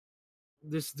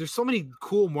so many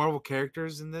cool Marvel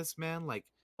characters in this, man. Like,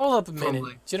 Hold up a from, minute.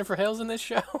 like, Jennifer Hale's in this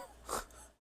show.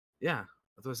 yeah,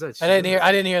 that's what I said. I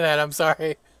didn't hear that. I'm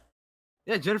sorry.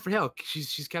 Yeah, Jennifer Hale.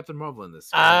 She's Captain Marvel in this.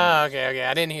 Ah, okay.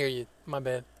 I didn't hear you. My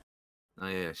bad. Oh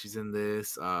yeah, she's in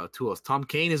this. Who else? Tom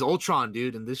Kane is Ultron,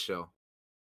 dude, in this show.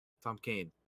 Tom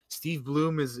Kane. Steve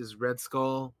Bloom is Red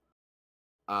Skull.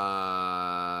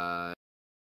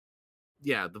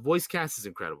 Yeah, the voice cast is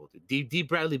incredible, dude. D.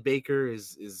 Bradley Baker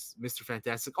is Mr.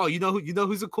 Fantastic. Oh, you know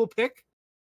who's a cool pick?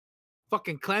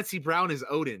 Fucking Clancy Brown is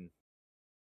Odin.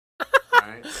 All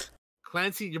right,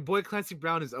 your boy Clancy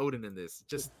Brown is Odin in this.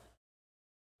 Just,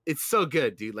 it's so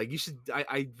good, dude. Like, you should.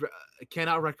 I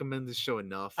cannot recommend this show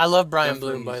enough. I love Brian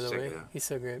Definitely Bloom, by you should the check way. it out. He's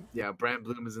so great. Yeah, Brian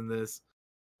Bloom is in this.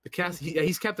 The cast,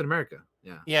 he's Captain America.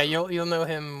 Yeah. Yeah, you'll know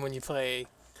him when you play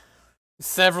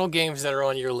several games that are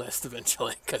on your list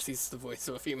eventually, because he's the voice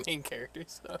of a few main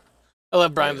characters. So I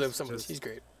love Brian Bloom so much. He's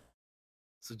great.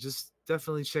 So just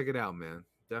definitely check it out, man.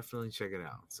 Definitely check it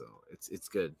out. So it's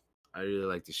good. I really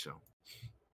like the show.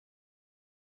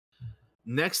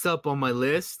 Next up on my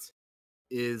list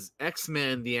is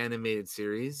X-Men the animated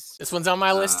series. This one's on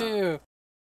my list too.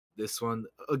 This one,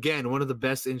 again, one of the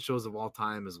best intros of all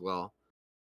time as well.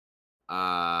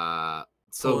 Good.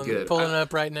 Pulling it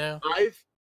up right now.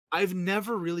 I've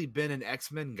never really been an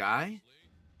X-Men guy,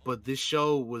 but this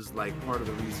show was like part of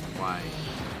the reason why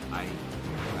I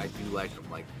do like them.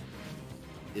 Like,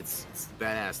 it's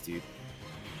badass, dude.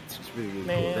 It's just really, really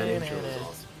cool. That intro is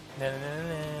awesome.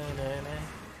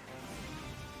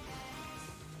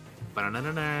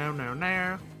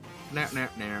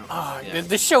 Oh, yeah.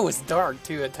 This show was dark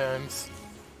too at times.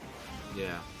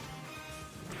 Yeah.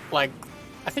 Like,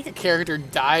 I think a character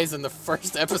dies in the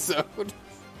first episode.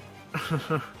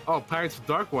 Oh, Pirates of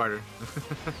Darkwater.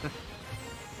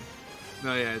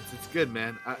 No, yeah, it's good,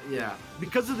 man. Yeah,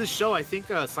 because of this show, I think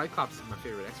Cyclops is my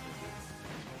favorite X-Men.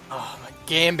 Oh, my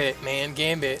Gambit, man.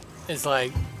 Gambit is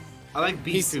like... I like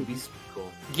Beast too. Beast is cool.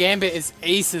 Gambit is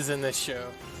aces in this show.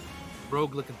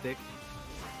 Rogue looking thick.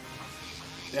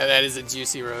 Yeah, that is a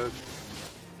juicy rogue.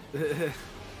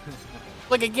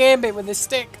 Look at Gambit with his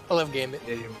stick. I love Gambit.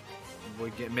 Yeah,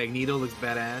 Magneto looks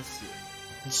badass.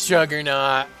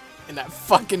 Juggernaut and that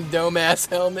fucking dome-ass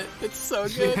helmet. It's so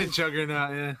good.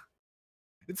 Juggernaut, yeah.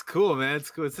 It's cool, man.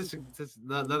 It's cool. It's such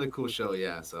another cool show,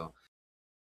 yeah, so.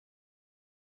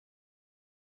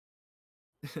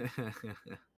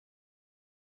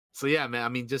 So yeah, man. I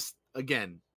mean, just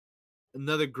again,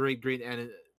 another great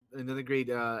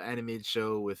animated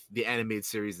show with the animated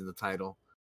series in the title.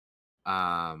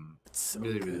 It's so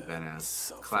really good. badass,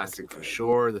 so classic for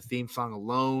sure. The theme song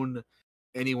alone,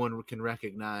 anyone can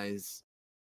recognize.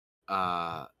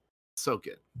 So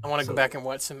good. I want to go back and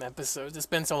watch some episodes. It's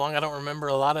been so long, I don't remember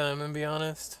a lot of them, to be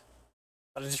honest.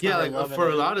 I just like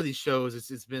for a lot of these shows,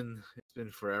 it's been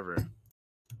forever.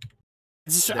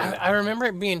 I remember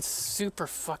it being super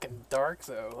fucking dark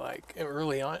though, like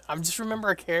early on. I just remember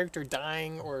a character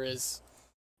dying or is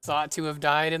thought to have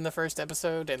died in the first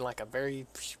episode, and like I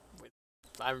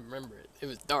remember it. It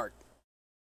was dark.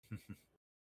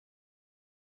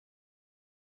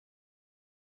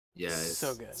 Yeah, it's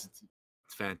so good. It's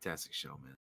a fantastic show,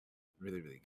 man. Really,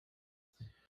 really good.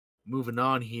 moving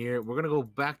on here, we're gonna go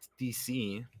back to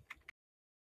DC.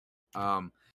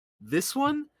 This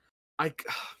one, I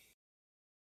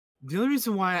the only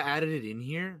reason why I added it in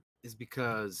here is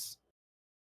because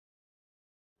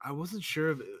I wasn't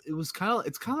sure if it was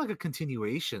it's kind of like a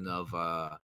continuation of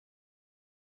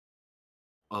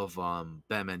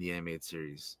Batman the Animated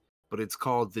Series, but it's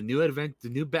called the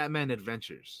new Batman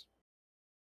Adventures.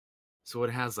 So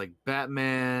it has like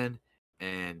Batman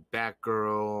and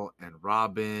Batgirl and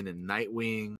Robin and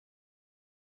Nightwing.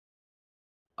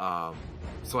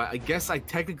 So I guess I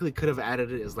technically could have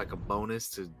added it as like a bonus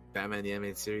to Batman the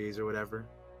Animated Series or whatever.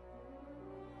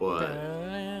 But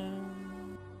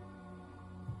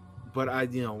I,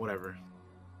 whatever.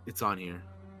 It's on here.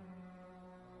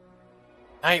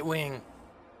 Nightwing.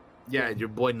 Yeah, your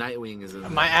boy Nightwing is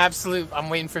in My absolute. I'm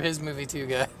waiting for his movie too,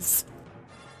 guys.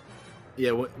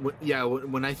 Yeah,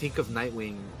 when I think of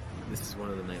Nightwing, this is one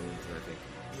of the Nightwings that I think.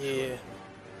 Yeah.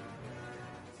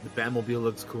 The Batmobile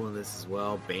looks cool in this as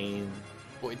well. Bane.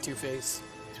 Boy, Two-Face.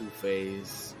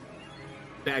 Two-Face.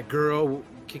 Batgirl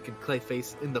kicking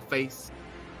Clayface in the face.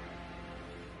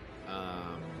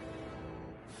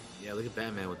 Yeah, look at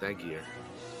Batman with that gear.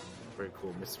 Very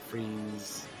cool. Mr.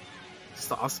 Freeze.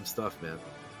 Just awesome stuff, man.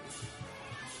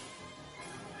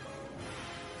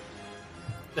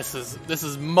 This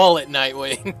is mullet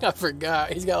Nightwing. I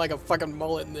forgot. He's got like a fucking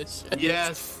mullet in this shit.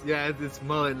 Yes, yeah, it's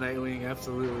mullet Nightwing,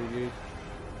 absolutely, dude.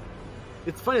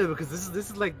 It's funny because this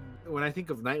is like when I think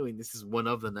of Nightwing, this is one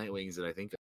of the Nightwings that I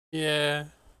think of. Yeah.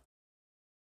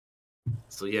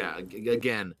 So yeah,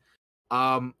 again,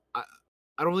 I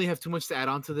don't really have too much to add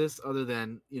on to this other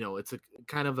than, it's a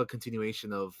kind of a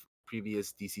continuation of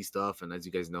previous DC stuff, and as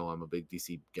you guys know, I'm a big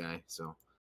DC guy, so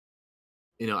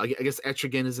I guess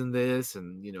Etrigan is in this,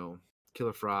 and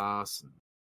Killer Frost, and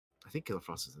I think Killer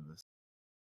Frost is in this.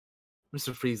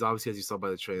 Mr. Freeze, obviously, as you saw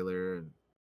by the trailer,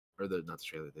 not the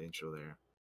trailer, the intro there.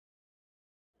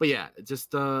 But yeah,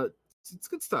 just it's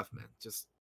good stuff, man. Just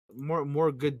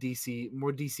more good DC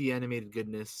animated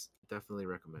goodness. Definitely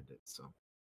recommend it. So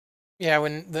yeah,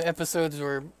 when the episodes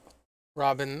where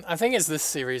Robin, I think it's this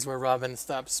series where Robin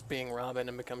stops being Robin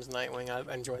and becomes Nightwing. I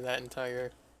enjoy that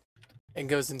entire. And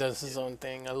goes and does his own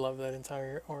thing. I love that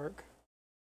entire arc.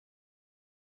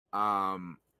 All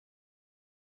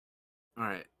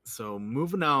right. So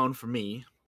moving on for me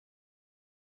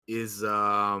is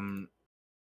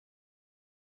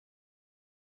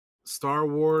Star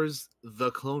Wars: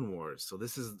 The Clone Wars. So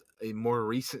this is a more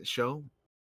recent show.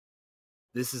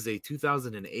 This is a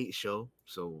 2008 show.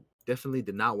 So definitely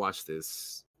did not watch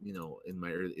this, in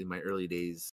my early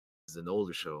days. It's an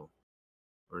older show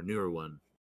or a newer one.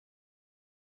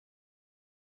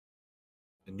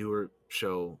 A newer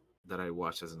show that I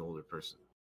watched as an older person.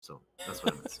 So that's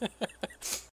what I meant.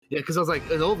 Yeah, because I was like,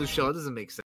 an older show, it doesn't make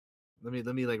sense. Let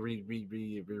me like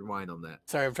rewind on that.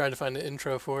 Sorry, I'm trying to find an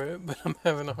intro for it, but I'm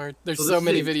having a hard. There's so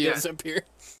many videos up here.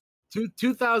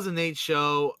 2008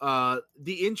 show.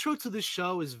 The intro to the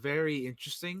show is very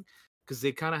interesting because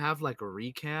they kind of have like a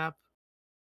recap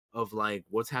of like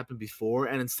what's happened before,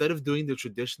 and instead of doing the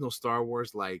traditional Star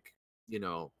Wars like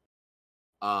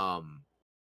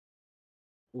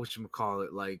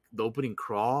whatchamacallit, like the opening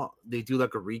crawl, they do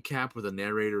like a recap where the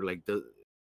narrator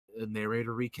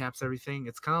narrator recaps everything.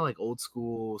 It's kind of like old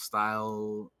school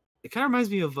style. It kind of reminds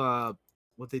me of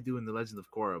what they do in The Legend of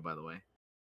Korra, by the way.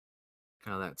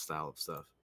 Kind of that style of stuff.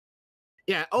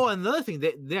 Yeah. Oh, and another thing,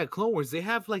 they Clone Wars, they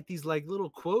have like these like little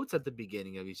quotes at the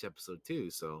beginning of each episode too.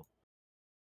 So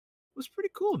it was pretty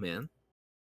cool, man.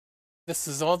 This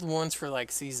is all the ones for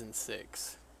like season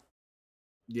 6.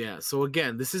 Yeah. So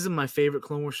again, this isn't my favorite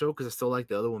Clone Wars show because I still like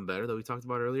the other one better that we talked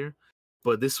about earlier.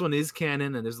 But this one is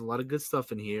canon, and there's a lot of good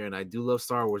stuff in here. And I do love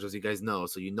Star Wars, as you guys know.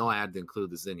 So I had to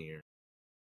include this in here.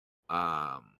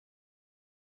 But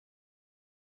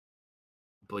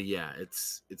yeah,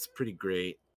 it's pretty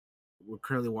great. We're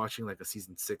currently watching like a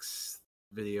season 6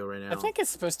 video right now. I think it's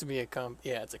supposed to be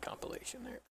it's a compilation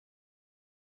there.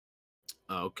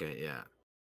 Oh, okay, yeah.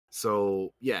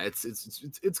 So yeah,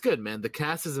 it's good, man. The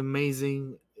cast is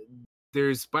amazing.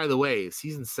 There's, by the way,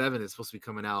 season 7 is supposed to be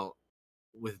coming out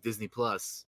with Disney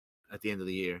Plus at the end of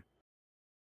the year,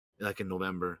 like in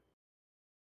November.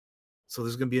 So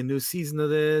there's gonna be a new season of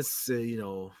this.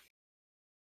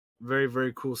 Very,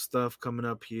 very cool stuff coming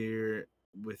up here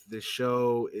with this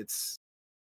show. It's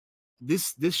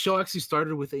this show actually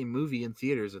started with a movie in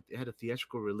theaters. It had a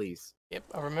theatrical release. Yep,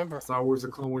 I remember. Star Wars: The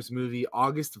Clone Wars movie,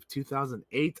 August of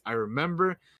 2008. I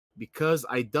remember because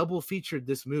I double featured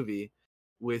this movie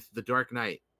with The Dark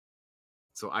Knight.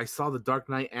 So I saw The Dark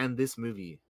Knight and this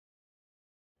movie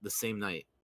the same night,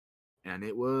 and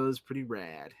it was pretty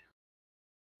rad.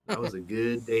 That was a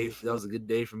good day. That was a good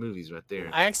day for movies right there.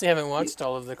 I actually haven't watched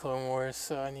all of the Clone Wars,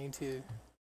 so I need to.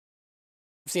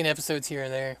 I've seen episodes here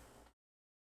and there.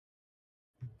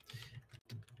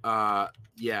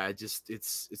 Yeah,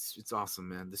 it's awesome,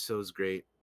 man. This show is great.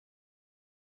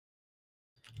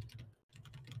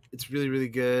 It's really, really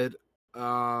good.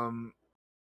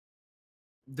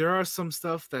 There are some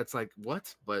stuff that's like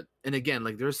what, but and again,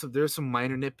 like there's some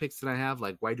minor nitpicks that I have,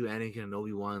 like why do Anakin and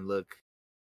Obi-Wan look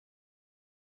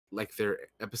like their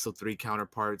episode 3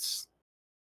 counterparts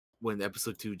when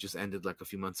episode 2 just ended like a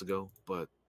few months ago? But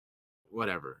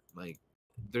whatever. Like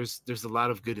there's a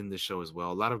lot of good in this show as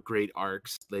well. A lot of great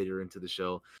arcs later into the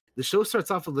show. The show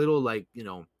starts off a little like,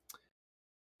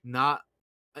 not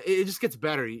it just gets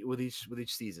better with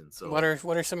each season. So What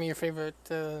are some of your favorite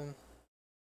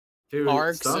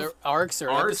favorite stuff? arcs or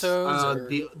Arcs, episodes? Or...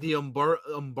 the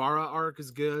Umbara arc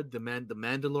is good. The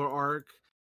Mandalore arc.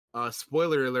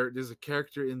 Spoiler alert: there's a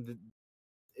character in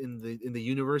the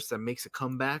universe that makes a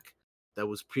comeback that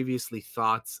was previously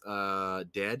thought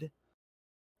dead,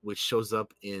 which shows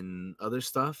up in other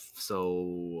stuff.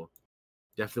 So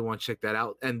definitely want to check that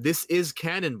out. And this is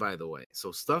canon, by the way.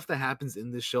 So stuff that happens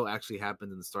in this show actually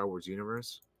happened in the Star Wars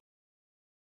universe.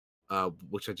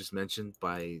 Which I just mentioned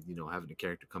by having a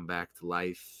character come back to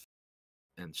life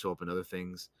and show up in other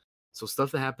things. So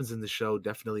stuff that happens in the show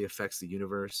definitely affects the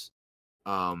universe.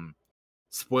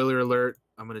 Spoiler alert!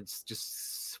 I'm gonna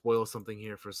just spoil something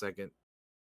here for a second.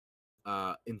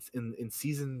 In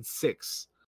season 6,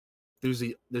 there's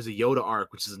a Yoda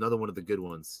arc, which is another one of the good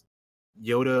ones.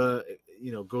 Yoda,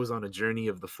 goes on a journey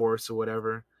of the Force or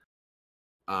whatever.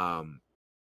 And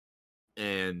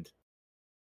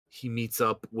he meets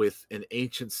up with an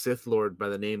ancient Sith Lord by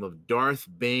the name of Darth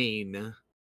Bane,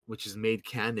 which is made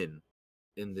canon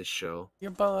in this show.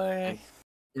 Your boy.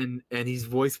 And he's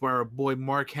voiced by our boy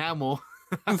Mark Hamill.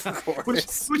 Of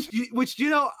course. which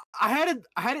I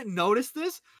hadn't noticed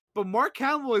this, but Mark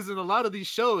Hamill is in a lot of these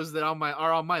shows that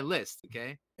are on my list.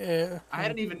 Okay. Yeah. I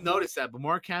hadn't even noticed that, but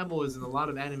Mark Hamill is in a lot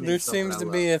of anime. There seems to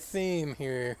be a theme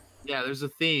here. Yeah, there's a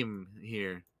theme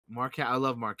here. I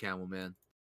love Mark Hamill, man.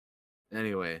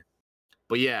 Anyway,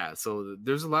 but yeah, so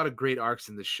there's a lot of great arcs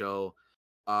in the show.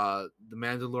 The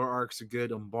Mandalore arcs are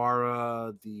good.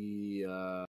 Umbara,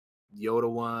 the Yoda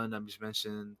one I just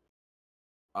mentioned.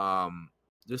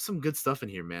 There's some good stuff in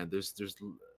here, man. There's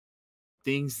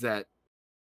things and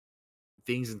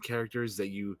characters that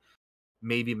you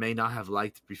maybe may not have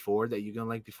liked before that you're gonna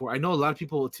like before. I know a lot of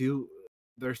people too.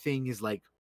 Their thing is like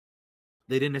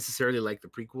they didn't necessarily like the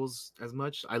prequels as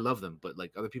much. I love them, but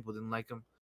like other people didn't like them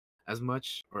as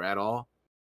much or at all.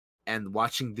 And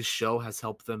watching this show has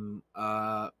helped them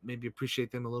maybe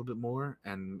appreciate them a little bit more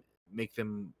and make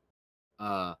them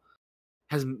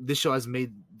this show has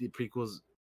made the prequels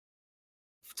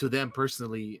to them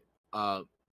personally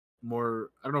more,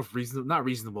 I don't know if reasonable, not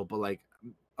reasonable, but like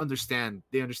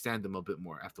they understand them a bit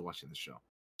more after watching the show.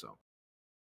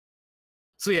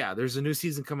 So yeah, there's a new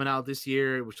season coming out this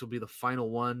year, which will be the final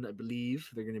one, I believe.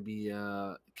 They're going to be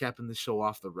capping the show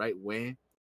off the right way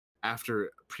after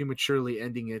prematurely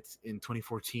ending it in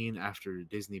 2014 after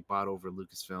Disney bought over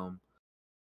Lucasfilm.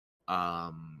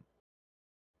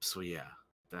 So yeah,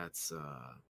 that's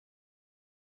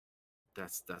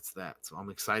that. So I'm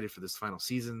excited for this final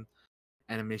season.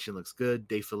 Animation looks good.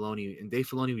 Dave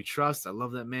Filoni we trust. I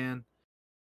love that man.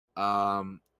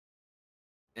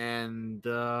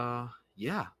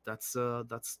 Yeah, that's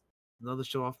another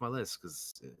show off my list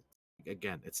because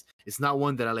again, it's not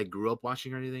one that I like grew up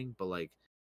watching or anything, but like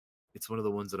it's one of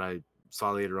the ones that I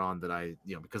saw later on that I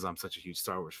because I'm such a huge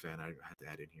Star Wars fan, I had to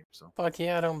add in here. So Fuck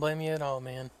yeah, I don't blame you at all,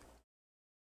 man.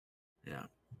 Yeah.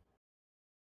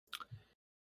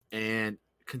 And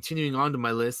continuing on to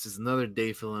my list is another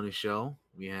Dave Filoni show.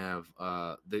 We have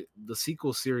the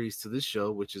sequel series to this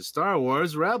show, which is Star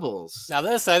Wars Rebels. Now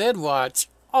this I did watch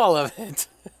all of it.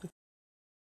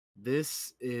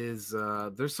 This is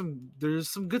there's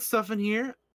some good stuff in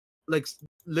here. Like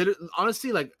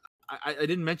honestly, like I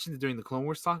didn't mention it during the Clone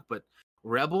Wars talk, but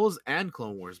Rebels and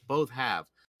Clone Wars both have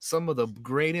some of the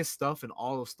greatest stuff in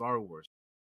all of Star Wars.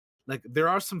 Like there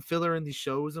are some filler in these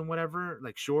shows and whatever,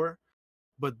 like sure,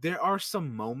 but there are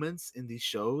some moments in these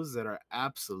shows that are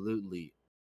absolutely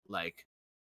like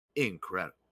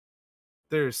incredible.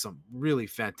 There's some really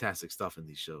fantastic stuff in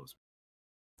these shows.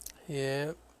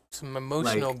 Yeah, some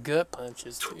emotional gut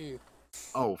punches too.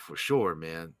 Oh, for sure,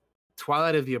 man.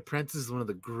 Twilight of the Apprentice is one of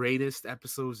the greatest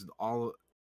episodes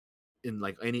in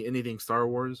like anything Star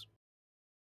Wars.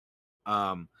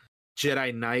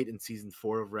 Jedi Knight in season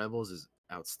 4 of Rebels is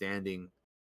outstanding.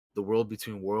 The World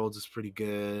Between Worlds is pretty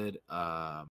good.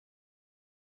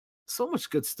 so much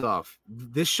good stuff.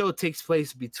 This show takes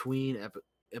place between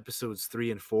episodes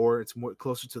 3 and 4. It's more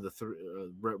closer to the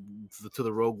to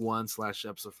the Rogue One /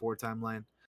 episode 4 timeline,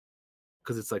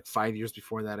 because it's like 5 years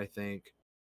before that, I think.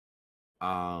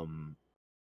 But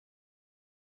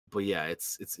yeah,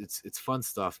 it's fun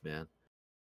stuff, man.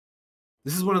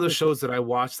 This is one of those shows that I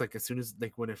watched like as soon as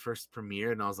like when it first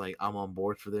premiered, and I was like, I'm on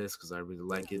board for this because I really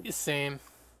like it. Same.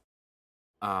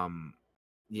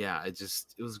 Yeah, it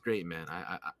was great, man.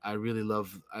 I really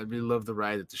love the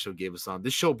ride that the show gave us on.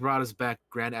 This show brought us back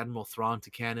Grand Admiral Thrawn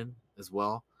to canon as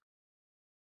well.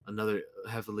 Another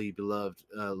heavily beloved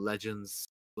Legends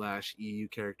 / EU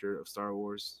character of Star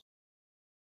Wars.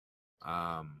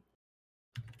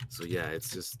 So yeah, it's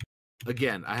just,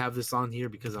 again, I have this on here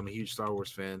because I'm a huge Star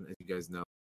Wars fan, as you guys know,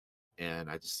 and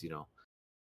I just,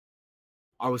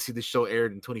 obviously this show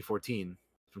aired in 2014,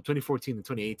 from 2014 to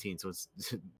 2018, so it's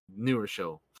a newer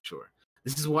show for sure.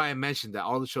 This is why I mentioned that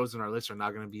all the shows on our list are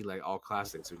not going to be like all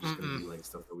classics. They're just going to be like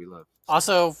stuff that we love. So.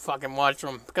 Also, fucking watch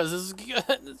them because this is good.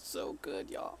 It's so good,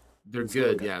 y'all. They're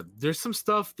good, yeah. There's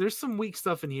some weak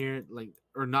stuff in here, like,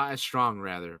 or not as strong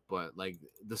rather, but like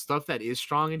the stuff that is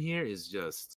strong in here is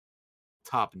just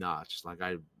top notch. Like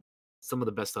some of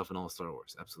the best stuff in all Star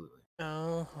Wars, absolutely.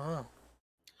 Uh-huh.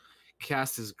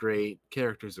 Cast is great,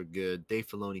 characters are good. Dave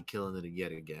Filoni killing it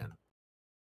yet again.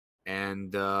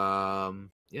 And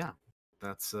yeah,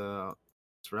 that's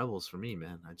it's Rebels for me,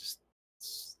 man. It's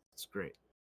great.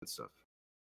 Good stuff.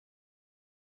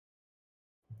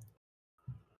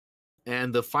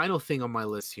 And the final thing on my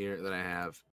list here that I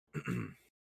have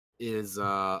is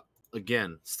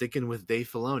again sticking with Dave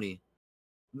Filoni.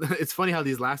 It's funny how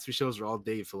these last 3 shows are all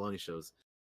Dave Filoni shows.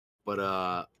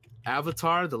 But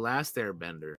Avatar: The Last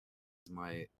Airbender is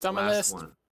my last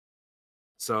one.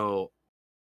 So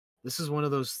this is one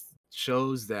of those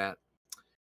shows that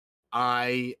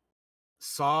I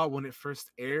saw when it first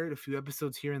aired, a few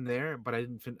episodes here and there, but I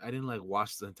didn't like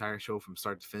watch the entire show from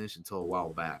start to finish until a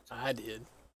while back. I did.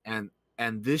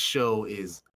 And this show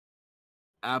is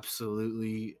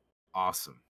absolutely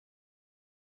awesome.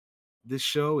 This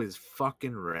show is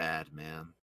fucking rad,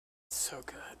 man. So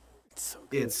good. It's so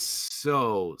good. It's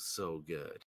so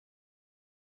good.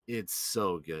 It's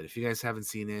so good. If you guys haven't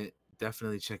seen it,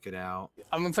 definitely check it out.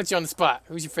 I'm gonna put you on the spot.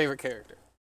 Who's your favorite character?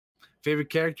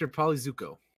 Favorite character, probably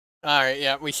Zuko. All right,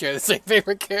 yeah, we share the same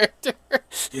favorite character.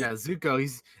 Yeah, Zuko.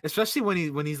 He's especially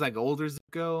when he's like older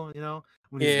Zuko,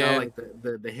 when he's got like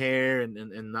the hair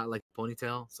and not like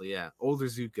ponytail. So yeah, older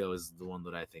Zuko is the one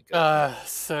that I think of.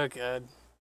 So good.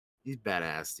 He's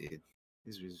badass, dude.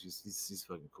 He's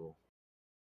fucking cool.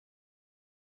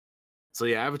 So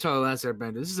yeah, Avatar: The Last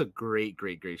Airbender. This is a great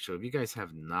show. If you guys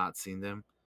have not seen them,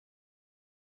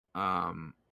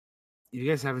 if you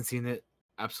guys haven't seen it,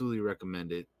 absolutely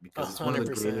recommend it because it's one of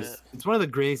the greatest. It's one of the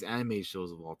greatest anime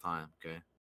shows of all time. Okay,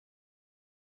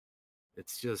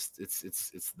 it's just it's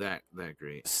that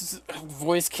great.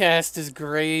 Voice cast is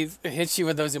great. It hits you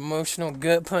with those emotional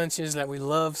gut punches that we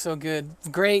love so good.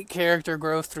 Great character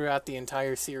growth throughout the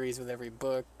entire series with every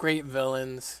book. Great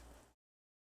villains.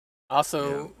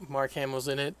 Also, yeah. Mark Hamill's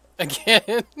in it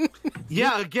again.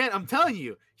 Yeah, again, I'm telling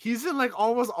you, he's in like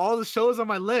almost all the shows on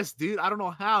my list, dude. I don't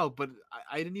know how, but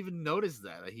I didn't even notice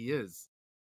that he is.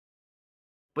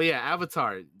 But yeah,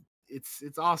 Avatar,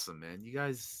 it's awesome, man. You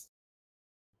guys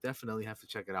definitely have to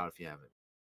check it out if you haven't.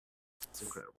 It's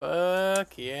incredible.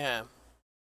 Fuck yeah.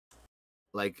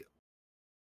 Like,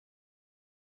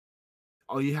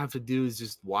 all you have to do is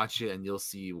just watch it and you'll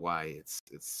see why it's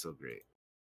so great.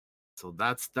 So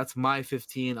that's my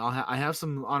 15. I have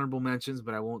some honorable mentions,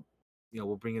 but I won't.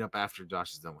 We'll bring it up after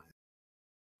Josh is done with it.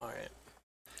 All right.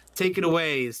 Take it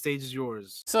away. The stage is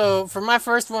yours. So for my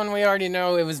first one, we already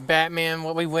know it was Batman.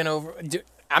 What we went over.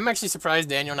 I'm actually surprised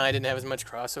Daniel and I didn't have as much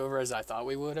crossover as I thought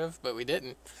we would have, but we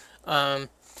didn't. But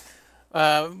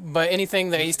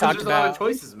anything that he's talked about. There's a lot of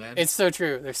choices, man. It's so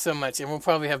true. There's so much, and we'll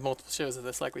probably have multiple shows of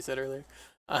this, like we said earlier.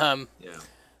 Yeah.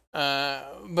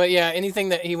 But yeah, anything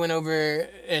that he went over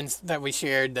and that we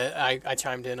shared that I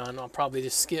chimed in on, I'll probably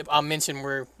just skip. I'll mention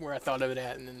where I thought of it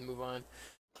at and then move on.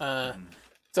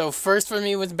 So first for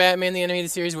me was Batman the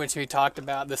Animated Series, which we talked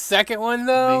about. The second one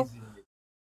though,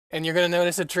 and you're gonna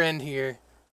notice a trend here,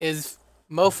 is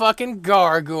motherfucking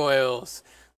Gargoyles.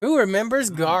 Who remembers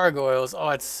Gargoyles? Oh,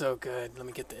 it's so good. Let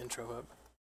me get the intro up.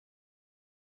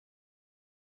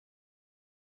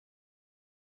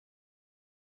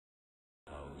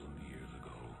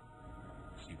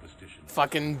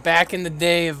 Fucking back in the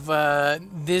day of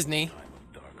Disney,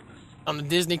 on the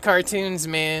Disney cartoons,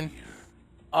 man.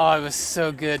 Oh, it was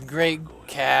so good. Great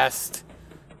cast.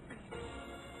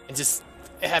 And just,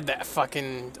 it had that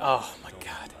fucking, oh my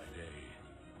god.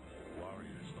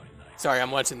 Sorry,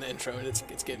 I'm watching the intro and it's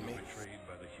getting me.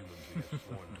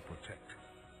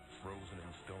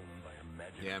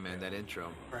 Yeah, man, that intro.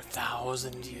 For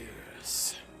 1,000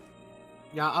 years.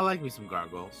 Yeah, I like me some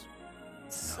gargoyles.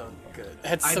 So good.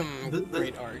 Had some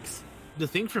great arcs. The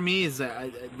thing for me is that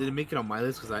I didn't make it on my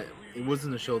list because it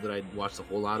wasn't a show that I watched a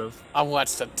whole lot of. I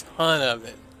watched a ton of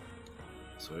it.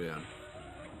 So yeah.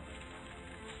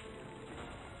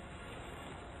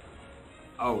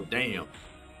 Oh damn.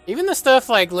 Even the stuff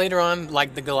like later on,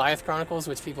 like the Goliath Chronicles,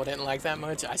 which people didn't like that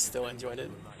much, I still enjoyed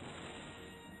it.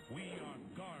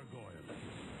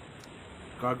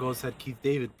 Gargoyles had Keith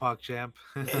David, PogChamp.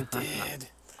 It did.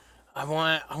 I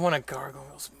want a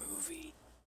Gargoyles movie.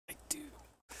 I do.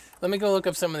 Let me go look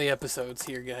up some of the episodes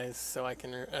here, guys, so I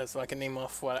can name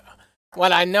off what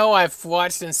I know I've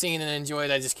watched and seen and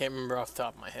enjoyed. I just can't remember off the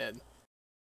top of my head.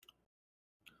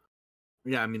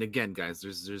 Yeah, I mean, again, guys,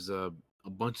 there's a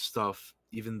bunch of stuff.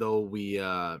 Even though we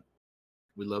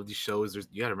love these shows,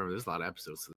 you gotta remember there's a lot of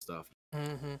episodes of stuff.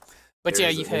 Mm-hmm. But yeah,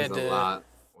 you've had a lot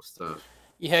of stuff.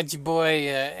 You had your boy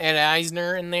Ed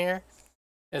Eisner in there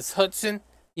as Hudson.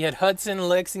 You had Hudson,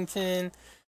 Lexington.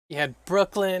 You had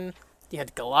Brooklyn. You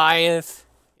had Goliath.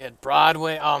 You had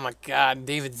Broadway. Oh my God,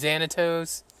 David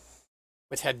Xanatos,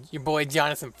 which had your boy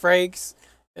Jonathan Frakes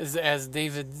as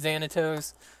David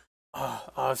Xanatos.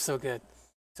 Oh, so good,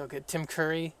 so good. Tim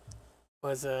Curry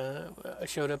was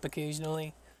showed up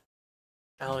occasionally.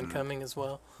 Alan Cumming as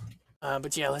well.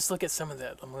 But yeah, let's look at some of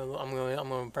that. I'm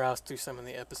gonna browse through some of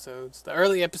the episodes. The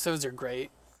early episodes are great.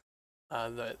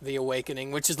 The Awakening,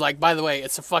 which is like, by the way,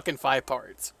 it's a fucking 5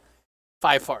 parts.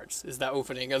 5 parts is the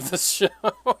opening of the show.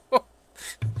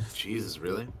 Jesus,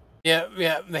 really?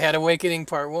 Yeah. They had Awakening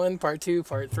Part 1, Part 2,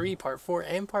 Part 3, Part 4,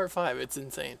 and Part 5. It's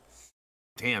insane.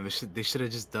 Damn, they should have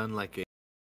just done like a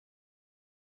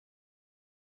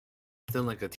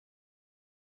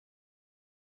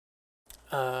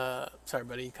Sorry,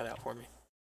 buddy, you cut out for me.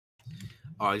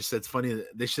 Oh, I just said it's funny.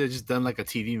 They should have just done like a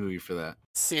TV movie for that.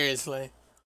 Seriously.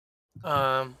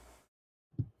 The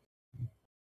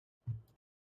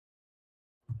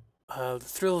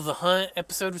Thrill of the Hunt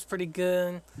episode was pretty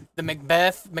good. The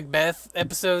Macbeth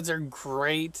episodes are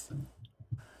great.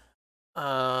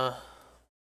 The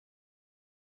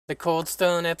Cold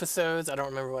Stone episodes, I don't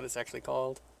remember what it's actually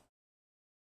called.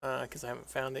 Because I haven't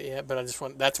found it yet, but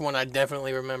that's one I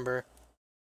definitely remember.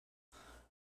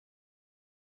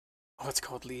 Oh, it's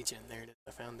called Legion. There it is.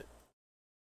 I found it.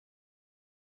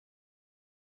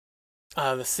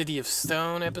 The City of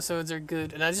Stone episodes are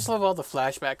good, and I just love all the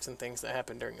flashbacks and things that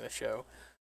happen during the show.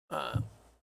 And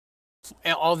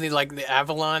all the the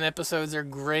Avalon episodes are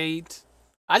great.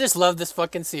 I just love this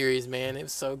fucking series, man. It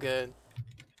was so good.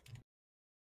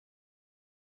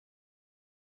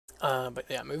 But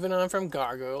yeah, moving on from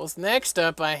Gargoyles. Next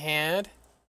up, I had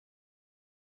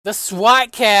the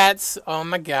SWAT Cats. Oh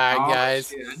my God, guys!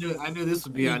 Shit. I knew this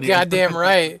would be on here. Goddamn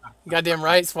right, goddamn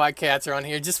right. SWAT Cats are on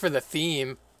here just for the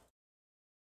theme.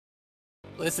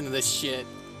 Listen to this shit.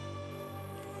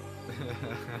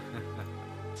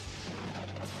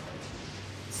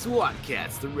 SWAT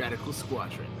Cats, the Radical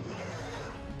Squadron.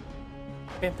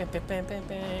 Oh,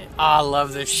 I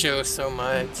love this show so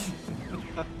much.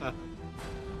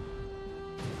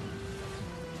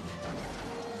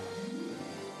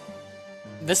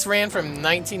 This ran from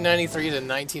 1993 to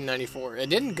 1994. It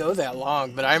didn't go that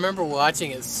long, but I remember watching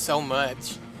it so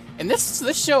much. And this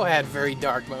show had very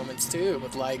dark moments too,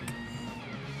 with like,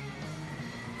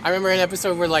 I remember an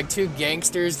episode where like 2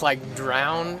 gangsters like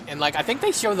drown, and like I think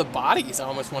they show the bodies, I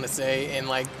almost want to say, and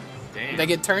like they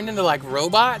get turned into like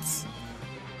robots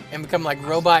and become like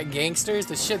robot gangsters.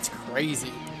 The shit's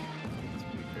crazy.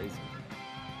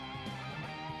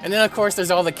 And then, of course,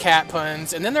 there's all the cat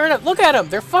puns. And then look at them.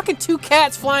 They're fucking 2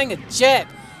 cats flying a jet.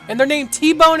 And they're named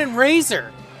T-Bone and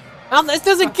Razor. Now, this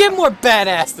doesn't get more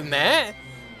badass than that.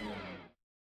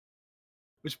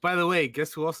 Which, by the way,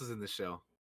 guess who else is in the show?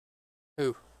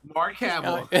 Who? Mark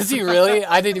Hamill. Is he really?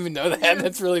 I didn't even know that.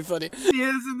 That's really funny. He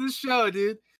is in the show,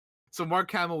 dude. So,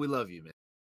 Mark Hamill, we love you, man.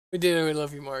 We do. We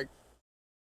love you, Mark.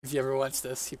 If you ever watch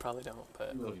this, you probably don't.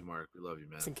 But we love you, Mark. We love you,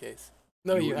 man. Just in case.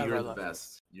 No, you have. You're the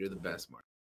best. You're the best, Mark.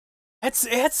 It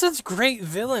had such great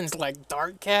villains like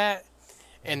Dark Cat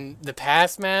and the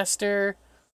Pastmaster.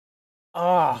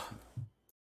 Oh,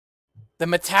 the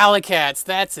Metallicats.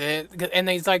 That's it. And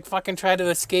they like fucking try to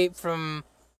escape from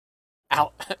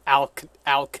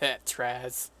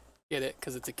Alcatraz. Get it?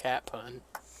 Because it's a cat pun.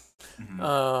 Mm-hmm.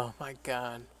 Oh my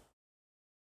God.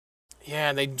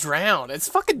 Yeah, they drown. It's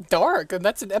fucking dark, and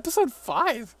that's in episode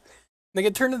 5. They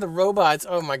get turned into robots.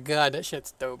 Oh my God, that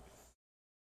shit's dope.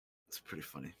 It's pretty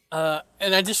funny.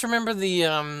 And I just remember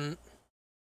the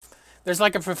There's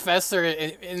like a professor.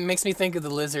 It makes me think of the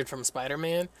lizard from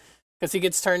Spider-Man, because he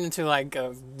gets turned into like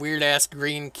a weird ass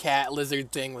green cat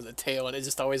lizard thing with a tail, and it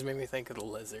just always made me think of the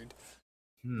lizard.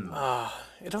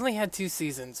 It only had 2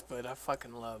 seasons, but I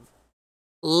fucking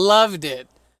loved it.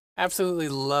 Absolutely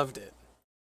loved it.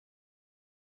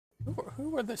 Who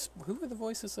were the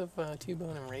voices of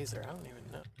T-Bone and Razor? I don't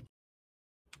even know.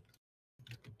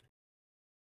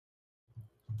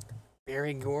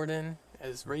 Barry Gordon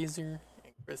as Razor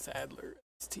and Chris Adler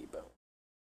as T-Bone.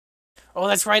 Oh,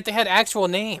 that's right. They had actual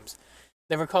names.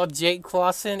 They were called Jake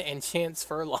Clausen and Chance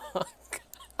Furlong.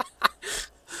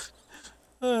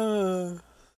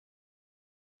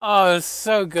 Oh, it's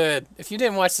so good. If you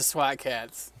didn't watch the SWAT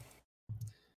Cats,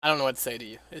 I don't know what to say to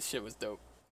you. This shit was dope.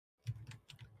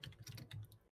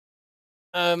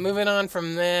 Moving on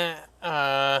from that,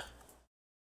 I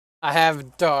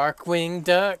have Darkwing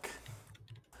Duck.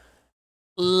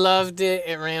 Loved it.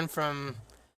 It ran from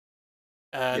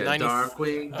 90.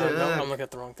 Darkwing Duck. No, I'm looking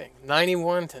at the wrong thing.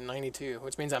 91 to 92,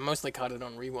 which means I mostly caught it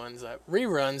on reruns.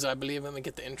 I believe. Let me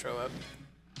get the intro up.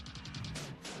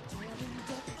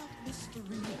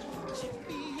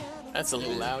 That's a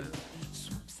little loud.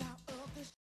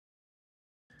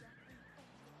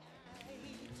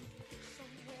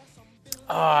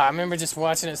 Oh, I remember just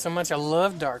watching it so much. I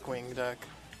love Darkwing Duck.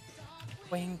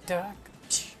 Wing Duck.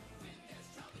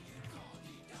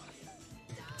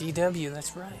 DW,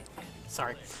 that's right.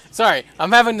 Sorry.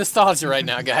 I'm having nostalgia right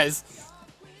now, guys.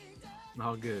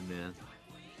 All good, man.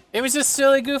 It was just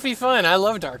silly, goofy fun. I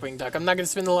love Darkwing Duck. I'm not going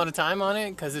to spend a lot of time on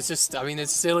it because it's just,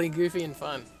 it's silly, goofy, and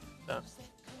fun. So.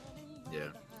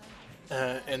 Yeah.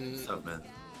 And what's up, man?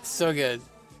 So good.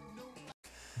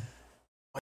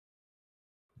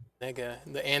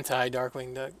 The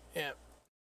anti-Darkwing Duck. Yeah.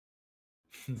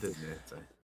 The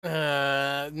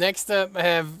anti. Next up, I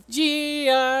have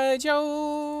G.I.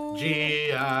 Joe.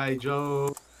 G.I.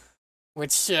 Joe.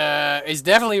 Which is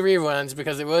definitely reruns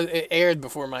because it aired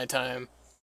before my time.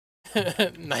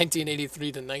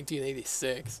 1983 to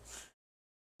 1986.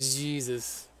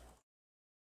 Jesus.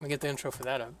 Let me get the intro for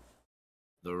that up.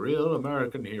 The Real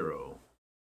American Hero.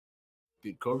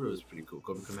 Dude, Cobra was pretty cool.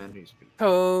 Cobra Commander was pretty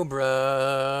cool.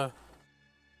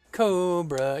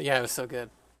 Cobra. Yeah, it was so good.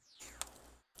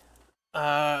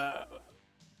 I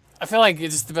feel like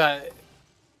it's just about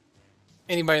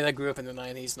anybody that grew up in the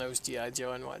 90s knows G.I.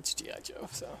 Joe and watched G.I. Joe,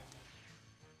 so.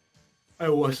 I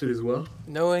watched it as well.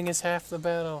 Knowing is half the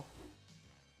battle.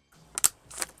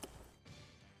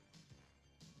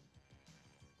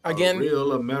 Again, a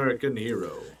real American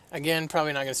hero. Again,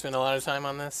 probably not going to spend a lot of time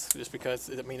on this, just because,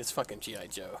 it's fucking G.I.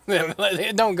 Joe.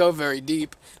 It don't go very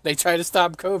deep. They try to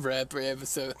stop Cobra every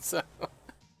episode, so.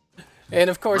 And,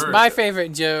 of course, my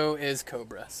favorite Joe is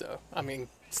Cobra, so.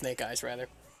 Snake Eyes, rather.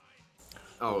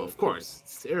 Oh, of course.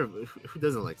 Who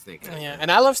doesn't like Snake Eyes? Yeah,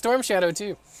 and I love Storm Shadow,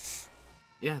 too.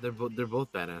 Yeah, they're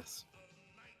both badass.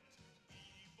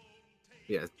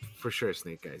 Yeah, for sure,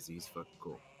 Snake Eyes. He's fucking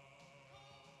cool.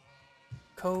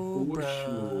 Cobra.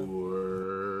 For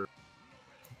sure.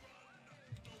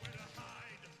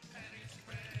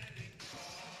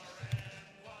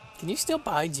 Can you still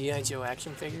buy G.I. Joe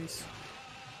action figures?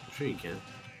 I'm sure you can.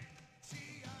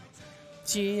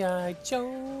 G.I.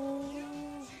 Joe.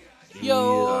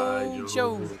 Yo,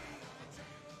 Joe.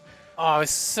 Oh,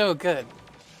 it's so good.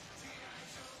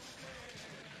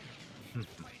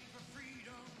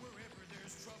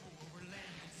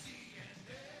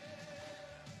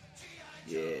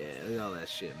 Yeah, look at all that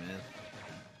shit, man.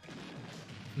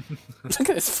 Look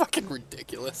at it's fucking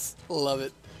ridiculous. Love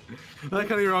it. I like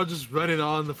how you're all just running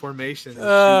on the formation.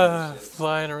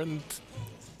 Flying around.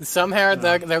 Somehow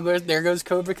there goes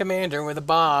Cobra Commander with a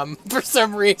bomb for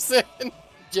some reason.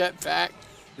 Jetpack.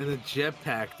 And a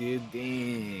jetpack, dude.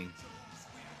 Dang.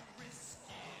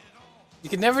 You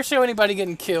could never show anybody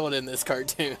getting killed in this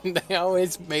cartoon. They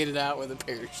always made it out with a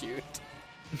parachute.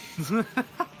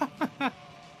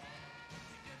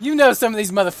 You know some of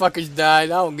these motherfuckers died.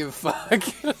 I don't give a fuck.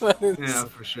 Yeah,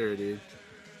 for sure, dude.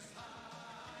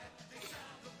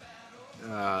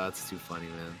 That's too funny,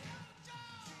 man.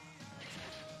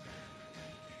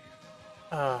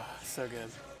 Oh, so good.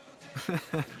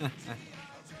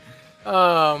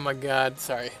 Oh my god,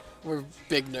 sorry. We're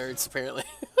big nerds, apparently.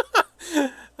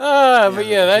 But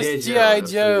yeah, that's G.I.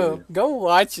 Joe. Go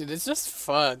watch it. It's just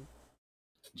fun.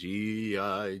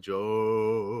 G.I.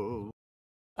 Joe.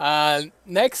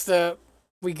 Next up,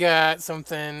 we got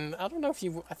something. I don't know if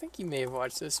I think you may have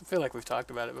watched this. I feel like we've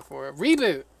talked about it before.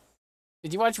 Reboot.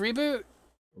 Did you watch Reboot?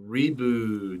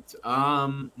 Reboot.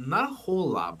 Not a whole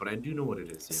lot, but I do know what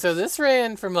it is. Yes. So this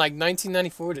ran from like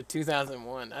 1994 to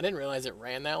 2001. I didn't realize it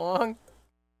ran that long.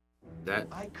 That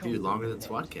dude longer than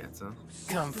SWAT cats, huh?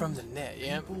 Come from the net,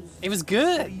 yeah. It was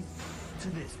good.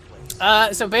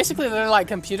 So basically they're like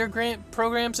computer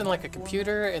programs in like a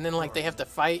computer, and then like they have to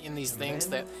fight in these things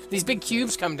that these big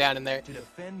cubes come down in there.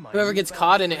 Whoever gets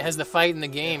caught in it has to fight in the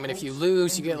game, and if you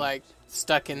lose, you get like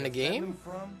stuck in the game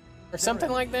or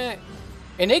something like that.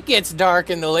 And it gets dark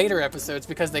in the later episodes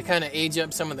because they kind of age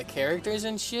up some of the characters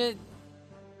and shit.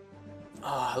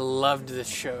 Oh, I loved this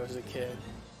show as a kid.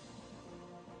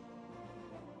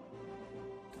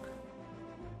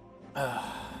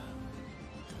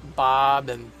 Bob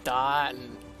and Dot,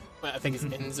 and I think it's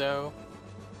Enzo.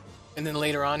 And then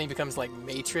later on he becomes like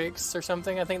Matrix or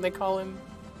something, I think they call him.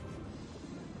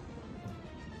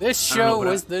 This show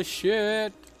was the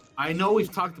shit. I know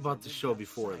we've talked about the show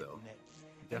before, though.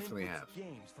 Definitely have.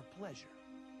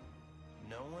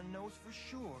 No one knows for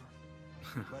sure.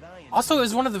 Also, it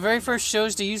was one of the very first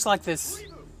shows to use like this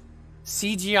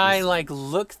CGI like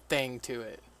look thing to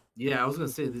it. Yeah, I was gonna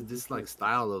say this like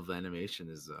style of animation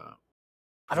is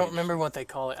I don't remember what they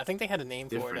call it. I think they had a name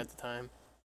for it at the time.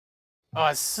 Oh,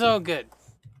 it's so good.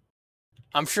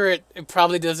 I'm sure it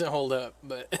probably doesn't hold up,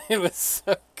 but it was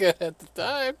so good at the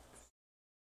time.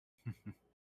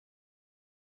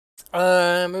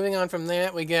 Moving on from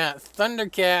that, we got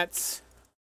Thundercats,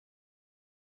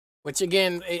 which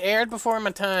again, it aired before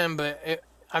my time, but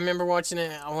I remember watching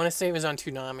it. I want to say it was on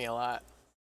Toonami a lot.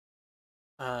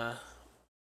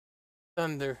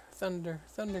 Thundercats.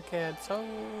 Oh,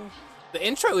 the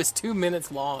intro is 2 minutes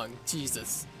long.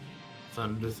 Jesus.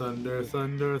 Thunder, thunder,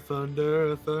 thunder,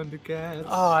 thunder, Thundercats.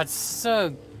 Oh, it's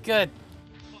so good.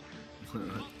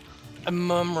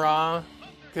 Mum Ra,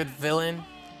 good villain.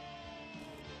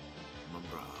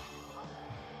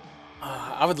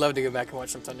 I would love to go back and watch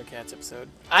some Thundercats episode.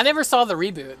 I never saw the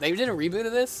reboot. They did a reboot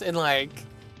of this, and like,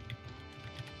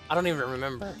 I don't even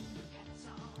remember.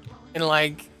 And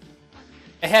like,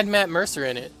 it had Matt Mercer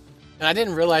in it, and I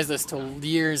didn't realize this till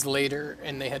years later,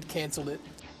 and they had canceled it.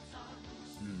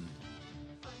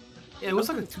 Yeah, it was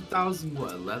like a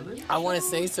 2011. I want to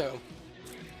say so.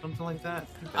 Something like that.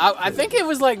 I think it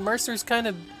was like Mercer's kind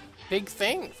of big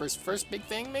thing, first big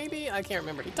thing, maybe. I can't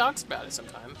remember. He talks about it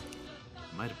sometimes.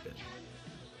 Might have been.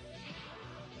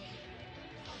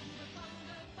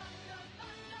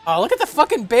 Oh, look at the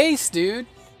fucking base, dude.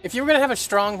 If you were gonna have a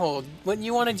stronghold, wouldn't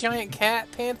you want a giant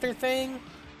cat panther thing?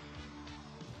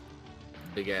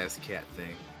 Big ass cat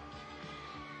thing.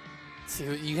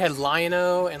 See, you had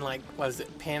Lion-O and like, what is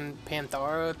it,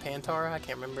 Pantara? I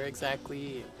can't remember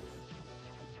exactly.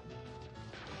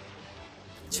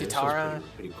 Chitara.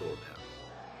 Pretty cool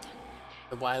now.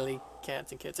 The Wily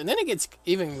cats and kids. And then it gets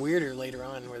even weirder later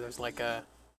on, where there's like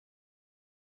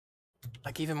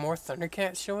even more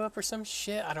Thundercats show up or some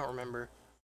shit. I don't remember.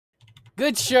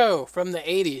 Good show from the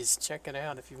 80s. Check it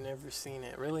out if you've never seen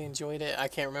it. Really enjoyed it. I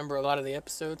can't remember a lot of the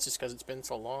episodes just because it's been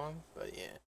so long, but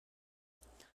yeah.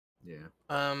 Yeah.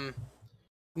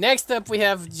 Next up we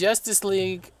have Justice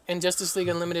League and Justice League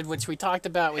Unlimited, which we talked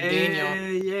about with Daniel.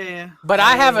 Yeah. But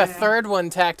I have a third one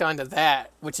tacked onto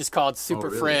that, which is called Super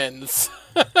really? Friends.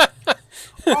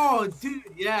 Oh, dude.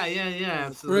 Yeah.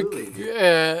 Absolutely.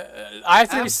 I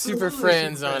threw Super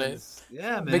Friends on it.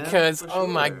 Yeah, man. Because, oh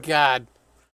my god.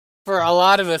 For a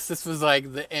lot of us, this was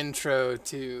like the intro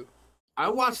to... I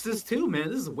watched this too, man.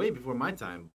 This is way before my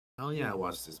time. Hell yeah, I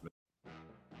watched this, man.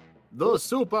 The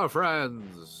Super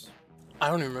Friends. I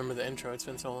don't even remember the intro. It's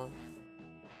been so long.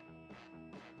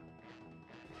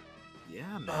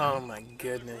 Yeah, man. Oh my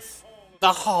goodness.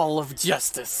 The Hall of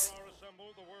Justice.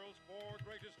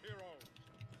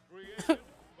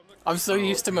 I'm so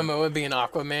used to Momoa being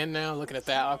Aquaman now. Looking at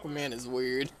that, Aquaman is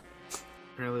weird.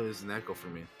 Apparently there's an echo for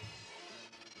me.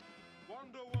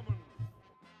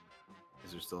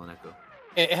 Is there still an echo?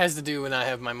 It has to do when I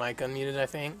have my mic unmuted, I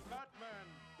think.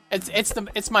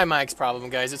 It's my mic's problem,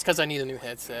 guys. It's because I need a new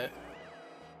headset.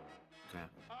 Okay.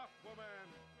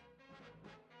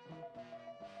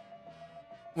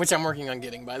 Which I'm working on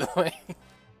getting, by the way.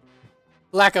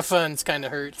 Lack of funds kind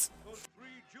of hurts.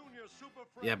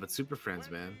 Yeah, but Super Friends,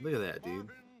 man. Look at that, dude.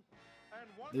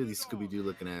 Look at these Scooby-Doo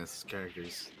looking ass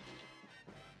characters.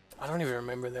 I don't even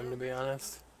remember them, to be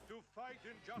honest.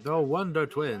 The Wonder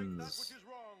Twins.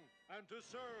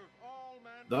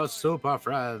 The Super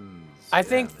Friends. I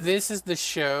think this is the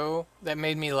show that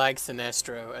made me like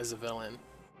Sinestro as a villain.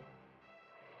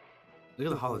 Look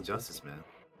at the Hall of Justice, man.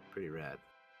 Pretty rad.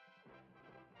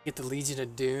 Get the Legion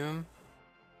of Doom.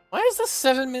 Why is this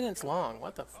 7 minutes long?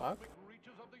 What the fuck?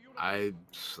 I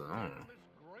don't know.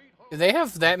 Do they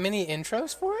have that many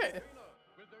intros for it?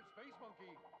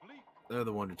 They're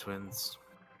the Wonder Twins.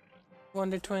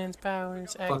 Wonder Twins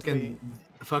powers activate.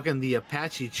 Fucking the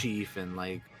Apache Chief and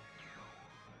like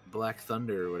Black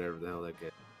Thunder or whatever the hell that guy.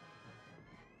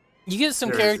 You get some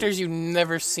There is characters you've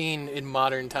never seen in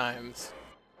modern times.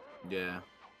 Yeah.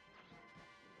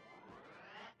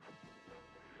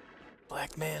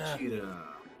 Black Mana. Cheetah.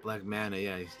 Black Mana,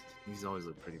 yeah, he's always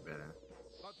looked pretty bad.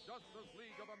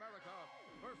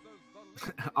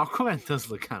 Aquaman does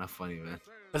look kind of funny, man.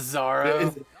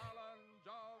 Bizarro.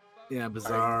 Yeah,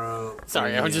 Bizarro.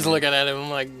 Sorry, I was just looking at him. I'm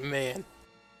like, man.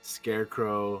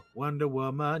 Scarecrow, Wonder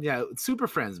Woman. Yeah, Super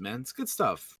Friends, man. It's good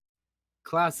stuff.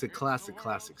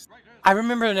 Classics. I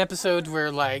remember an episode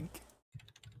where, like,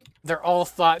 they're all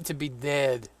thought to be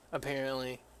dead,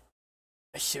 apparently.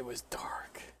 That shit was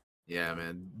dark. Yeah,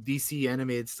 man. DC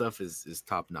animated stuff is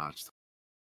top notch.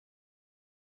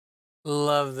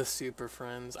 Love the Super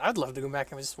Friends. I'd love to go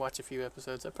back and just watch a few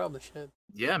episodes. I probably should.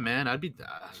 Yeah, man. I'd be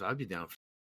down.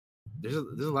 There's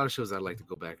a lot of shows I'd like to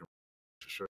go back and for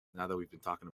sure. Now that we've been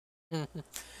talking about.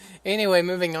 Anyway,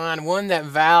 moving on. One that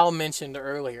Val mentioned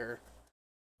earlier.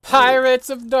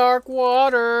 Pirates of Dark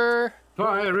Water.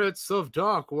 Pirates of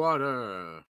Dark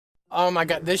Water. Oh my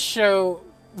god, this show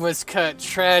was cut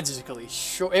tragically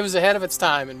short. It was ahead of its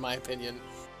time, in my opinion.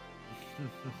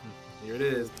 Here it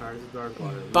is, Pirates of Dark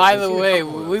Water. By the way,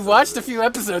 we watched a few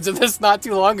episodes of this not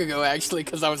too long ago, actually,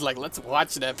 because I was like, let's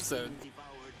watch an episode.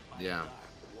 Yeah.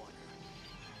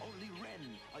 Only Ren,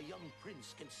 a young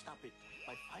prince, can stop it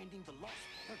by finding the lost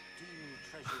 13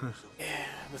 treasures. Yeah,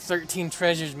 the 13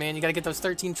 treasures, man. You gotta get those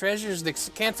 13 treasures to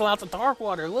cancel out the Dark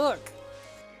Water. Look.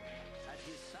 At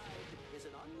his side is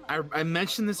an I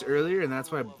mentioned this earlier, and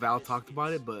that's why Val talked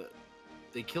about it, but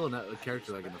they kill a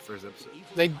character like in the first episode.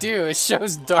 They do. It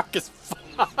shows dark as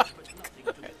fuck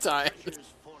at times.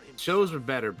 Shows were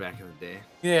better back in the day.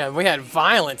 Yeah, we had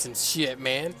violence and shit,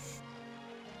 man.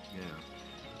 Yeah.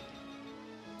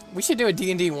 We should do a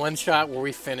D&D one-shot where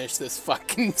we finish this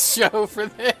fucking show for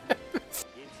them.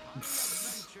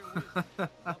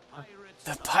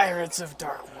 The Pirates of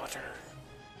Darkwater.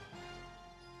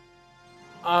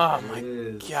 Oh my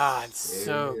god,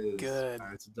 so good.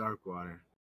 Pirates of Darkwater.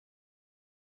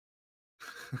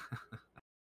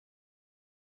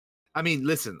 I mean,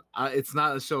 listen, it's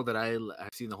not a show that I've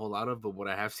seen a whole lot of, but what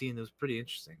I have seen is pretty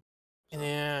interesting.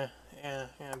 Yeah.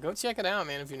 Go check it out,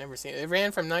 man, if you've never seen it. It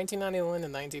ran from 1991 to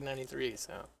 1993,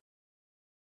 so.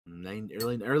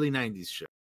 Early 90s show.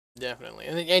 Definitely.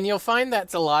 And you'll find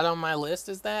that's a lot on my list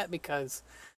is that because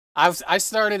I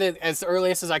started it as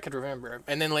earliest as I could remember.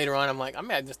 And then later on, I'm like, I'm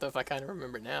adding stuff I kind of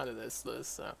remember now to this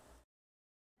list, so.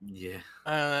 Yeah.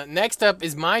 Next up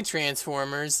is my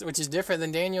Transformers, which is different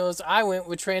than Daniel's. I went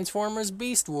with Transformers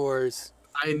Beast Wars.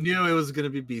 I knew it was gonna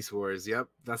be Beast Wars. Yep,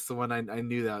 that's the one. I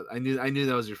knew that. I knew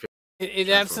that was your favorite. It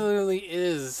absolutely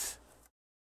is.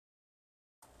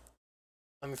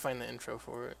 Let me find the intro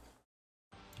for it.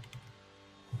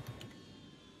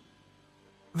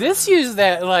 This used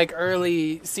that like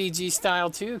early CG style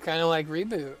too, kind of like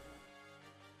Reboot.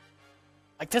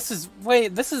 Like this is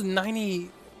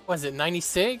 90. Was it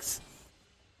 96?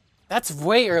 That's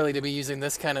way early to be using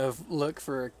this kind of look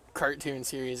for a cartoon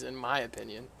series, in my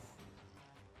opinion.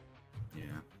 Yeah.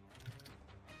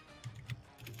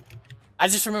 I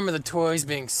just remember the toys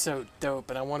being so dope,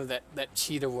 and I wanted that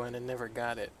cheetah one and never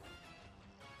got it.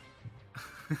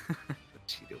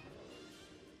 Cheetah.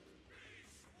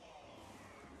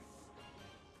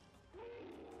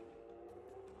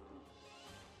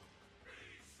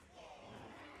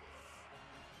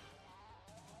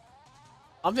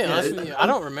 I'll be honest with you, I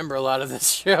don't remember a lot of this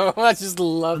show. I just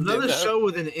loved it. Another show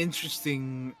with an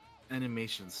interesting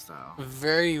animation style.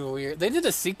 Very weird. They did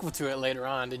a sequel to it later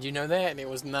on. Did you know that? And it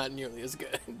was not nearly as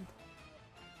good.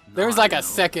 There was like a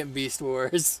second Beast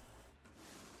Wars.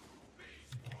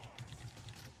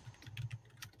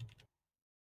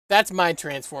 That's my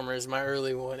Transformers, my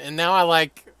early one. And now I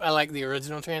like the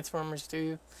original Transformers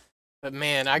too. But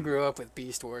man, I grew up with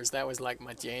Beast Wars. That was like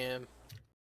my jam.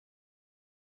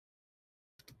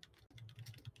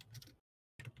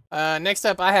 Next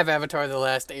up, I have Avatar: The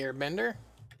Last Airbender.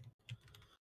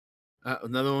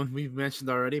 Another one we've mentioned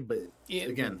already, but Yeah.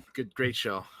 again, great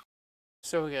show.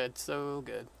 So good, so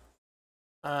good.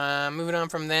 Moving on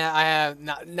from that, I have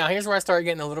now. Here's where I start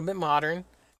getting a little bit modern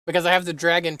because I have the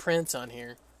Dragon Prince on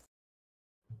here.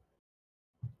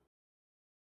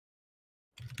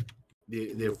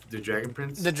 The Dragon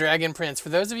Prince. The Dragon Prince. For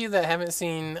those of you that haven't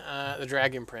seen the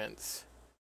Dragon Prince,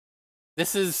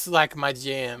 this is like my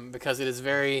jam because it is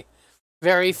very,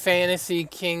 very fantasy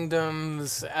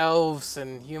kingdoms, elves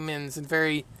and humans, and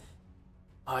very.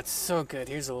 Oh, it's so good.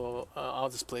 Here's a little. I'll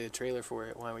just play the trailer for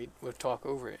it while we'll talk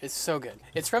over it. It's so good.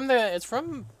 It's from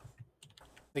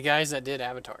the guys that did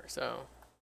Avatar. So,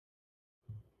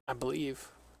 I believe,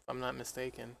 if I'm not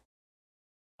mistaken.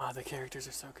 Oh, the characters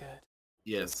are so good.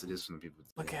 Yes, it is from the people.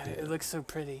 Look at it. It looks so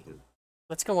pretty.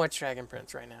 Let's go watch Dragon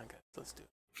Prince right now, guys. Let's do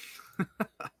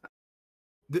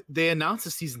it. They announced a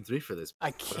season 3 for this.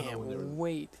 I can't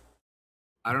wait.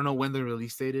 I don't know when the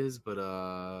release date is, but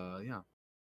yeah.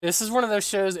 This is one of those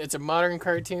shows, it's a modern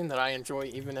cartoon that I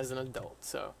enjoy even as an adult,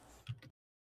 so.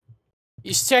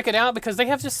 You should check it out because they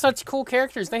have just such cool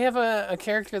characters. They have a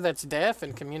character that's deaf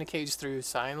and communicates through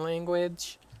sign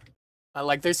language.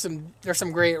 Like there's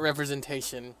some great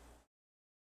representation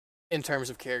in terms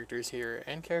of characters here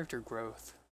and character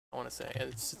growth. I want to say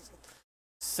it's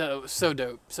so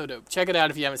dope, so dope. Check it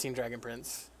out if you haven't seen Dragon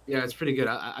Prince. Yeah, it's pretty good.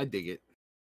 I dig it.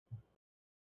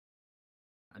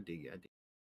 I dig it.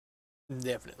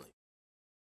 Definitely.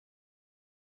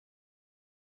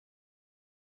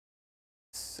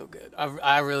 So good.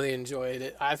 I really enjoyed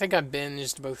it. I think I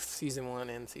binged both season 1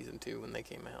 and season 2 when they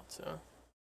came out. So.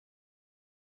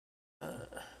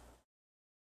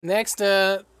 Next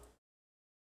up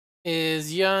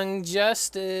is Young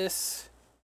Justice.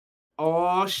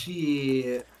 Oh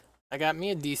shit! I got me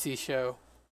a DC show.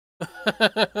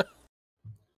 Yeah,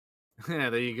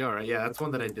 there you go. Right? Yeah, that's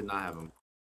one that I did not have them.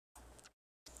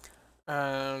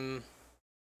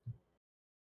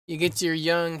 You get your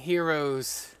young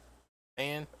heroes,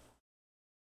 man.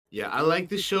 Yeah, I like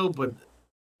the show, but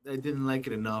I didn't like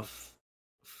it enough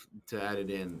to add it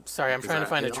in. Sorry, I'm trying to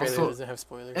find a trailer that doesn't have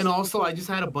spoilers. And also, I just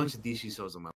had a bunch of DC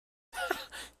shows on my.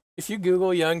 If you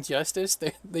Google Young Justice,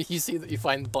 you see that you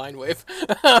find Blind Wave.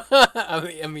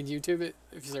 I mean, YouTube it.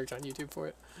 If you search on YouTube for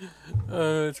it,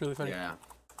 it's really funny.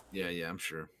 Yeah, I'm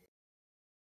sure.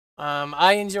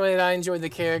 I enjoy it. I enjoy the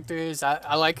characters.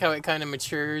 I like how it kind of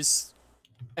matures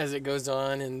as it goes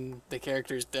on, and the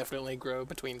characters definitely grow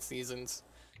between seasons.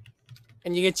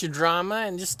 And you get your drama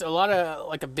and just a lot of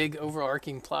like a big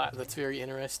overarching plot that's very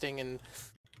interesting. And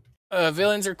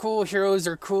villains are cool, heroes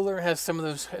are cooler. Has some of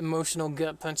those emotional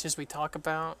gut punches we talk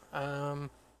about.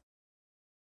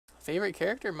 Favorite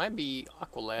character might be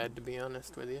Aqualad, to be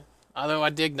honest with you. Although I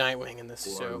dig Nightwing in this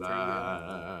show pretty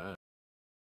good.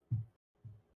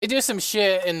 They do some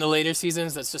shit in the later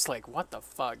seasons that's just like, what the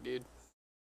fuck, dude?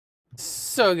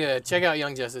 So good. Check out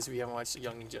Young Justice if you haven't watched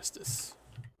Young Justice.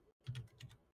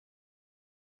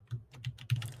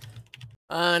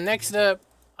 Next up,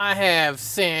 I have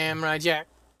Samurai Jack.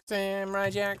 Samurai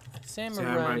Jack.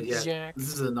 Jack.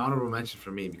 This is an honorable mention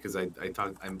for me because I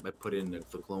put in the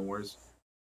Clone Wars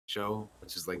show,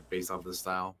 which is like based off of the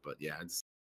style. But yeah,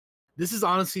 this is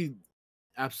honestly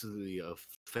absolutely a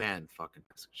fan fucking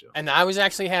show. And I was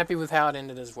actually happy with how it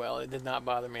ended as well. It did not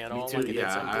bother me at all. Me too. Like it did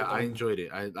some people. I enjoyed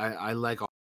it. I like all.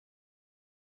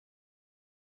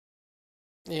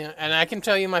 Yeah, and I can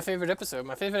tell you my favorite episode.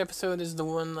 My favorite episode is the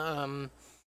one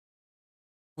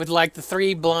with like the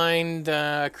 3 blind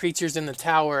creatures in the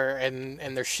tower and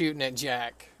they're shooting at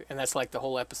Jack, and that's like the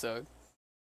whole episode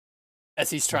as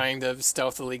he's trying to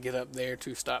stealthily get up there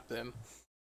to stop them.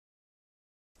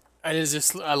 I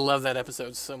love that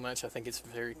episode so much. I think it's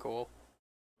very cool.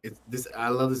 I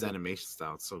love this animation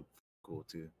style. It's so cool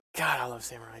too. God, I love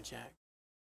Samurai Jack.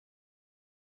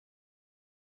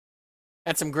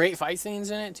 Had some great fight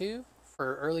scenes in it too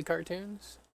for early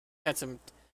cartoons.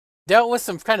 Dealt with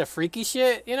some kind of freaky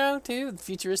shit, too.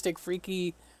 Futuristic,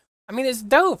 freaky. I mean, it's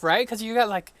dope, right? Because you got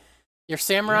like your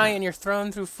samurai and you're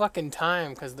thrown through fucking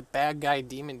time because the bad guy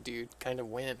demon dude kind of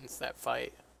wins that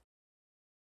fight.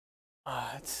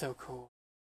 Ah, it's so cool.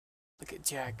 Look at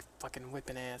Jack fucking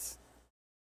whipping ass.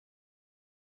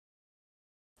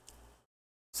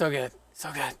 So good.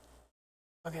 So good.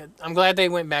 Okay, I'm glad they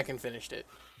went back and finished it.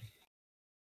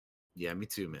 Yeah, me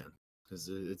too, man. Because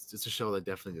it's a show that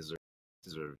definitely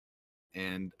deserves.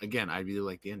 And again, I really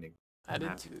like the ending. I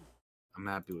did too. I'm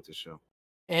happy with the show.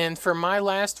 And for my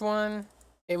last one,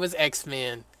 it was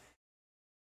X-Men.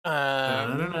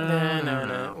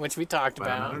 Which we talked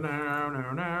about.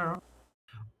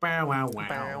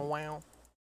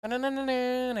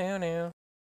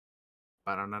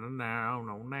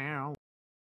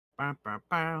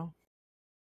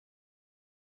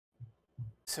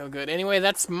 So good. Anyway,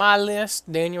 that's my list.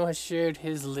 Daniel has shared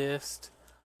his list.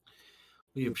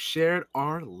 We have shared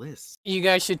our list. You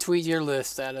guys should tweet your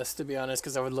list at us, to be honest,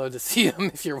 because I would love to see them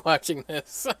if you're watching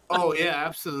this. Oh, yeah,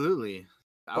 absolutely.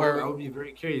 I would be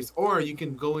very curious. Or you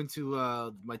can go into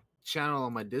my channel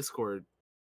on my Discord,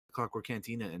 Clockwork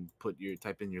Cantina, and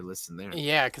type in your list in there.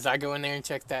 Yeah, because I go in there and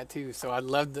check that too. So I'd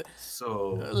love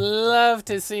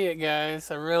to see it, guys.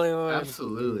 I really would.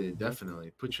 Absolutely,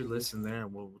 definitely. Put your list in there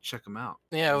and we'll check them out.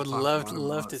 Yeah, I would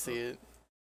love to see it.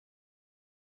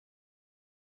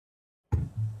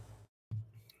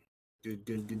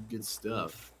 Good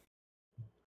stuff.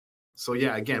 So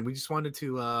yeah, again, we just wanted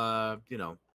to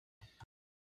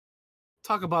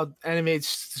talk about animated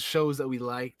shows that we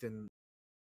liked and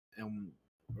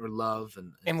or love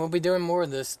And we'll be doing more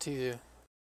of this too.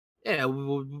 yeah,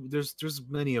 there's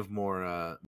many of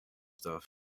more stuff.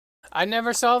 I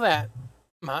never saw that.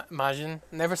 Majin,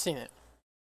 never seen it.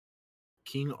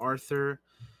 King Arthur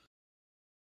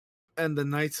and the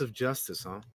Knights of Justice,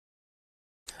 huh?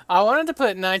 I wanted to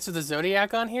put Knights of the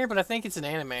Zodiac on here, but I think it's an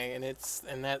anime, and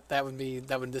that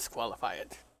would disqualify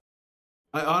it.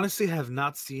 I honestly have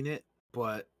not seen it,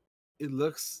 but it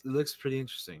looks pretty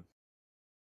interesting.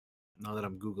 Now that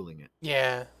I'm googling it.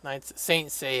 Yeah, Saint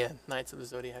Seiya, Knights of the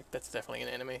Zodiac. That's definitely an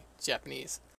anime. It's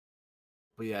Japanese.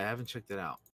 But yeah, I haven't checked it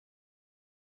out.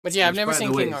 But yeah, I've Which, never by the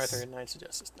seen way, King Arthur and Knights of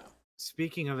Justice. No.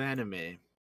 Speaking of anime,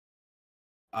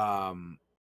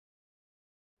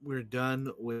 we're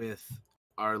done with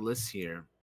our list here,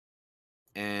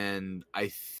 and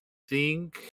I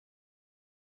think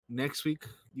next week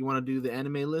you want to do the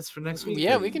anime list for next week.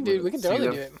 Yeah, we can totally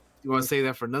do it. You want to say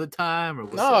that for another time, or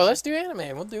no? Let's do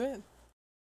anime. We'll do it.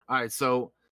 All right.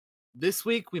 So this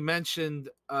week we mentioned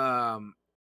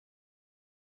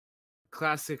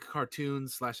classic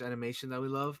cartoons / animation that we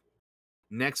love.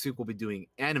 Next week we'll be doing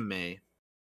anime.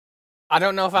 I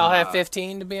don't know if I'll have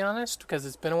 15 to be honest, because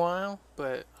it's been a while,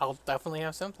 but I'll definitely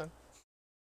have something.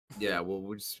 Yeah,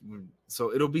 well,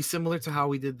 so it'll be similar to how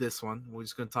we did this one. We're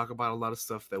just gonna talk about a lot of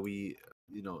stuff that we,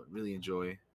 really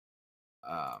enjoy.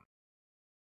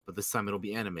 But this time it'll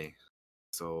be anime.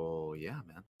 So yeah,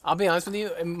 man. I'll be honest with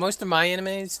you, most of my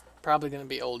anime's probably gonna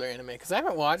be older anime because I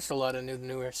haven't watched a lot of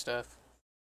newer stuff.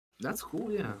 That's cool.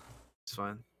 Yeah, it's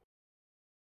fine.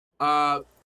 Well,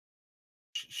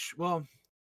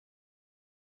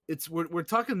 we're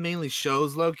talking mainly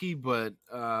shows, Loki, but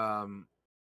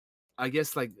I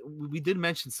guess like we did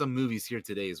mention some movies here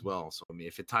today as well. So I mean,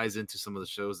 if it ties into some of the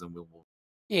shows, then we'll.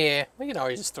 Yeah, we can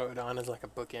always just throw it on as like a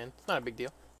bookend. It's not a big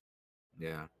deal.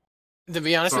 Yeah. To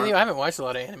be honest with you, I haven't watched a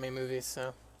lot of anime movies,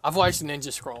 so I've watched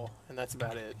Ninja Scroll, and that's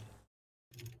about it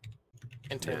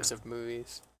in terms of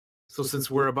movies. So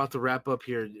since we're about to wrap up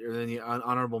here, are there any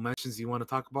honorable mentions you want to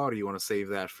talk about, or you want to save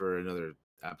that for another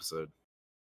episode?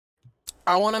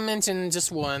 I want to mention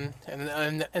just one,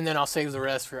 and then I'll save the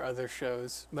rest for other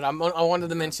shows. But I wanted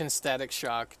to mention Static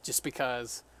Shock just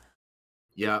because.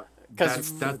 Yeah,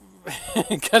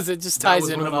 because it just ties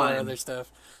in with all the other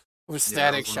stuff. With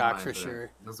Static Shock for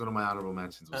sure. That's one of my honorable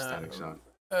mentions. Was Static Shock.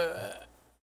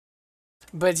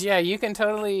 But yeah, you can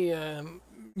totally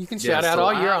you can shout out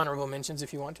all your honorable mentions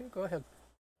if you want to. Go ahead.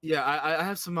 Yeah, I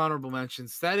have some honorable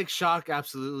mentions. Static Shock,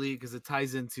 absolutely, because it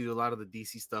ties into a lot of the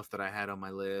DC stuff that I had on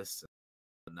my list.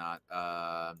 Not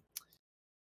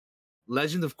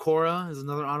Legend of Korra is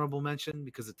another honorable mention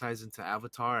because it ties into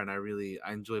Avatar, and I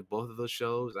enjoy both of those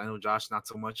shows. I know Josh not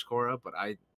so much Korra, but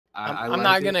I'm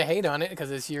not gonna hate on it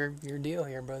because it's your deal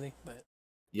here, buddy. But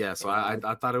yeah, so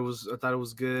I thought it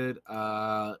was good.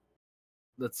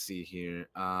 Let's see here.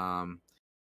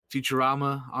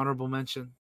 Futurama, honorable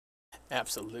mention.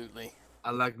 Absolutely.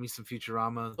 I like me some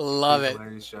Futurama. Love it.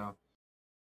 Hilarious show.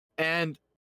 And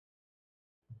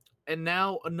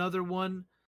now another one.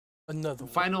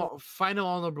 Final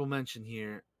honorable mention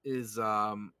here is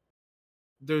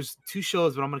there's two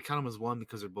shows, but I'm gonna count them as one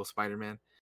because they're both Spider-Man.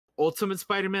 Ultimate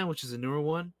Spider-Man, which is a newer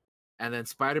one, and then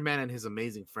Spider-Man and His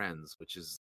Amazing Friends, which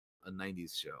is a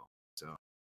 90s show. So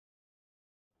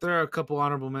there are a couple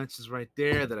honorable mentions right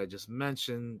there that I just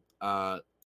mentioned.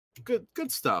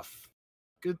 Good stuff.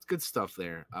 Good stuff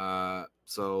there.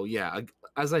 So yeah,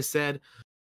 as I said,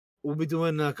 we'll be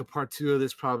doing like a part 2 of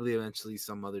this probably eventually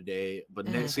some other day. But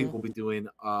next week we'll be doing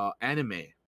anime.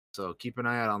 So keep an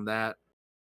eye out on that.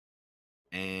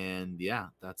 And yeah,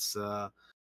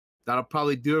 that'll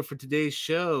probably do it for today's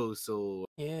show. So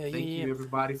thank you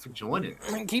everybody for joining.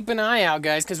 Keep an eye out,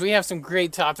 guys, because we have some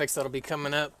great topics that'll be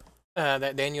coming up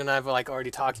that Daniel and I have like already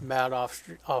talked about off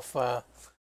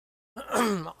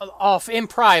off in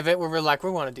private, where we're like,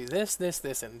 we want to do this,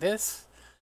 and this.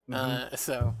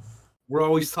 So we're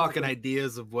always talking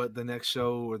ideas of what the next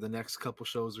show or the next couple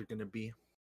shows are going to be.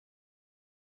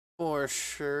 For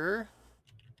sure.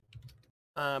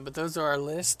 But those are our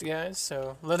list, guys.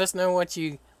 So let us know what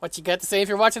you got to say. If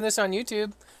you're watching this on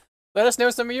YouTube, let us know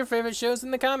some of your favorite shows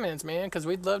in the comments, man, because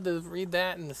we'd love to read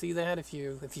that and to see that if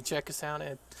you check us out.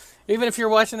 Even if you're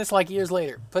watching this like years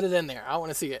later, put it in there. I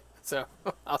want to see it. So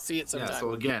I'll see it sometime. Yeah,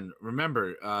 so again,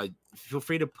 remember, feel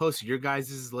free to post your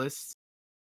guys' lists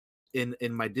in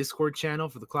my Discord channel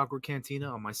for the Clockwork Cantina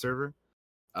on my server.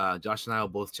 Josh and I will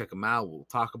both check them out. We'll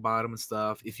talk about them and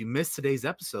stuff. If you missed today's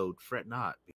episode, fret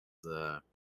not. Because,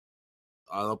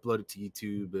 I'll upload it to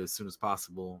YouTube as soon as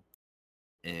possible.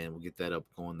 and we'll get that up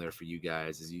going there for you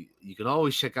guys. As you can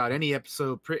always check out any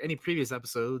episode, any previous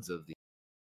episodes of the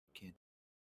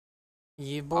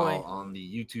Yeah, all boy. on the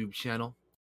YouTube channel.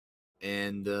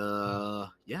 And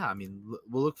yeah, I mean,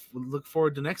 we'll look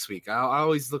forward to next week. I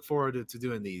always look forward to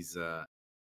doing these.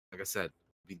 Like I said,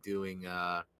 be doing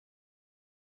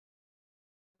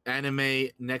anime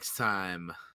next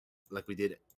time, like we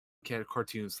did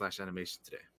cartoon/animation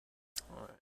today. All right.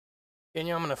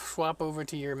 Daniel, I'm gonna swap over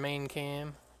to your main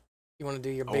cam. You want to do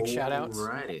your big shout outs?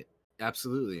 Right.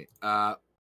 Absolutely.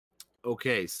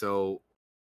 Okay, so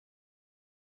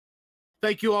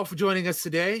thank you all for joining us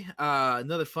today.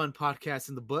 Another fun podcast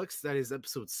in the books. That is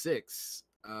episode 6.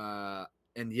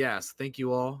 And yes, thank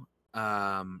you all.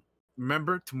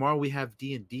 Remember, tomorrow we have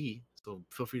D&D, so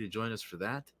feel free to join us for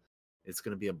that. It's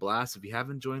going to be a blast. If you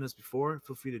haven't joined us before,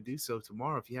 feel free to do so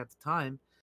tomorrow if you have the time,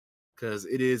 because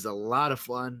it is a lot of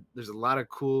fun. There's a lot of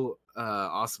cool,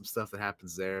 awesome stuff that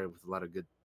happens there with a lot of good,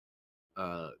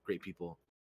 great people.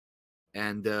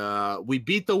 And we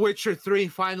beat The Witcher 3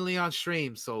 finally on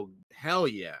stream, so hell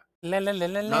yeah.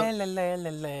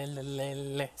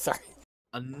 Sorry.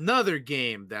 Another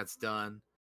game that's done.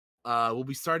 We'll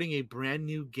be starting a brand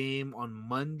new game on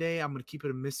Monday. I'm going to keep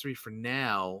it a mystery for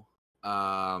now.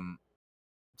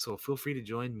 So feel free to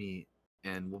join me,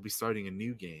 and we'll be starting a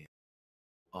new game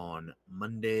on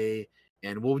Monday.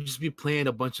 And we'll just be playing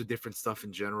a bunch of different stuff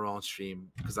in general on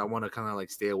stream, because I want to kind of like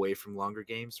stay away from longer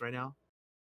games right now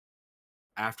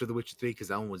after The Witcher 3, because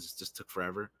that one was just took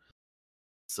forever.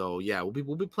 So yeah,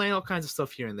 we'll be playing all kinds of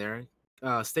stuff here and there.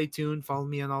 Stay tuned. Follow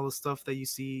me on all the stuff that you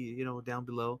see, down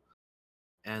below.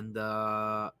 And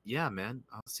yeah, man,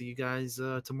 I'll see you guys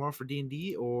tomorrow for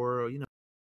D&D, or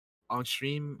on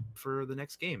stream for the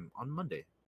next game on Monday.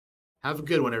 Have a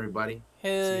good one, everybody. See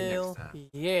you next Hell time.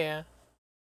 yeah.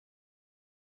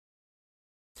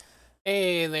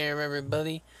 Hey there,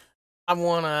 everybody. I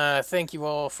want to thank you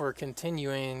all for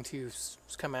continuing to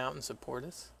come out and support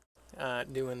us,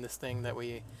 doing this thing that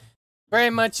we very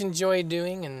much enjoy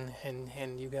doing,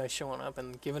 and you guys showing up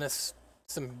and giving us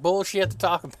some bullshit to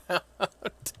talk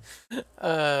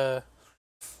about.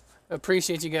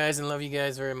 Appreciate you guys and love you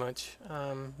guys very much.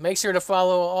 Make sure to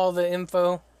follow all the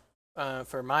info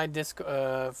for my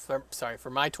for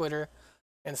my Twitter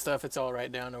and stuff. It's all right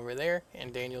down over there,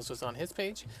 and Daniel's was on his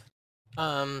page.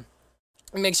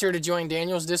 Make sure to join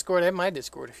Daniel's Discord and my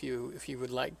Discord if you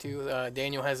would like to.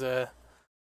 Daniel has a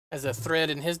thread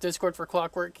in his Discord for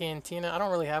Clockwork Cantina. I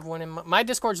don't really have one in my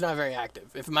Discord's not very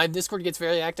active. If my Discord gets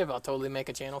very active, I'll totally make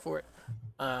a channel for it.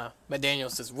 But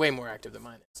Daniel's is way more active than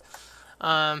mine is.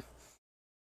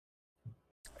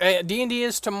 D&D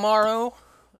is tomorrow,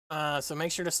 so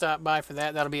make sure to stop by for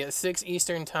that. That'll be at 6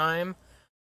 Eastern Time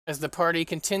as the party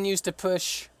continues to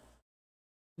push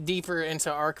deeper into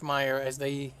Arkmire as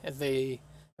they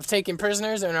have taken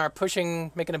prisoners and are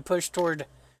making a push toward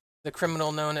the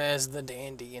criminal known as the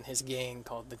Dandy and his gang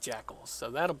called the Jackals.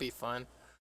 So that'll be fun.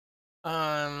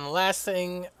 Last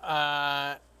thing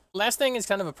is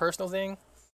kind of a personal thing.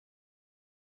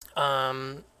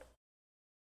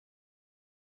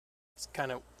 It's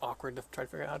kind of awkward to try to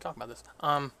figure out how to talk about this.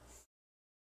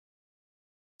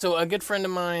 So a good friend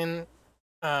of mine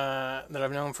that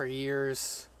I've known for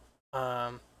years,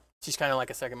 she's kind of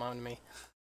like a second mom to me.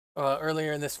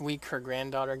 Earlier this week, her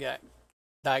granddaughter got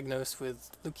diagnosed with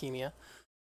leukemia.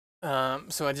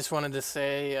 So I just wanted to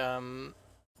say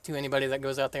to anybody that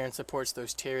goes out there and supports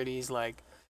those charities like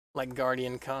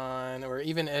Guardian Con or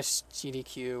even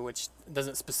SGDQ, which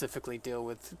doesn't specifically deal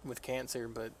with cancer,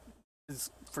 but is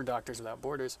for Doctors Without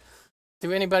Borders.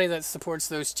 To anybody that supports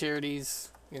those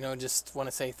charities, just want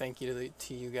to say thank you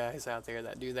to you guys out there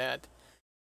that do that,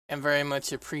 and very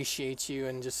much appreciate you,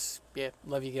 and just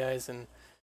love you guys. And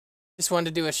just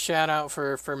wanted to do a shout out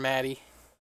for Maddie.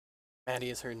 Maddie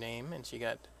is her name, and she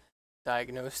got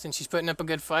diagnosed, and she's putting up a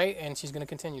good fight, and she's going to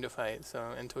continue to fight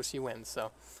until she wins.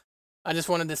 So I just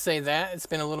wanted to say that it's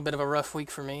been a little bit of a rough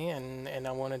week for me, and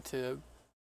I wanted to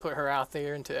put her out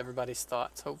there into everybody's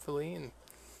thoughts, hopefully,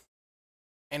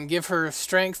 and give her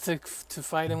strength to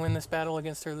fight and win this battle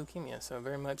against her leukemia. So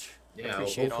very much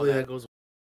appreciate all that. Goes.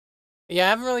 Yeah, I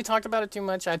haven't really talked about it too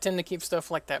much. I tend to keep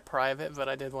stuff like that private, but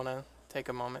I did want to take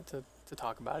a moment to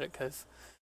talk about it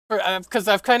because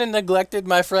I've kind of neglected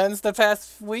my friends the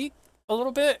past week a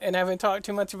little bit and haven't talked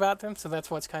too much about them. So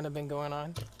that's what's kind of been going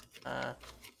on.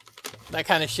 That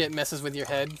kind of shit messes with your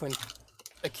head when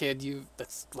a kid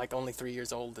that's like only 3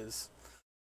 years old is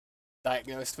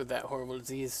diagnosed with that horrible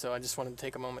disease. So I just wanted to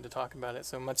take a moment to talk about it.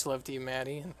 So much love to you,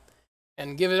 Maddie,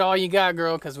 and give it all you got,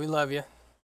 girl, because we love you.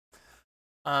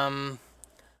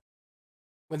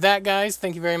 with that, guys,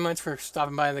 thank you very much for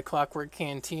stopping by the Clockwork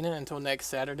Cantina. Until next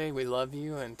Saturday, we love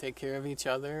you and take care of each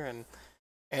other and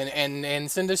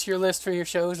send us your list for your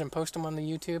shows and post them on the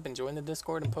YouTube and join the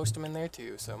Discord and post them in there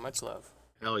too. So much love.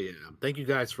 Hell yeah. Thank you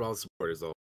guys for all the support as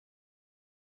always.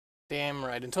 Damn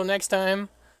right. Until next time,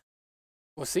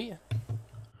 we'll see you.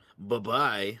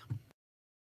 Bye-bye.